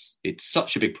it's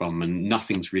such a big problem, and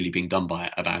nothing's really being done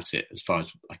about it as far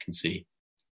as I can see.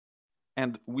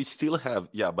 And we still have,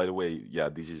 by the way,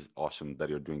 this is awesome that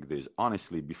you're doing this.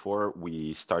 Honestly, before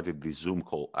we started this Zoom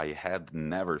call, I had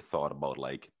never thought about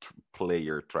like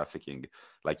player trafficking,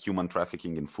 like human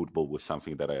trafficking in football was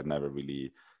something that I had never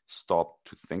really stopped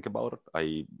to think about.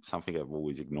 Something I've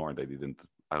always ignored.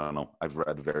 I don't know. I've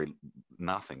read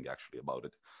nothing actually about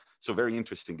it. So very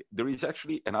interesting. There is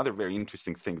actually another very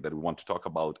interesting thing that we want to talk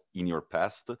about in your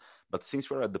past. But since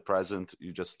we're at the present,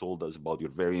 you just told us about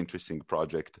your very interesting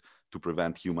project to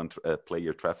prevent human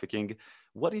player trafficking.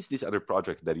 What is this other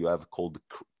project that you have called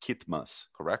Kitmas,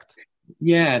 correct?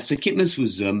 Yeah, so Kitmas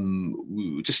was,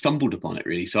 we just stumbled upon it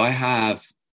really. So I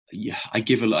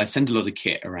send a lot of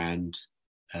kit around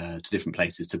to different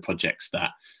places, to projects that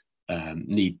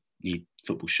need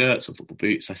football shirts or football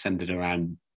boots. I send it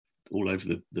around all over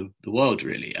the world,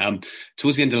 really.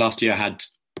 Towards the end of last year, I had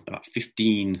about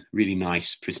 15 really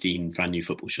nice, pristine, brand new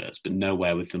football shirts, but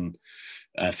nowhere with them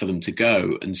for them to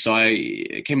go. And so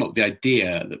I came up with the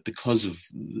idea that because of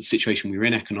the situation we were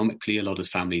in economically, a lot of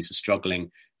families are struggling.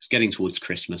 It was getting towards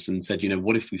Christmas, and said,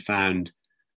 what if we found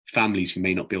families who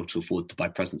may not be able to afford to buy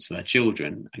presents for their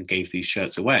children and gave these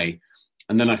shirts away?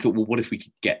 And then I thought, well, what if we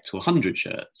could get to 100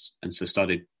 shirts? And so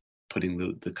started putting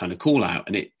the kind of call out,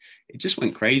 and it just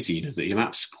went crazy. The amount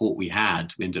of support we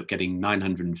had, we ended up getting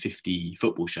 950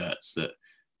 football shirts that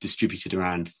distributed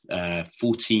around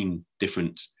 14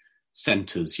 different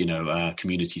centres,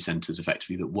 community centres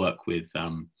effectively that work with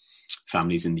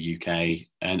families in the UK.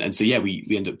 And so, we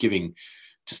ended up giving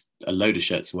just a load of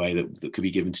shirts away that could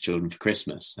be given to children for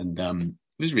Christmas. And it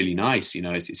was really nice.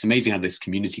 It's amazing how this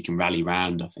community can rally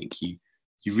around. I think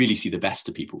you really see the best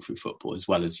of people through football, as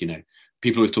well as,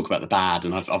 people always talk about the bad,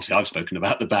 and I've spoken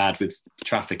about the bad with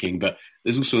trafficking, but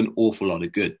there's also an awful lot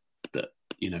of good that,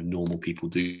 normal people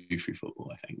do through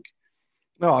football, I think.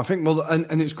 No, I think, well,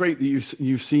 and it's great that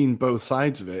you've seen both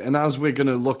sides of it. And as we're going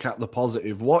to look at the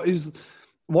positive, what is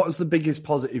the biggest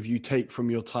positive you take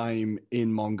from your time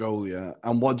in Mongolia?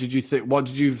 And what did you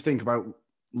think about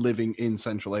living in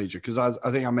Central Asia? Because as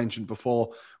I think I mentioned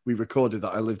before we recorded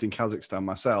that I lived in Kazakhstan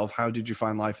myself. How did you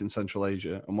find life in Central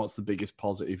Asia, and what's the biggest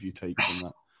positive you take from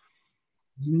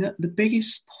that? The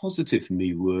biggest positive for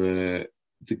me were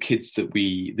the kids that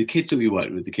we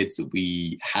worked with, the kids that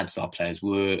we had as our players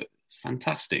were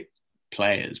fantastic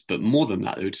players, but more than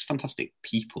that, they were just fantastic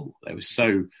people. They were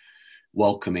so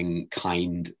welcoming,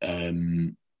 kind,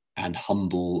 and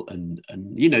humble, and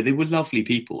they were lovely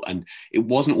people. And it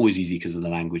wasn't always easy because of the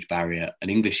language barrier,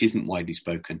 and English isn't widely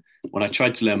spoken. When I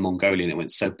tried to learn Mongolian, it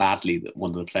went so badly that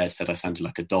one of the players said I sounded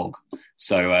like a dog.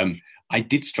 So I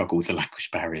did struggle with the language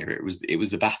barrier. It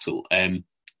was a battle,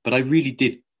 but I really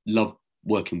did love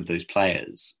working with those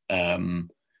players.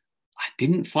 I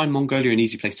didn't find Mongolia an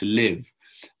easy place to live.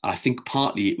 I think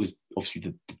partly it was obviously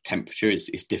the temperature.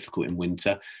 It's difficult in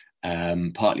winter.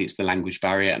 Partly it's the language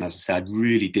barrier, and as I said, I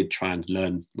really did try and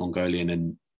learn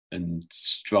Mongolian and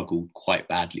struggled quite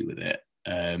badly with it.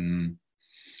 And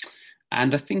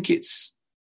I think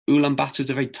Ulaanbaatar is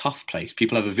a very tough place.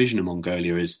 People have a vision of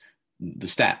Mongolia as the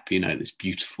steppe, this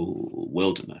beautiful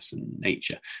wilderness and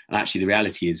nature. And actually, the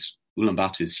reality is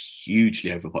Ulaanbaatar is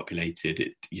hugely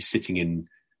overpopulated. You're sitting in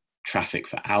traffic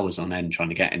for hours on end trying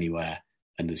to get anywhere.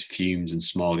 And there's fumes and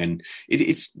smog, and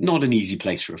it's not an easy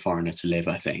place for a foreigner to live,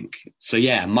 I think. So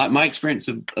my experience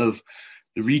of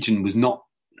the region was not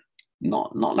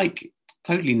like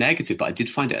totally negative, but I did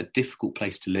find it a difficult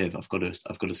place to live. I've got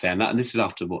to say, and this is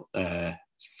after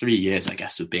 3 years, I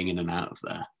guess, of being in and out of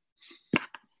there.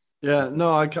 Yeah,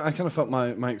 no, I kind of felt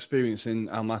my experience in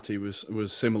Almaty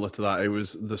was similar to that. It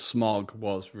was, the smog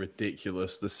was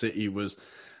ridiculous. The city was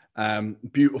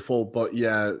beautiful, but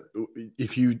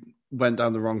if you went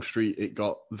down the wrong street, it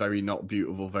got very not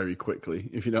beautiful very quickly,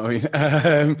 if you know what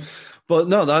I mean. But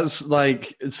no, that's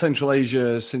like Central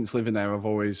Asia. Since living there, I've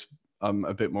always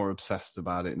a bit more obsessed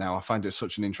about it now. I find it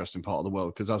such an interesting part of the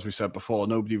world because, as we said before,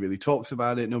 nobody really talks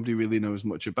about it. Nobody really knows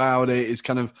much about it. It's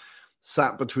kind of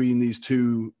sat between these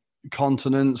two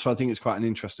continents. So I think it's quite an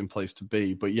interesting place to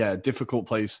be. But difficult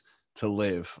place to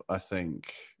live, I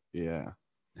think. Yeah,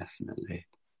 definitely.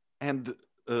 And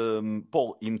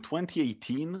Paul, in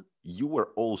 2018, you were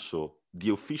also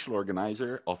the official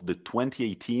organizer of the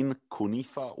 2018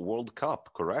 Kunifa World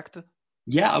Cup, correct?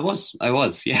 Yeah, I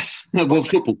was. Yes, World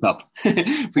Football Cup.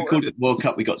 If we called it World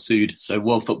Cup, we got sued. So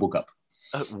World Football Cup.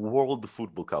 World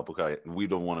Football Cup. Okay, we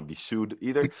don't want to be sued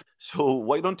either. So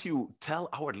why don't you tell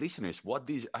our listeners what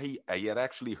this? I had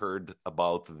actually heard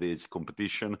about this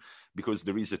competition because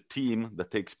there is a team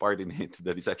that takes part in it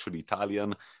that is actually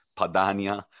Italian,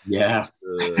 Padania. Yeah,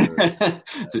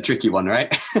 it's a tricky one, right?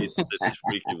 It's a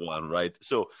tricky one, right?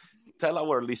 So tell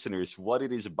our listeners what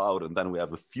it is about, and then we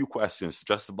have a few questions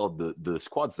just about the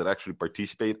squads that actually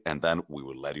participate, and then we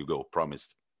will let you go.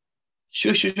 Promised.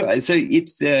 Sure. So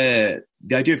it's the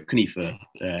idea of CONIFA,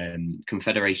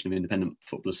 Confederation of Independent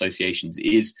Football Associations,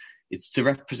 it's to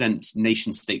represent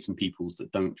nation states and peoples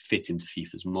that don't fit into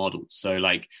FIFA's model. So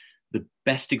like the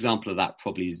best example of that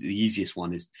probably is the easiest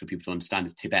one is for people to understand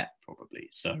is Tibet probably.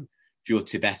 So if you're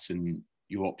Tibetan,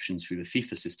 your options through the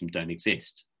FIFA system don't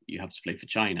exist. You have to play for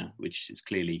China, which is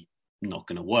clearly not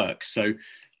going to work. So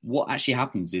what actually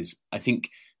happens is I think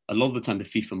a lot of the time the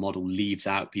FIFA model leaves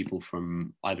out people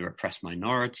from either oppressed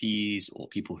minorities or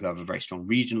people who have a very strong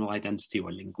regional identity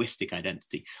or linguistic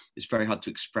identity. It's very hard to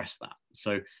express that.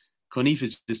 So CONIFA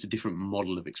is just a different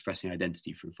model of expressing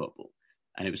identity through football.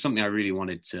 And it was something I really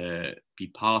wanted to be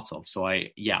part of. So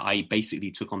I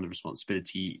basically took on the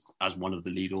responsibility as one of the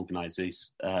lead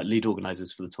organizers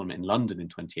for the tournament in London in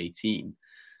 2018.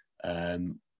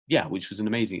 Which was an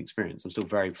amazing experience. I'm still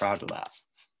very proud of that.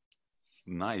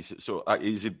 Nice. So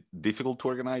is it difficult to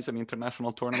organize an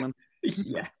international tournament?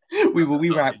 Yeah, we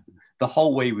were out, the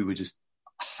whole way we were just,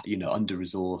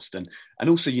 under-resourced. And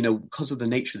also, because of the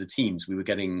nature of the teams, we were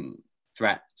getting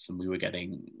threats and we were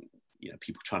getting,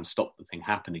 people trying to stop the thing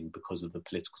happening because of the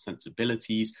political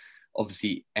sensibilities.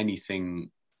 Obviously,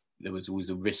 there was always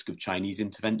a risk of Chinese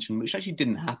intervention, which actually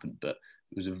didn't happen, but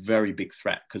it was a very big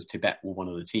threat because Tibet were one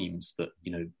of the teams that,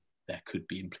 there could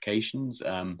be implications.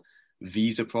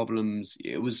 Visa problems.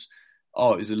 It was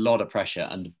a lot of pressure,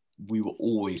 and we were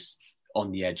always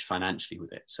on the edge financially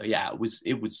with it. So yeah,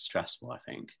 it was stressful, I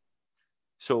think.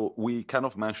 So we kind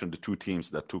of mentioned the two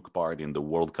teams that took part in the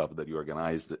World Cup that you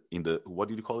organized in the, what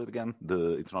did you call it again?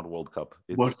 It's not World Cup.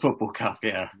 It's World Football Cup,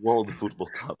 yeah. World Football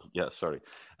Cup. Yeah, sorry.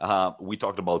 We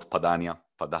talked about Padania.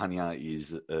 Padania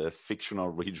is a fictional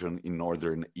region in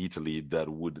northern Italy that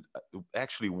would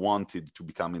actually wanted to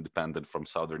become independent from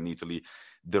southern Italy.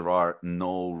 There are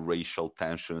no racial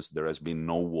tensions. There has been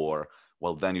no war.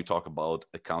 Well, then you talk about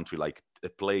a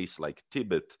place like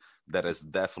Tibet that has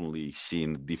definitely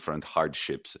seen different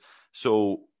hardships.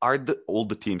 So are all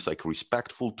the teams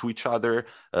respectful to each other?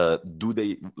 Do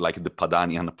they, like the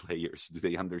Padanian players, do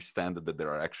they understand that there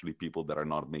are actually people that are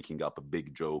not making up a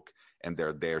big joke and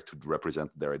they're there to represent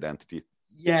their identity?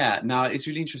 Yeah, now it's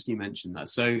really interesting you mentioned that.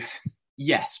 So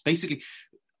yes, basically,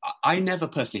 I never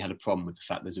personally had a problem with the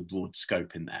fact there's a broad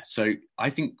scope in there. So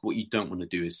I think what you don't want to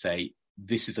do is say,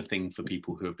 this is a thing for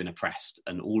people who have been oppressed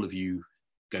and all of you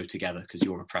go together because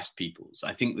you're oppressed peoples.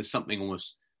 I think there's something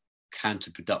almost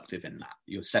counterproductive in that.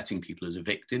 You're setting people as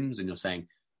victims and you're saying,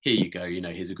 here you go,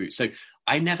 here's a group. So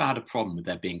I never had a problem with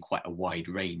there being quite a wide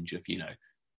range of,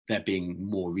 there being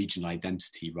more regional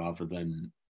identity rather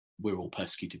than we're all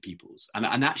persecuted peoples. And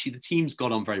actually the teams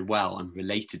got on very well and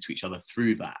related to each other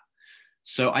through that.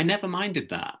 So I never minded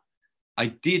that. I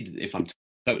did, if I'm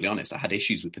totally honest, I had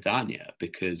issues with Padania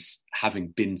because having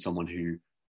been someone who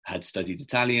had studied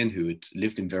Italian, who had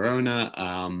lived in Verona,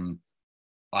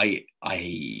 I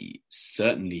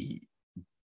certainly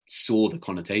saw the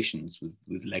connotations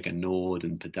with Lega Nord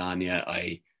and Padania.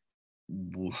 I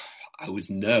was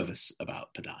nervous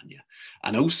about Padania.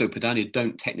 And also Padania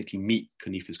don't technically meet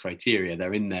CONIFA's criteria.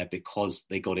 They're in there because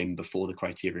they got in before the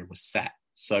criteria was set.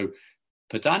 So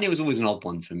Padania was always an odd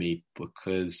one for me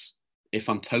because if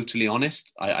I'm totally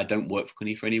honest, I don't work for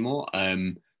CONIFA anymore.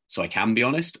 So I can be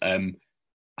honest.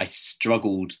 I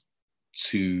struggled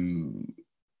to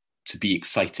be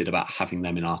excited about having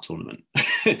them in our tournament.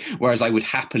 Whereas I would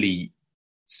happily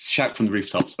shout from the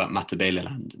rooftops about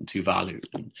Matabeleland and Tuvalu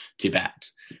and Tibet.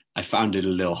 I found it a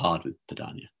little hard with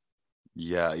Padania.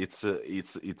 Yeah, it's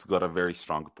got a very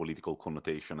strong political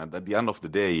connotation. And at the end of the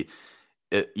day,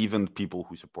 even people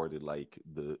who supported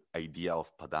the idea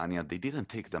of Padania, they didn't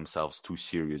take themselves too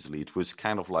seriously. It was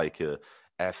kind of like a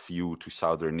FU to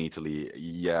Southern Italy.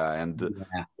 Yeah. And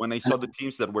when I saw the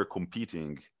teams that were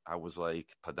competing, I was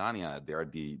like, Padania, they are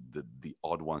the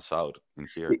odd ones out in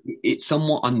here. It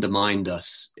somewhat undermined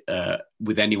us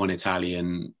with anyone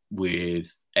Italian, with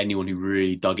anyone who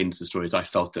really dug into the stories. I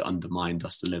felt it undermined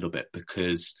us a little bit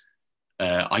because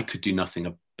I could do nothing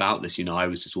about this. I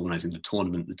was just organizing the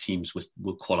tournament. The teams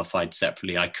were qualified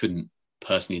separately. I couldn't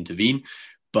personally intervene,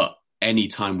 but any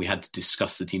time we had to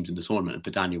discuss the teams in the tournament and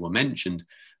Padania were mentioned,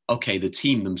 okay, the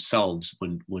team themselves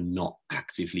were not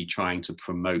actively trying to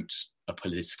promote a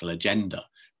political agenda,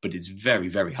 but it's very,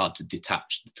 very hard to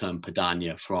detach the term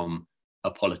Padania from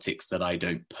a politics that I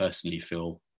don't personally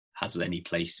feel has any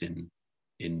place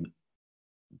in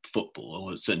football,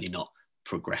 or certainly not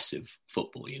progressive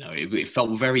football. It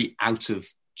felt very out of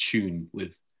tune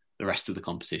with the rest of the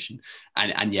competition,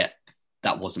 and yet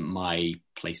that wasn't my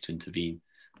place to intervene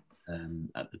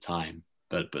at the time.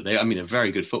 But they're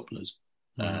very good footballers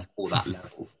for that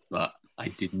level. But I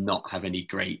did not have any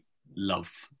great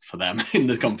love for them in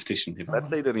the competition. Let's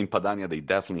say that in Padania they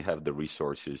definitely have the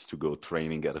resources to go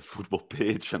training at a football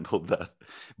pitch and all that.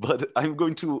 But I'm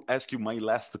going to ask you my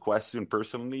last question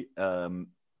personally.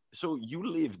 So you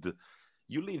lived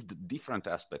different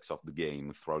aspects of the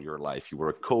game throughout your life. You were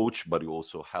a coach, but you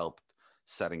also helped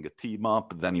setting a team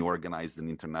up. Then you organized an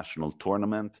international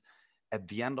tournament. At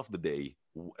the end of the day,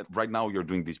 right now you're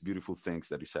doing these beautiful things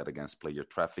that you said against player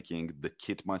trafficking, the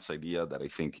Kitmas idea that I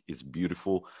think is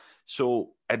beautiful.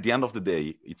 So at the end of the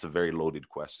day, it's a very loaded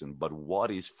question, but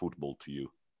what is football to you?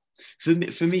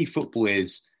 For me, football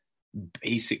is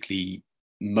basically,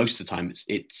 most of the time,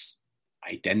 it's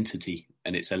identity,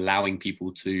 and it's allowing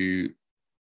people to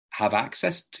have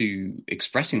access to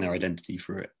expressing their identity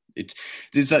through it.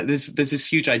 There's this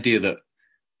huge idea that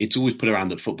it's always put around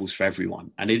that football's for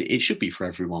everyone, and it should be for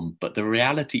everyone. But the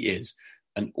reality is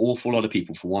an awful lot of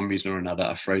people, for one reason or another,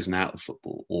 are frozen out of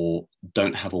football or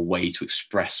don't have a way to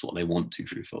express what they want to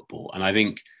through football. And I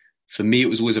think for me, it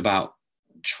was always about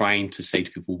trying to say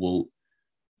to people, well,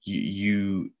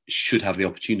 you should have the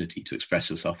opportunity to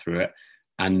express yourself through it,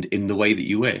 and in the way that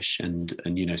you wish. And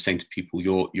saying to people,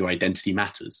 your identity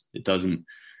matters. It doesn't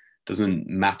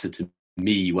matter to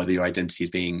me whether your identity is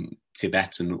being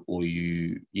Tibetan or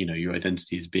your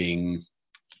identity is being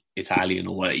Italian,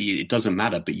 or it doesn't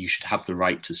matter, but you should have the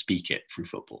right to speak it through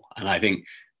football. And I think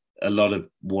a lot of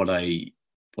what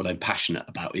I'm passionate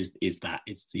about is that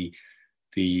it's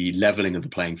the leveling of the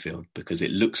playing field, because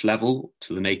it looks level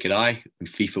to the naked eye, and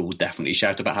FIFA will definitely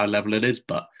shout about how level it is,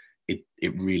 but it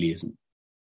really isn't.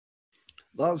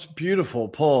 That's beautiful,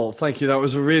 Paul. Thank you. That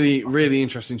was a really, really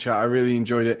interesting chat. I really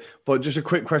enjoyed it. But just a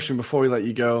quick question before we let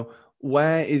you go.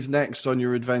 Where is next on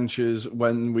your adventures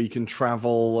when we can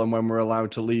travel and when we're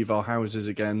allowed to leave our houses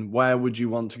again? Where would you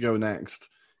want to go next?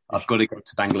 I've got to go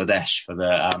to Bangladesh for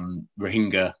the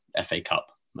Rohingya FA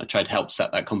Cup. I tried to help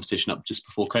set that competition up just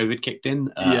before COVID kicked in.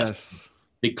 Yes.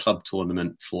 Big club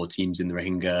tournament for teams in the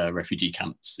Rohingya refugee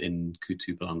camps in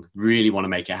Kutupalong. Really want to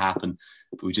make it happen,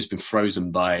 but we've just been frozen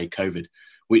by COVID,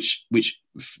 which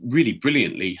really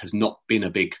brilliantly has not been a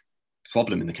big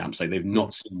problem in the camps. Like, they've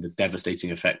not seen the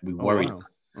devastating effect we worried. Oh,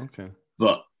 wow. Okay.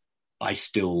 But I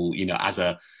still, as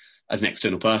an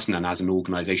external person and as an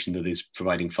organisation that is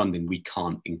providing funding, we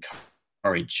can't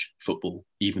encourage football,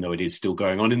 even though it is still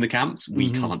going on in the camps.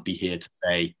 We can't be here to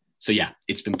say. So yeah,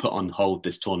 it's been put on hold,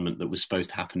 this tournament that was supposed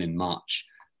to happen in March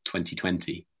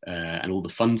 2020. And all the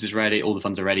funds are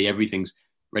ready, everything's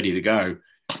ready to go,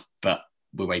 but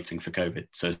we're waiting for COVID.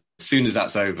 So as soon as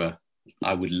that's over,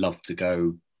 I would love to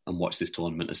go and watch this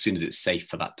tournament as soon as it's safe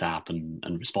for that to happen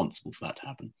and responsible for that to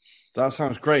happen. That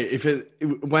sounds great.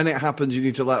 When it happens, you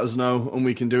need to let us know and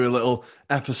we can do a little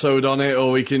episode on it,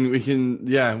 or we can,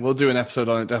 we'll do an episode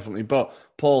on it definitely. But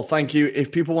Paul, thank you.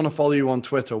 If people want to follow you on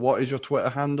Twitter, what is your Twitter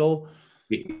handle?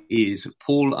 It is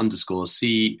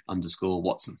Paul_C_Watson.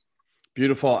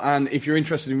 Beautiful. And if you're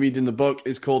interested in reading the book,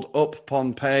 it's called Up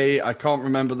Pompeii. I can't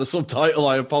remember the subtitle.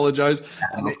 I apologize.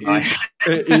 And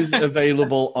it is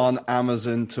available on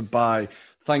Amazon to buy.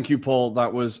 Thank you, Paul.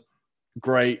 That was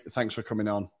great. Thanks for coming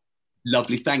on.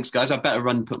 Lovely. Thanks, guys. I better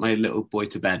run and put my little boy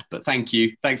to bed. But thank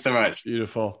you. Thanks so much.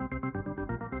 Beautiful.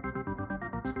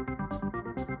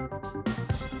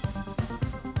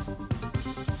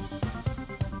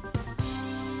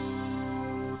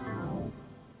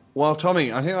 Well,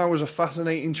 Tommy, I think that was a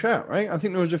fascinating chat, right? I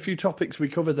think there was a few topics we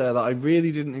covered there that I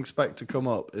really didn't expect to come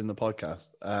up in the podcast.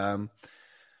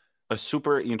 A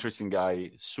super interesting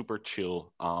guy, super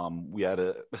chill. We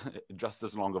had just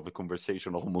as long of a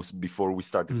conversation almost before we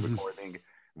started recording.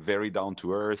 Very down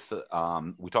to earth.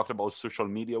 We talked about social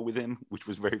media with him, which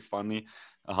was very funny.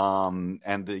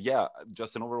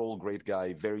 Just an overall great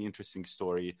guy. Very interesting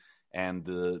story. And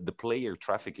the player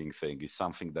trafficking thing is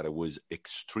something that I was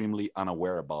extremely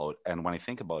unaware about. And when I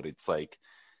think about it, it's like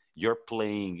you're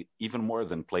playing even more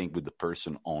than playing with the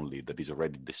person only that is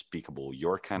already despicable.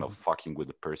 You're kind of fucking with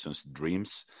the person's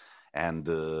dreams. And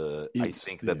I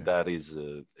think that is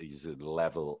a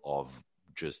level of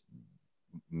just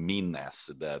meanness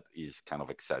that is kind of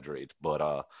exaggerated.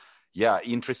 But Yeah,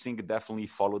 interesting. Definitely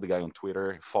follow the guy on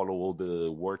Twitter. Follow all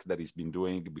the work that he's been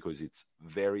doing because it's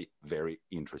very, very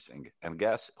interesting. And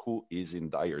guess who is in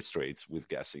dire straits with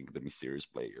guessing the mysterious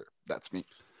player? That's me.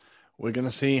 We're going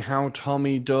to see how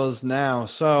Tommy does now.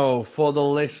 So, for the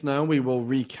listener, we will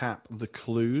recap the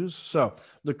clues. So,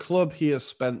 the club he has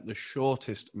spent the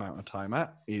shortest amount of time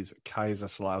at is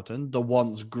Kaiserslautern, the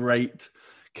once great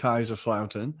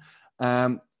Kaiserslautern.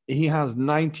 He has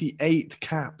 98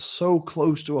 caps, so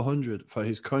close to 100 for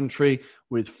his country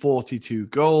with 42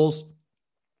 goals,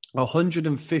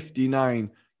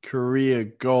 159 career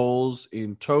goals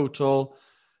in total.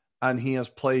 And he has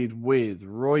played with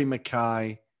Roy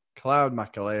Mackay, Cloud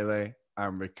Makalele,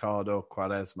 and Ricardo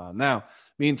Quaresma. Now,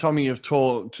 me and Tommy have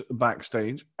talked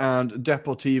backstage, and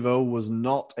Deportivo was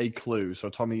not a clue. So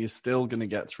Tommy is still going to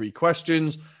get 3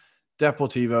 questions.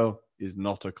 Deportivo is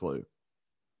not a clue.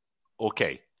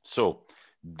 Okay, so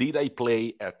did I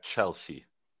play at Chelsea?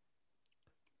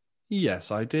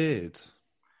 Yes, I did.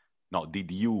 No,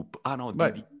 did you? No,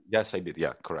 Right. yes, I did.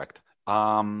 Yeah, correct.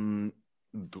 Okay,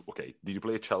 did you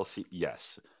play at Chelsea?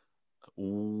 Yes.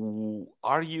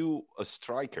 Are you a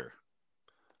striker?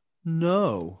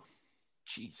 No.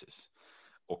 Jesus.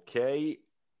 Okay.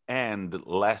 And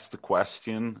last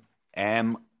question: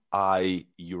 Am I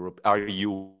Europe? Are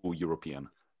you European?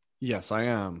 Yes, I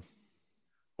am.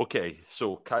 Okay,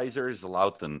 so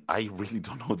Kaiserslautern. I really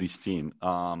don't know this team.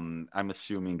 I'm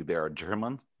assuming they are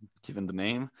German, given the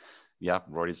name. Yeah,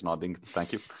 Rory's nodding.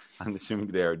 Thank you. I'm assuming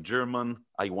they are German.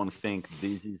 I want to think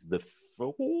this is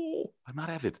I might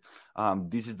have it.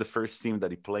 This is the first team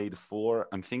that he played for.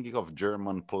 I'm thinking of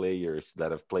German players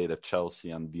that have played at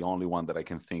Chelsea, and the only one that I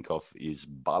can think of is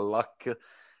Ballack.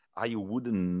 I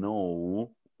wouldn't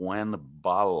know when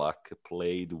Ballack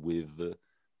played with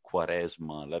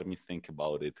Quaresma. Let me think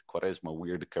about it. Quaresma,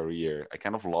 weird career. I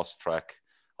kind of lost track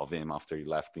of him after he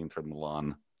left Inter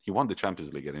Milan. He won the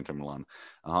Champions League at Inter Milan.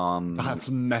 That's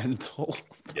mental.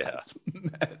 Yeah. That's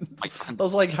mental.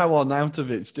 That's like how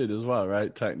Arnautovic did as well,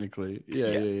 right? Technically.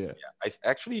 Yeah. I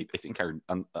think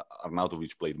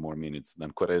Arnautovic played more minutes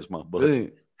than Quaresma, but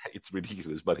Really? it's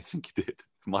ridiculous, but I think he did.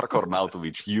 Marko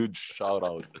Arnautovic, huge shout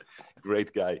out.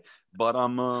 Great guy. But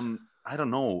I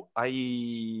don't know.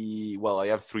 I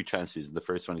have 3 chances. The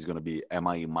first one is going to be, am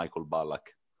I Michael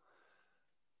Ballack?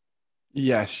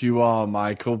 Yes, you are,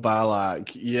 Michael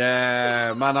Ballack.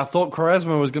 Yeah, man, I thought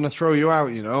Quaresma was going to throw you out,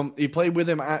 you know? He played with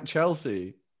him at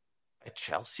Chelsea. At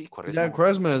Chelsea? Quaresma? Yeah,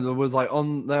 Quaresma was like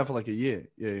on there for like a year.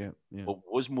 Yeah. But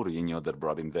was Mourinho that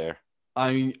brought him there?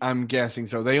 I'm guessing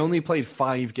so. They only played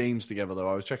 5 games together, though.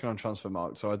 I was checking on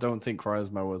Transfermarkt, so I don't think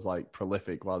Quaresma was like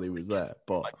prolific while he was there.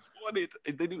 But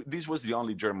this was the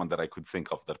only German that I could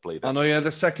think of that played. I know, yeah.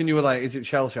 The second you were like, "Is it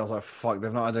Chelsea?" I was like, "Fuck!"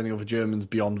 They've not had any other Germans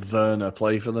beyond Werner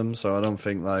play for them, so I don't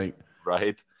think like.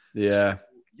 Right. Yeah.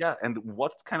 So, and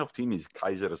what kind of team is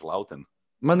Kaiserslautern?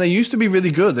 Man, they used to be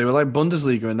really good. They were like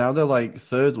Bundesliga, and now they're like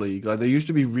third league. Like they used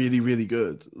to be really, really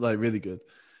good. Like really good.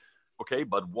 Okay,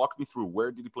 but walk me through,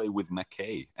 where did he play with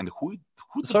Mackay? And who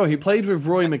So he played with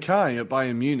Roy Mackay at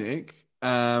Bayern Munich.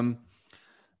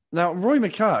 Now, Roy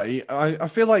Mackay, I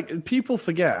feel like people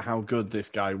forget how good this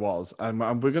guy was. And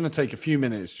we're going to take a few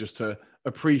minutes just to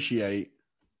appreciate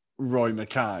Roy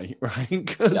Mackay, right? Who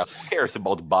cares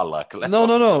about Ballack?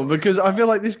 No, because I feel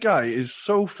like this guy is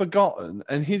so forgotten.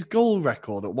 And his goal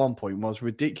record at one point was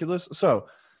ridiculous. So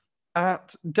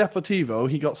at Deportivo,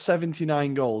 he got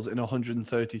 79 goals in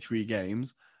 133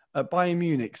 games. At Bayern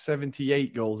Munich,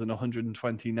 78 goals in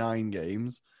 129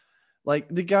 games. Like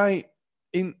the guy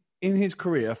in his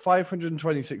career,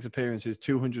 526 appearances,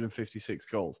 256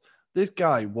 goals. This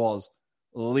guy was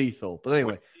lethal. But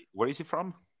anyway, where is he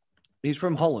from? He's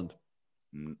from Holland.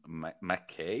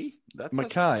 Mackay? That's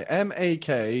Mackay,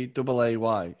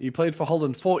 Makkay. He played for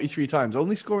Holland 43 times,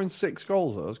 only scoring 6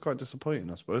 goals. That was quite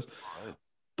disappointing, I suppose. Right.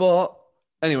 But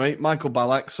anyway, Michael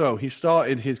Ballack. So he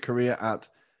started his career at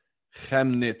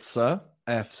Chemnitzer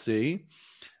FC,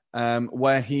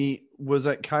 where he was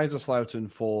at Kaiserslautern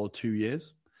for 2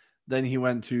 years. Then he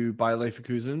went to Bayer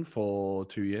Leverkusen for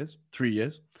 3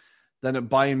 years. Then at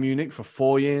Bayern Munich for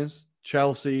 4 years,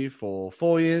 Chelsea for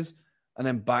 4 years, and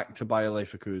then back to Bayer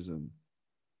Leverkusen.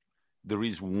 There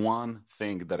is one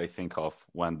thing that I think of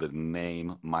when the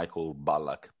name Michael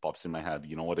Ballack pops in my head.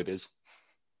 You know what it is?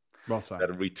 What's that?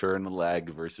 That return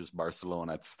leg versus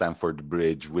Barcelona at Stamford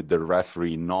Bridge with the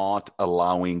referee not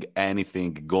allowing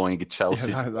anything going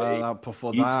Chelsea's way.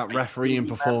 That refereeing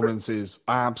performance is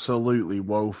absolutely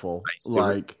woeful.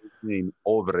 Like his name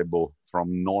Overebo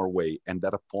from Norway, and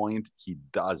at a point he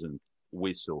doesn't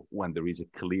whistle when there is a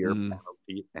clear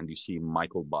penalty, and you see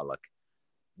Michael Ballack,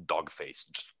 dog face,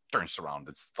 just turns around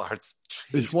and starts.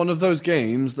 It's one of those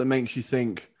games that makes you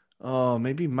think, oh,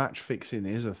 maybe match fixing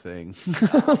is a thing.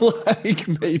 Like,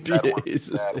 maybe it is.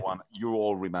 That one. You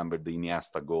all remember the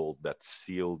Iniesta goal that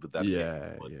sealed that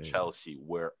game. But Chelsea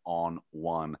were on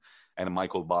one. And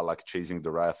Michael Ballack chasing the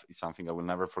ref is something I will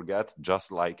never forget.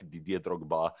 Just like Didier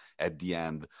Drogba at the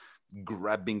end,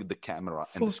 grabbing the camera.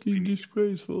 Fucking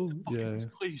disgraceful.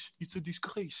 Disgrace. It's a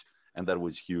disgrace. And that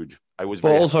was huge. I was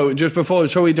But also, just before,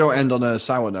 so we don't end on a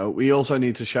sour note, we also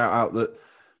need to shout out that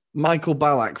Michael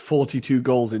Ballack, 42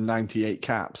 goals in 98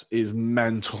 caps, is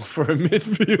mental for a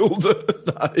midfielder.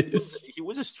 That is. He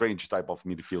was a strange type of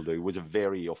midfielder. He was a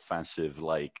very offensive,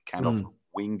 like, kind of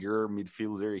winger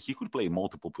midfielder. He could play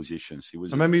multiple positions. I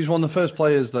remember he was one of the first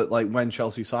players that, like, when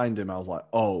Chelsea signed him, I was like,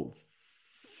 oh,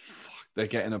 fuck, they're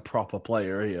getting a proper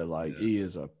player here. Like, he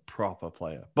is a proper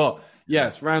player. But,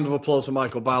 yes, round of applause for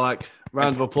Michael Ballack.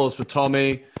 Round of applause for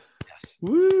Tommy. Yes.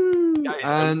 Woo!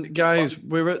 Guys,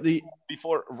 we're at the...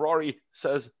 Before Rory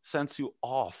sends you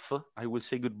off, I will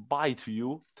say goodbye to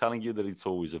you, telling you that it's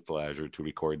always a pleasure to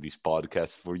record this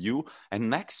podcast for you. And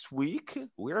next week,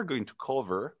 we are going to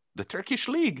cover the Turkish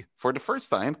League for the first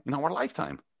time in our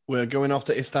lifetime. We're going off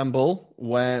to Istanbul,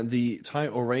 where the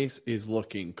title race is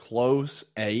looking close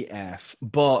AF.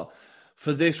 But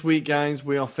for this week, guys,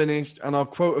 we are finished. And our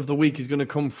quote of the week is going to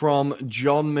come from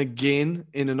John McGinn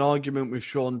in an argument with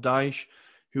Sean Dyche,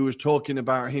 who was talking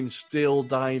about him still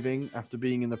diving after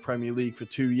being in the Premier League for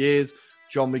 2 years.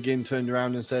 John McGinn turned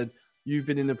around and said, "You've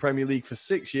been in the Premier League for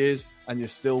 6 years and you're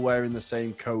still wearing the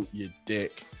same coat, you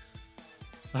dick."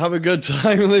 Have a good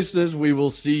time, listeners. We will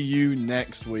see you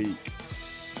next week.